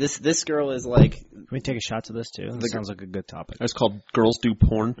this girl is like. Can we take a shot to this too? This sounds like a good topic. It's called Girls Do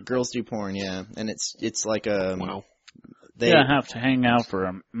Porn. Girls Do Porn, yeah, and it's like a. Wow. They have to hang out for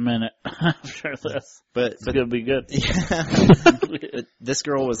a minute after this. But it's gonna be good. Yeah. This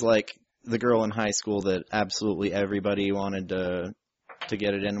girl was like the girl in high school that absolutely everybody wanted to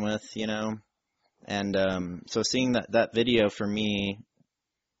get it in with, And so seeing that video for me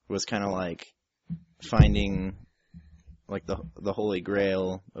was kind of like finding like the holy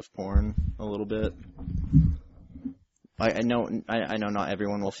grail of porn a little bit. I know not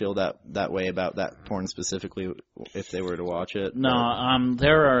everyone will feel that way about that porn specifically if they were to watch it. No,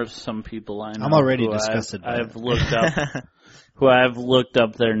 there are some people I know. I'm already disgusted. I've looked up who I've looked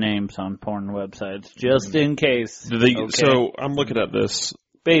up their names on porn websites just in case. So I'm looking at this.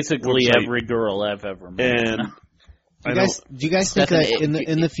 Basically, website, every girl I've ever met. And do you guys think that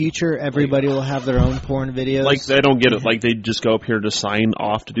in the future everybody will have their own porn videos? Like they don't get it. Like they just go up here to sign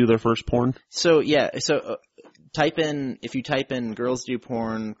off to do their first porn. So yeah. So if you type in "Girls Do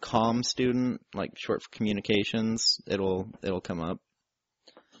Porn" comm student, like short for communications, it'll come up.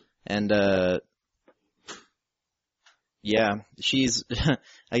 And yeah, she's.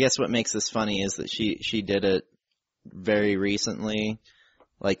 I guess what makes this funny is that she did it very recently.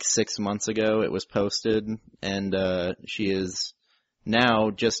 Like 6 months ago, it was posted, and she is now,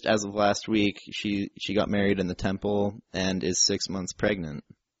 just as of last week, she got married in the temple and is 6 months pregnant.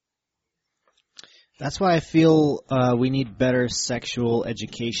 That's why I feel we need better sexual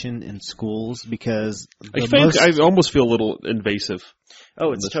education in schools because I almost feel a little invasive.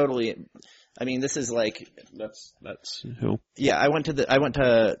 Oh, it's totally. I mean, this is like that's who. Yeah, I went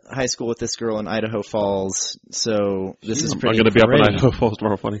to high school with this girl in Idaho Falls, so this is pretty. I'm going to be up in Idaho Falls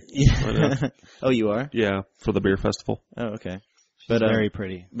tomorrow. Funny. Yeah. Oh, you are? Yeah, for the beer festival. Oh, okay. But very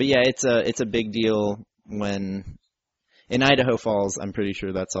pretty. But yeah, it's a big deal when in Idaho Falls. I'm pretty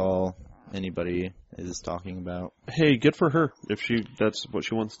sure that's all anybody is talking about. Hey, good for her if that's what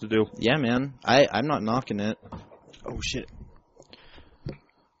she wants to do. Yeah, man. I'm not knocking it. Oh shit.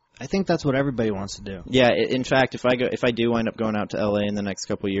 I think that's what everybody wants to do. Yeah, in fact, if I do wind up going out to LA in the next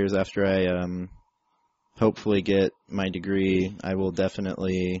couple of years after I hopefully get my degree, I will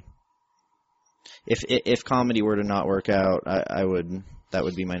definitely. If comedy were to not work out, I would. That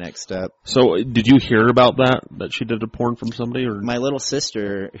would be my next step. So, did you hear about that she did a porn from somebody, or my little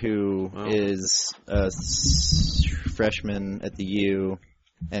sister, who is a freshman at the U,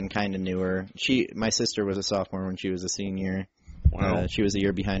 and kind of knew her. My sister was a sophomore when she was a senior. Wow. She was a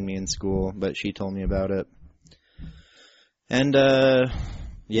year behind me in school, but she told me about it. And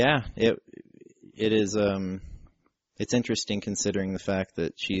yeah, it is. It's interesting considering the fact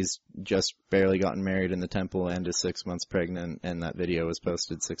that she's just barely gotten married in the temple and is 6 months pregnant, and that video was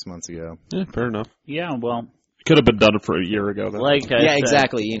posted 6 months ago. Yeah, fair enough. Yeah, well, Could have been done for a year ago. Then. like I Yeah, said,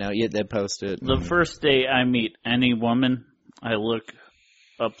 exactly. They post it. the first day I meet any woman, I look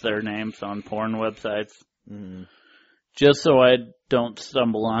up their names on porn websites, just so I don't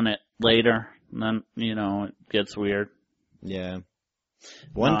stumble on it later. And then, it gets weird. Yeah.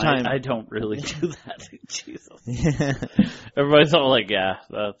 One time... I don't really do that. Jesus. Everybody's all like, yeah,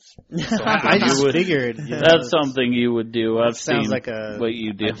 that's... I just figured. That's something you would do. I've sounds seen like what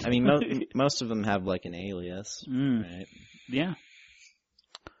you do. I mean, most of them have like an alias, right? Yeah.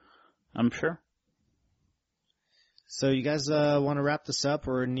 I'm sure. So you guys want to wrap this up?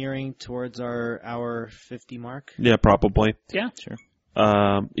 We're nearing towards our hour 50 mark. Yeah, probably. Yeah. Sure.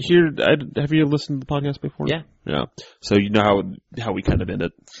 Have you listened to the podcast before? Yeah. Yeah. So you know how we kind of end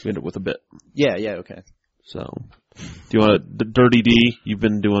it. We end it with a bit. Yeah, okay. So, do you want to, Dirty D, you've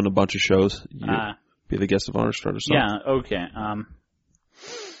been doing a bunch of shows. You be the guest of honor, start us off. Yeah, okay.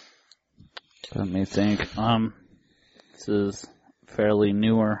 Let me think. This is fairly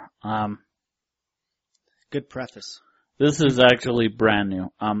newer. Good preface. This is actually brand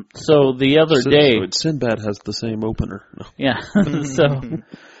new. So the other day... Sinbad has the same opener. No. Yeah.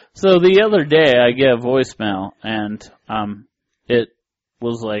 So the other day I get a voicemail, and it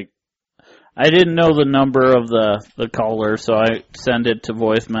was like, I didn't know the number of the caller, so I sent it to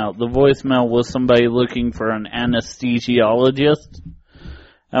voicemail. The voicemail was somebody looking for an anesthesiologist.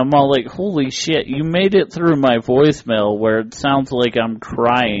 I'm all like, holy shit, you made it through my voicemail where it sounds like I'm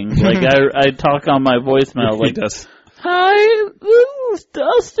crying. Like I talk on my voicemail like, hi, this is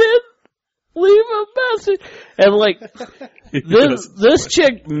Dustin. Leave a message. And like, this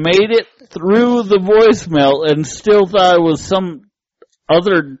chick made it through the voicemail and still thought it was some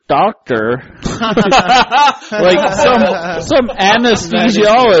other doctor. Like some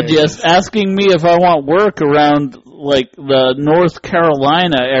anesthesiologist asking me if I want work around like the North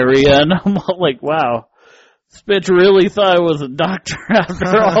Carolina area. And I'm all like, wow, this bitch really thought I was a doctor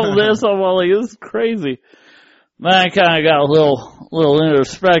after all this. I'm all like, this is crazy. Then I kind of got a little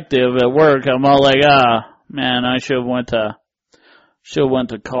introspective at work. I'm all like, man, I should have went to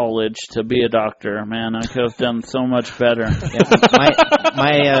college to be a doctor. Man, I could have done so much better. But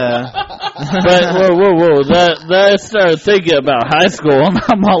whoa! That I started thinking about high school, and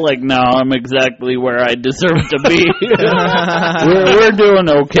I'm all like, no, I'm exactly where I deserve to be. we're doing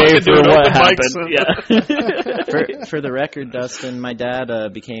okay for what happened. Yeah. For the record, Dustin, my dad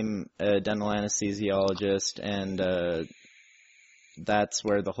became a dental anesthesiologist, and that's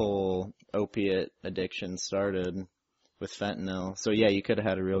where the whole opiate addiction started. With fentanyl. So yeah, you could have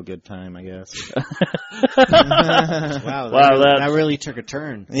had a real good time, I guess. Wow, that really took a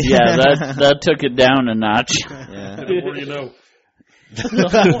turn. Yeah, that took it down a notch. Yeah. The more you know.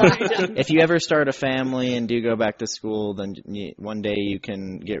 If you ever start a family and do go back to school, then one day you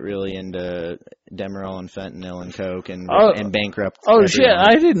can get really into Demerol and fentanyl and coke and bankrupt. Oh everyone. shit!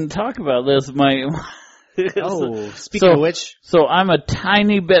 I didn't talk about this. Speaking of which, so I'm a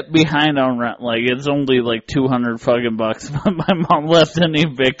tiny bit behind on rent. Like it's only like $200 fucking bucks. But my mom left an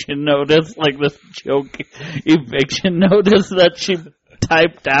eviction notice, like this joke eviction notice that she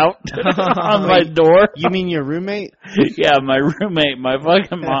typed out on my door. You mean your roommate? Yeah, my roommate, my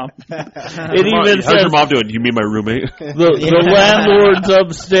fucking mom. It even How's says your mom doing? You mean my roommate? the landlord's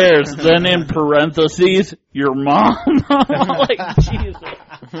upstairs. Then in parentheses, your mom. I'm like, Jesus.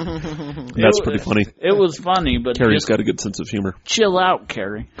 That's pretty funny. It was funny, but Carrie's got a good sense of humor. Chill out,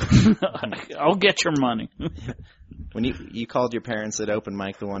 Carrie. I'll get your money. When you called your parents at open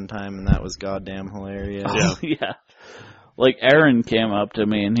mic the one time, and that was goddamn hilarious. Yeah. Like, Aaron came up to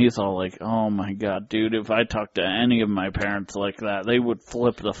me, and he's all like, oh, my God, dude, if I talked to any of my parents like that, they would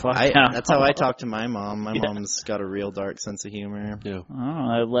flip the fuck out. That's how I talk to my mom. My mom's got a real dark sense of humor. Yeah. Oh,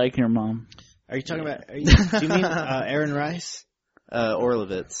 I like your mom. Are you talking about, do you mean Aaron Rice?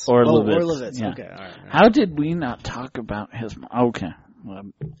 Orlovitz. Orlovitz. Yeah. Okay, all right. How did we not talk about his mom? Okay.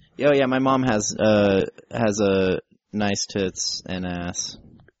 Yeah, my mom has a nice tits and ass.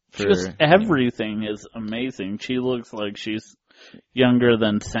 Just everything is amazing. She looks like she's younger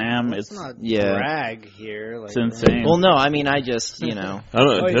than Sam. Let's not brag here. Like, it's insane. Well, no, I mean, I just, you know. I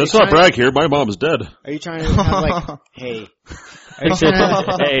don't know. Let's not brag here. My mom's dead. Are you trying to have like, hey? Are you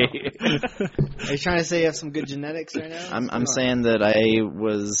trying to say you have some good genetics right now? I'm saying that I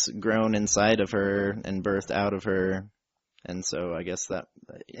was grown inside of her and birthed out of her. And so I guess that.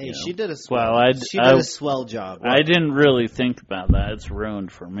 Hey, she did a swell. Well, she did a swell job. I didn't really think about that. It's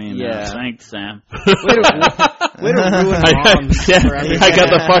ruined for me now. Yeah. Thanks, Sam. Way to ruin moms for everything. I got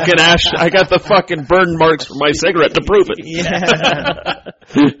the fucking I got the fucking burn marks from my cigarette to prove it.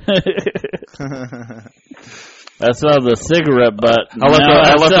 I saw the cigarette butt. I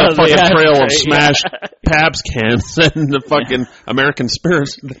left a fucking trail of smashed Pabst cans and the fucking American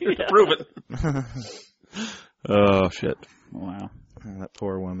Spirits to prove it. Oh, shit. Wow. That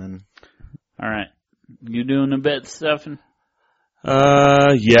poor woman. All right. You doing a bit, Stefan?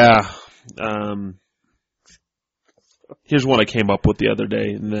 Yeah. Here's one I came up with the other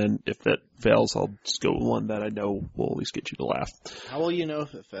day, and then if that fails, I'll just go with one that I know will at least get you to laugh. How will you know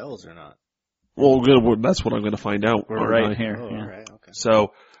if it fails or not? Well, that's what I'm going to find out. We're right here. Oh, Yeah. all right, okay.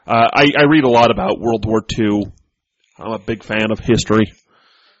 So, I read a lot about World War II. I'm a big fan of history,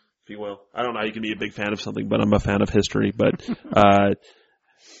 if you will. I don't know how you can be a big fan of something, but I'm a fan of history. But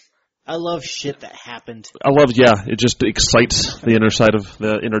I love shit that happened. it just excites the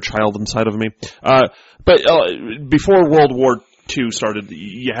inner child inside of me. But before World War II started,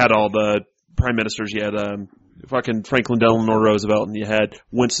 you had all the prime ministers. You had fucking Franklin Delano Roosevelt, and you had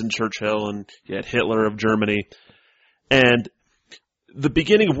Winston Churchill, and you had Hitler of Germany. And the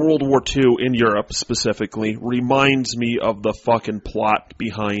beginning of World War II in Europe specifically reminds me of the fucking plot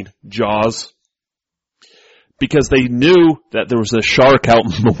behind Jaws. Because they knew that there was a shark out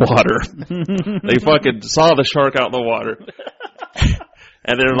in the water. They fucking saw the shark out in the water.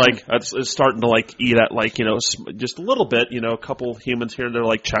 And they're like, it's starting to like eat at like, just a little bit, a couple humans here and there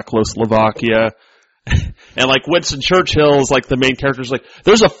like Czechoslovakia. And like Winston Churchill is like the main character is like,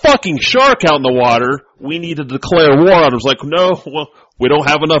 there's a fucking shark out in the water. We need to declare war on it. It was like, no, well, we don't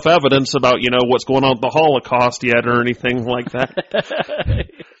have enough evidence about, what's going on with the Holocaust yet or anything like that.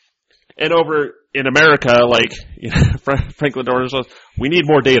 And over in America, like, Franklin Delano says, we need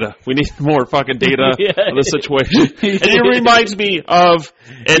more data. We need more fucking data of the situation. And it reminds me of,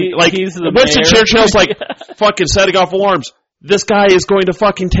 Winston Churchill's like, fucking setting off alarms. This guy is going to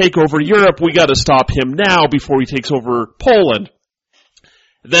fucking take over Europe. We got to stop him now before he takes over Poland.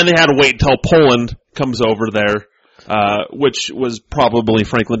 Then they had to wait until Poland comes over there, which was probably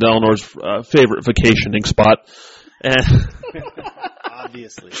Franklin Delano's favorite vacationing spot. And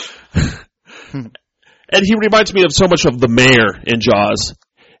Obviously. And he reminds me of so much of the mayor in Jaws.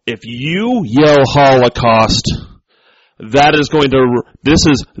 If you yell Holocaust, that is going to, this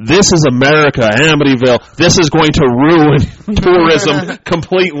is America, Amityville. This is going to ruin tourism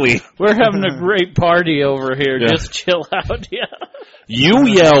completely. We're having a great party over here. Yeah. Just chill out. Yeah. You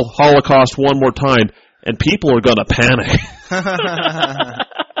yell Holocaust one more time, and people are going to panic.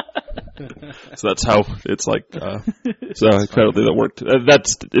 So that's how it's like. So incredibly that worked.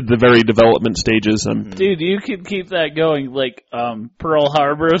 That's the very development stages. Dude, you could keep that going, like Pearl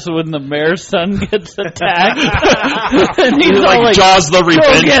Harbor's when the mayor's son gets attacked, and he's all like, Jaws the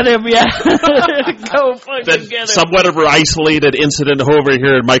Revenge. Go get him, yeah. Go fucking get him. Some whatever isolated incident over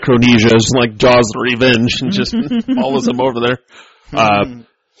here in Micronesia is like Jaws the Revenge, and just follows him over there.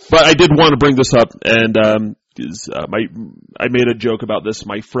 But I did want to bring this up, and I made a joke about this.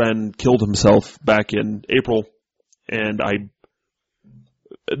 My friend killed himself back in April, and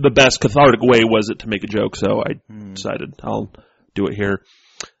the best cathartic way was it to make a joke, so I decided I'll do it here.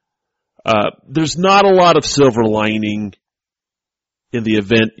 There's not a lot of silver lining in the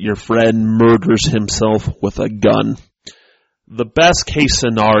event your friend murders himself with a gun. The best case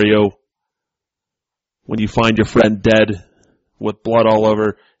scenario when you find your friend dead with blood all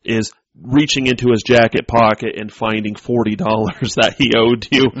over is reaching into his jacket pocket and finding $40 that he owed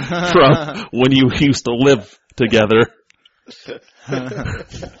you from when you used to live together.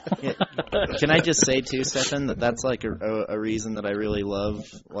 Can I just say too, Stefan, that's like a reason that I really love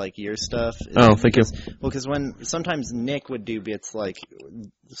like your stuff. Oh, thank you. Well, because when sometimes Nick would do bits like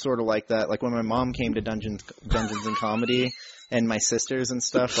sort of like that, like when my mom came to Dungeons and Comedy and my sisters and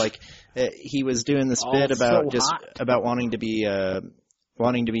stuff, like he was doing this bit about about wanting to be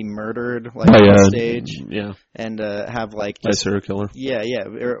murdered like on stage, and have like by a serial killer.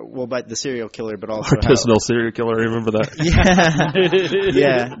 By the serial killer, but also artisanal serial killer. I remember that.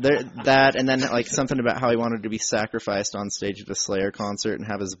 That, and then like something about how he wanted to be sacrificed on stage at a Slayer concert and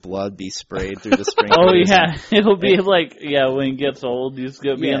have his blood be sprayed through the sprinklers. Oh yeah, it'll be like when he gets old, he's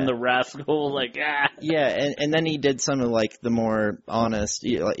gonna be in the rascal like and then he did some of like the more honest,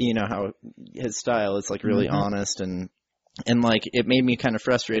 you know how his style is like really honest and like it made me kind of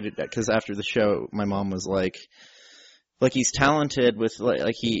frustrated because after the show, my mom was like he's talented with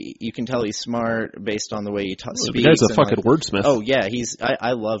like you can tell he's smart based on the way he speaks. The guy's a fucking wordsmith. Oh yeah,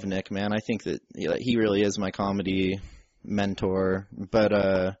 I love Nick, man. I think that he really is my comedy mentor,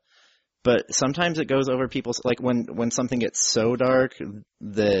 but sometimes it goes over people's, like when something gets so dark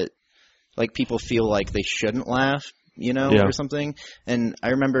that like people feel like they shouldn't laugh, or something. And I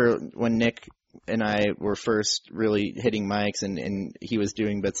remember when Nick and I were first really hitting mics and he was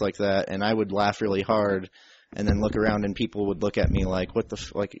doing bits like that, and I would laugh really hard and then look around and people would look at me like, what the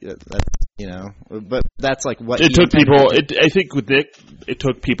but that's like what it took people. I think with Nick, it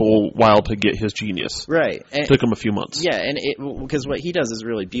took people a while to get his genius. Right. It took him a few months. Yeah, and because what he does is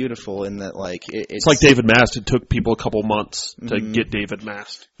really beautiful in that, like, it's like David Mast. It took people a couple months to get David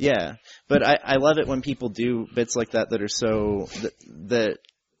Mast. Yeah, but I love it when people do bits like that are so that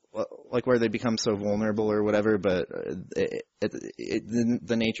like where they become so vulnerable or whatever, but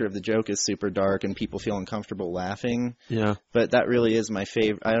the nature of the joke is super dark and people feel uncomfortable laughing. Yeah. But that really is my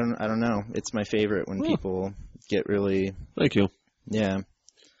favorite. I don't know. It's my favorite when people get really. Thank you. Yeah.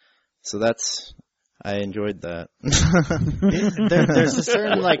 So I enjoyed that. There's a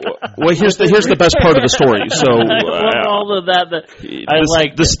certain like. Well, here's the best part of the story. So all of that I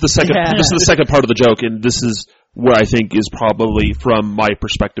like. This is the second. Yeah. This is the second part of the joke, and this is where I think is probably, from my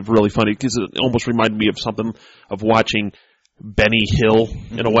perspective, really funny because it almost reminded me of something of watching Benny Hill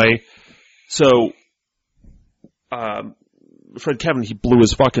in a way. So, Fred Kevin, he blew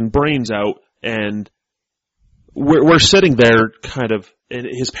his fucking brains out, and we're sitting there kind of, and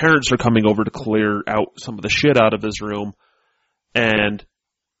his parents are coming over to clear out some of the shit out of his room, and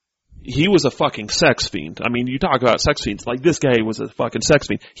he was a fucking sex fiend. I mean, you talk about sex fiends. Like, this guy was a fucking sex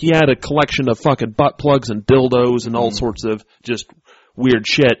fiend. He had a collection of fucking butt plugs and dildos and all sorts of just weird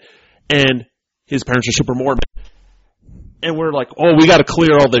shit. And his parents are super morbid. And we're like, oh, we gotta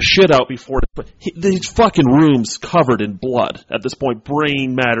clear all this shit out before... His fucking room's covered in blood at this point.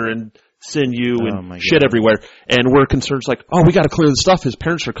 Brain matter and sinew and shit everywhere. And we're concerned, it's like, oh, we gotta clear the stuff. His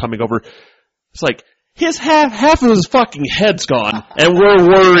parents are coming over. It's like... His half of his fucking head's gone, and we're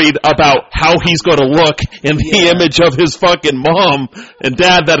worried about how he's going to look in the image of his fucking mom and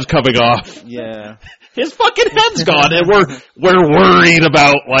dad that is coming off. Yeah. His fucking head's gone, and we're worried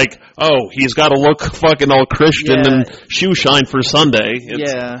about, like, oh, he's got to look fucking all Christian and shoe shine for Sunday.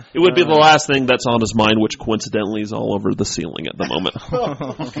 It would be the last thing that's on his mind, which coincidentally is all over the ceiling at the moment.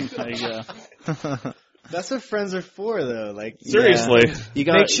 That's what friends are for, though. Like, seriously, you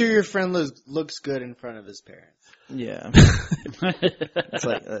gotta make sure your friend looks good in front of his parents. Yeah. It's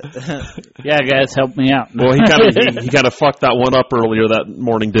like, yeah, guys, help me out. Well, he kind of fucked that one up earlier that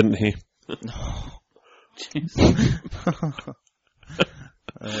morning, didn't he?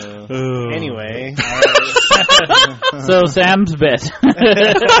 Anyway, so Sam's bit.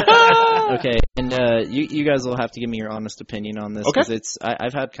 Okay, and you guys will have to give me your honest opinion on this because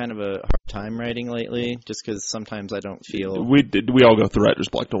I've had kind of a hard time writing lately, just because sometimes I don't feel. We all go through writer's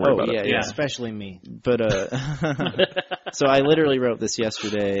block. Don't worry about it. Yeah, especially me. But so I literally wrote this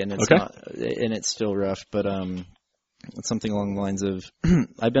yesterday, and it's not, and it's still rough. But it's something along the lines of,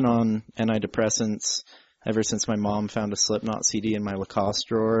 I've been on antidepressants ever since my mom found a Slipknot CD in my Lacoste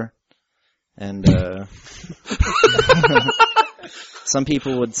drawer, and some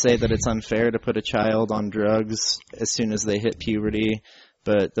people would say that it's unfair to put a child on drugs as soon as they hit puberty,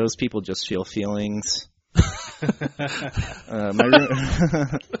 but those people just feel feelings.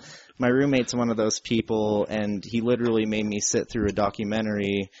 My roommate's one of those people, and he literally made me sit through a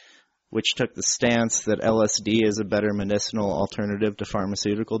documentary which took the stance that LSD is a better medicinal alternative to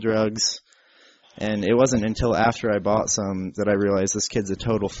pharmaceutical drugs. And it wasn't until after I bought some that I realized this kid's a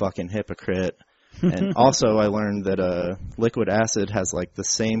total fucking hypocrite. And also I learned that liquid acid has like the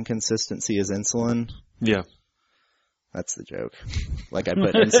same consistency as insulin. Yeah. That's the joke. Like I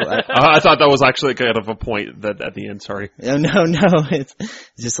put insulin. I thought that was actually kind of a point that at the end, sorry. No. It's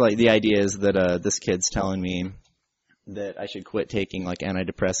just like the idea is that this kid's telling me that I should quit taking like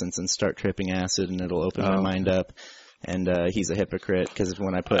antidepressants and start tripping acid and it'll open my mind up. And he's a hypocrite because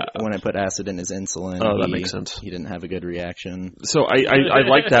when I put acid in his insulin, that makes sense. He didn't have a good reaction. So I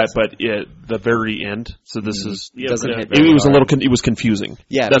like that, but the very end. So this is it was confusing.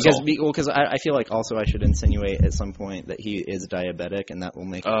 Yeah, that's because I feel like also I should insinuate at some point that he is diabetic, and that will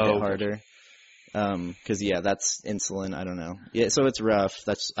make it a bit harder. Because that's insulin. I don't know. Yeah, so it's rough.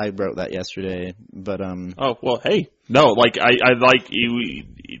 I wrote that yesterday, but Oh well, hey, no, like I like you.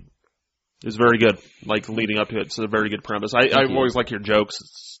 It was very good, like, leading up to it. It's a very good premise. I always like your jokes.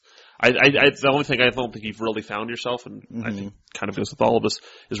 It's the only thing I don't think you've really found yourself, and I think kind of goes with all of us,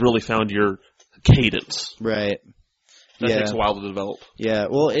 is really found your cadence. Right. That takes a while to develop. Yeah,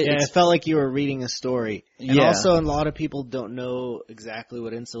 well, it felt like you were reading a story. And also, a lot of people don't know exactly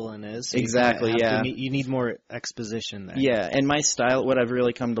what insulin is. So exactly, you need more exposition there. Yeah, and my style, what I've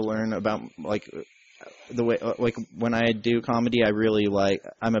really come to learn about, like the way, like, when I do comedy,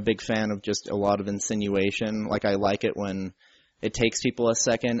 I'm a big fan of just a lot of insinuation. Like, I like it when it takes people a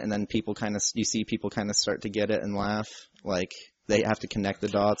second and then you see people kind of start to get it and laugh. Like, they have to connect the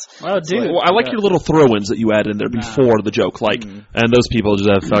dots. Oh, dude. Well, I like your little throw-ins that you add in there before the joke, like, and those people just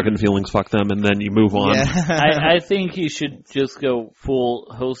have fucking feelings, fuck them, and then you move on. Yeah. I think you should just go full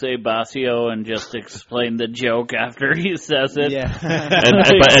Jose Basio and just explain the joke after he says it. Yeah.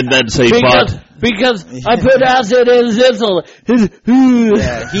 and then say, because I put acid in Zizzle.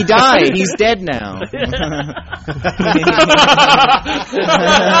 Yeah, he died. He's dead now.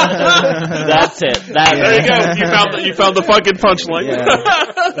 That's it. there you go. You found the fucking punchline. Yeah.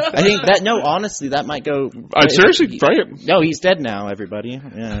 I think honestly, that might go. Seriously, try it. No, he's dead now, everybody.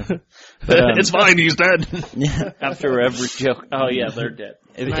 Yeah. But, it's fine, he's dead. After every joke. Oh, yeah, they're dead.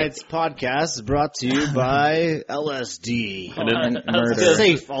 Tonight's podcast is brought to you by LSD. And murder.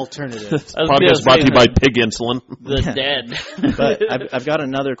 Safe alternatives. Podcast brought to you by pig insulin. The dead. But I've got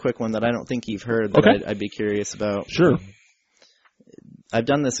another quick one that I don't think you've heard that I'd be curious about. Sure. I've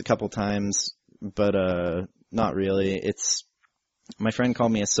done this a couple times, but not really. My friend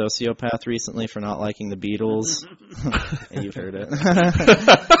called me a sociopath recently for not liking the Beatles. You've heard it.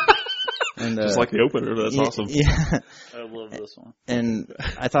 And, just like the opener, that's awesome. Yeah. I love this one. And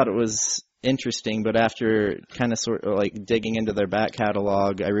I thought it was interesting, but after kind of sort of like digging into their back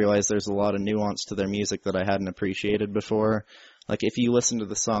catalog, I realized there's a lot of nuance to their music that I hadn't appreciated before. Like, if you listen to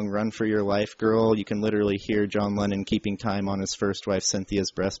the song Run For Your Life, Girl, you can literally hear John Lennon keeping time on his first wife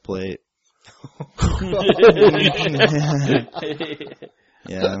Cynthia's breastplate.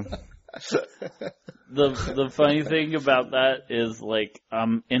 Yeah. The funny thing about that is, like,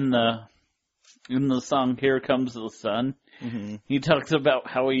 in the song "Here Comes the Sun," he talks about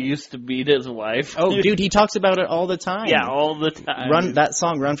how he used to beat his wife. Oh, dude, he talks about it all the time. Yeah, all the time.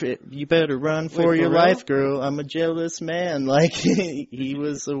 You better run for your life, girl. I'm a jealous man. Like, he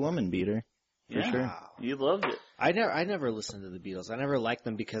was a woman beater. For sure. You loved it. I never listened to the Beatles. I never liked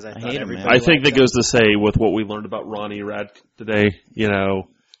them because I thought hate 'em, everybody man. I think that liked goes to say with what we learned about Ronnie Rad today,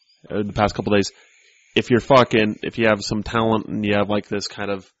 in the past couple of days, if you have some talent and you have like this kind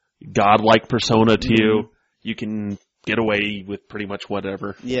of godlike persona to you, you can get away with pretty much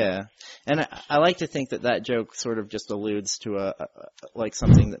whatever. Yeah. And I like to think that joke sort of just alludes to like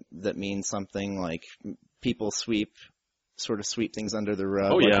something that means something, like people sweep things under the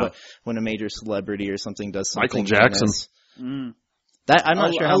rug. Oh, like yeah. When a major celebrity or something does something. Michael Jackson. That I'm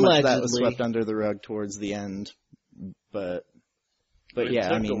not sure how much that was Allegedly. swept under the rug towards the end, but It yeah,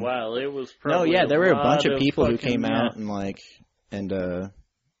 took I mean, a while. It was no, probably yeah, there were a bunch lot of people who fucking, came out and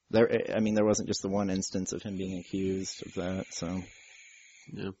there wasn't just the one instance of him being accused of that. So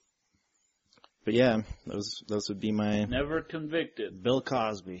Yeah. But yeah, those would be my. Never convicted. Bill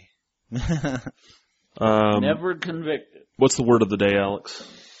Cosby. Never convicted. What's the word of the day, Alex?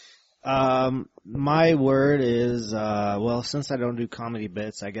 My word is, since I don't do comedy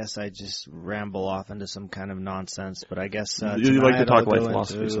bits, I guess I just ramble off into some kind of nonsense, but I guess, You like to tonight talk I'll like go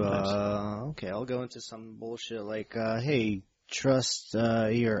philosophy into, sometimes. okay, I'll go into some bullshit like, hey, trust,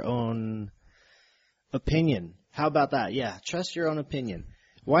 your own opinion. How about that? Yeah, trust your own opinion.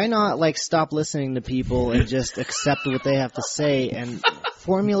 Why not, stop listening to people and just accept what they have to say and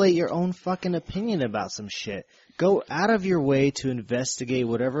formulate your own fucking opinion about some shit? Go out of your way to investigate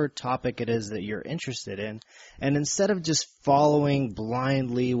whatever topic it is that you're interested in, and instead of just following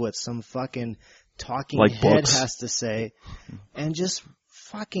blindly what some fucking talking head books. has to say, and just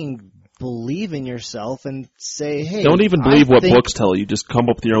fucking believe in yourself and say, hey, Don't even believe I what think- books tell you. Just come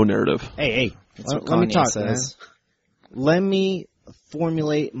up with your own narrative. Hey, That's what let me Kanye talk, says. man. Let me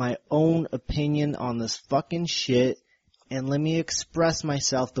formulate my own opinion on this fucking shit, and let me express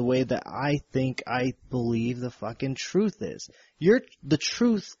myself the way that I think I believe the fucking truth is. The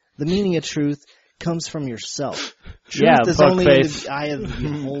truth, the meaning of truth, comes from yourself. Truth Yeah, is only in fuckface. the eye of the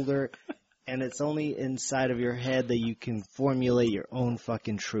beholder, and it's only inside of your head that you can formulate your own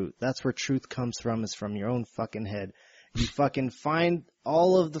fucking truth. That's where truth comes from, is from your own fucking head. You fucking find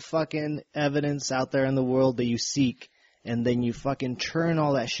all of the fucking evidence out there in the world that you seek, and then you fucking churn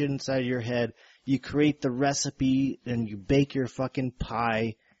all that shit inside your head. You create the recipe, and you bake your fucking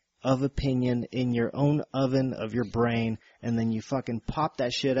pie of opinion in your own oven of your brain, and then you fucking pop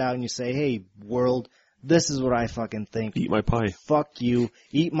that shit out and you say, hey, world, this is what I fucking think. Eat my pie. Fuck you.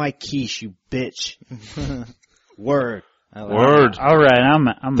 Eat my quiche, you bitch. Word. Word. All right,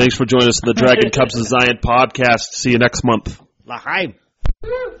 I'm Thanks for joining us on the Dragon Cubs of Zion podcast. See you next month. L'chaim.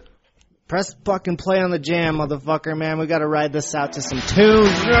 Press fucking play on the jam, motherfucker, man. We gotta ride this out to some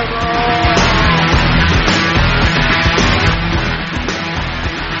tunes.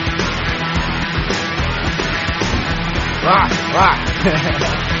 Rock, rock.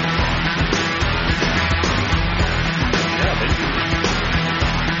 Yeah, thank you.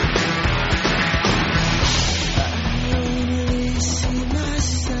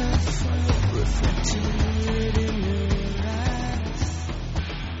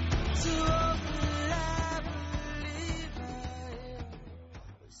 To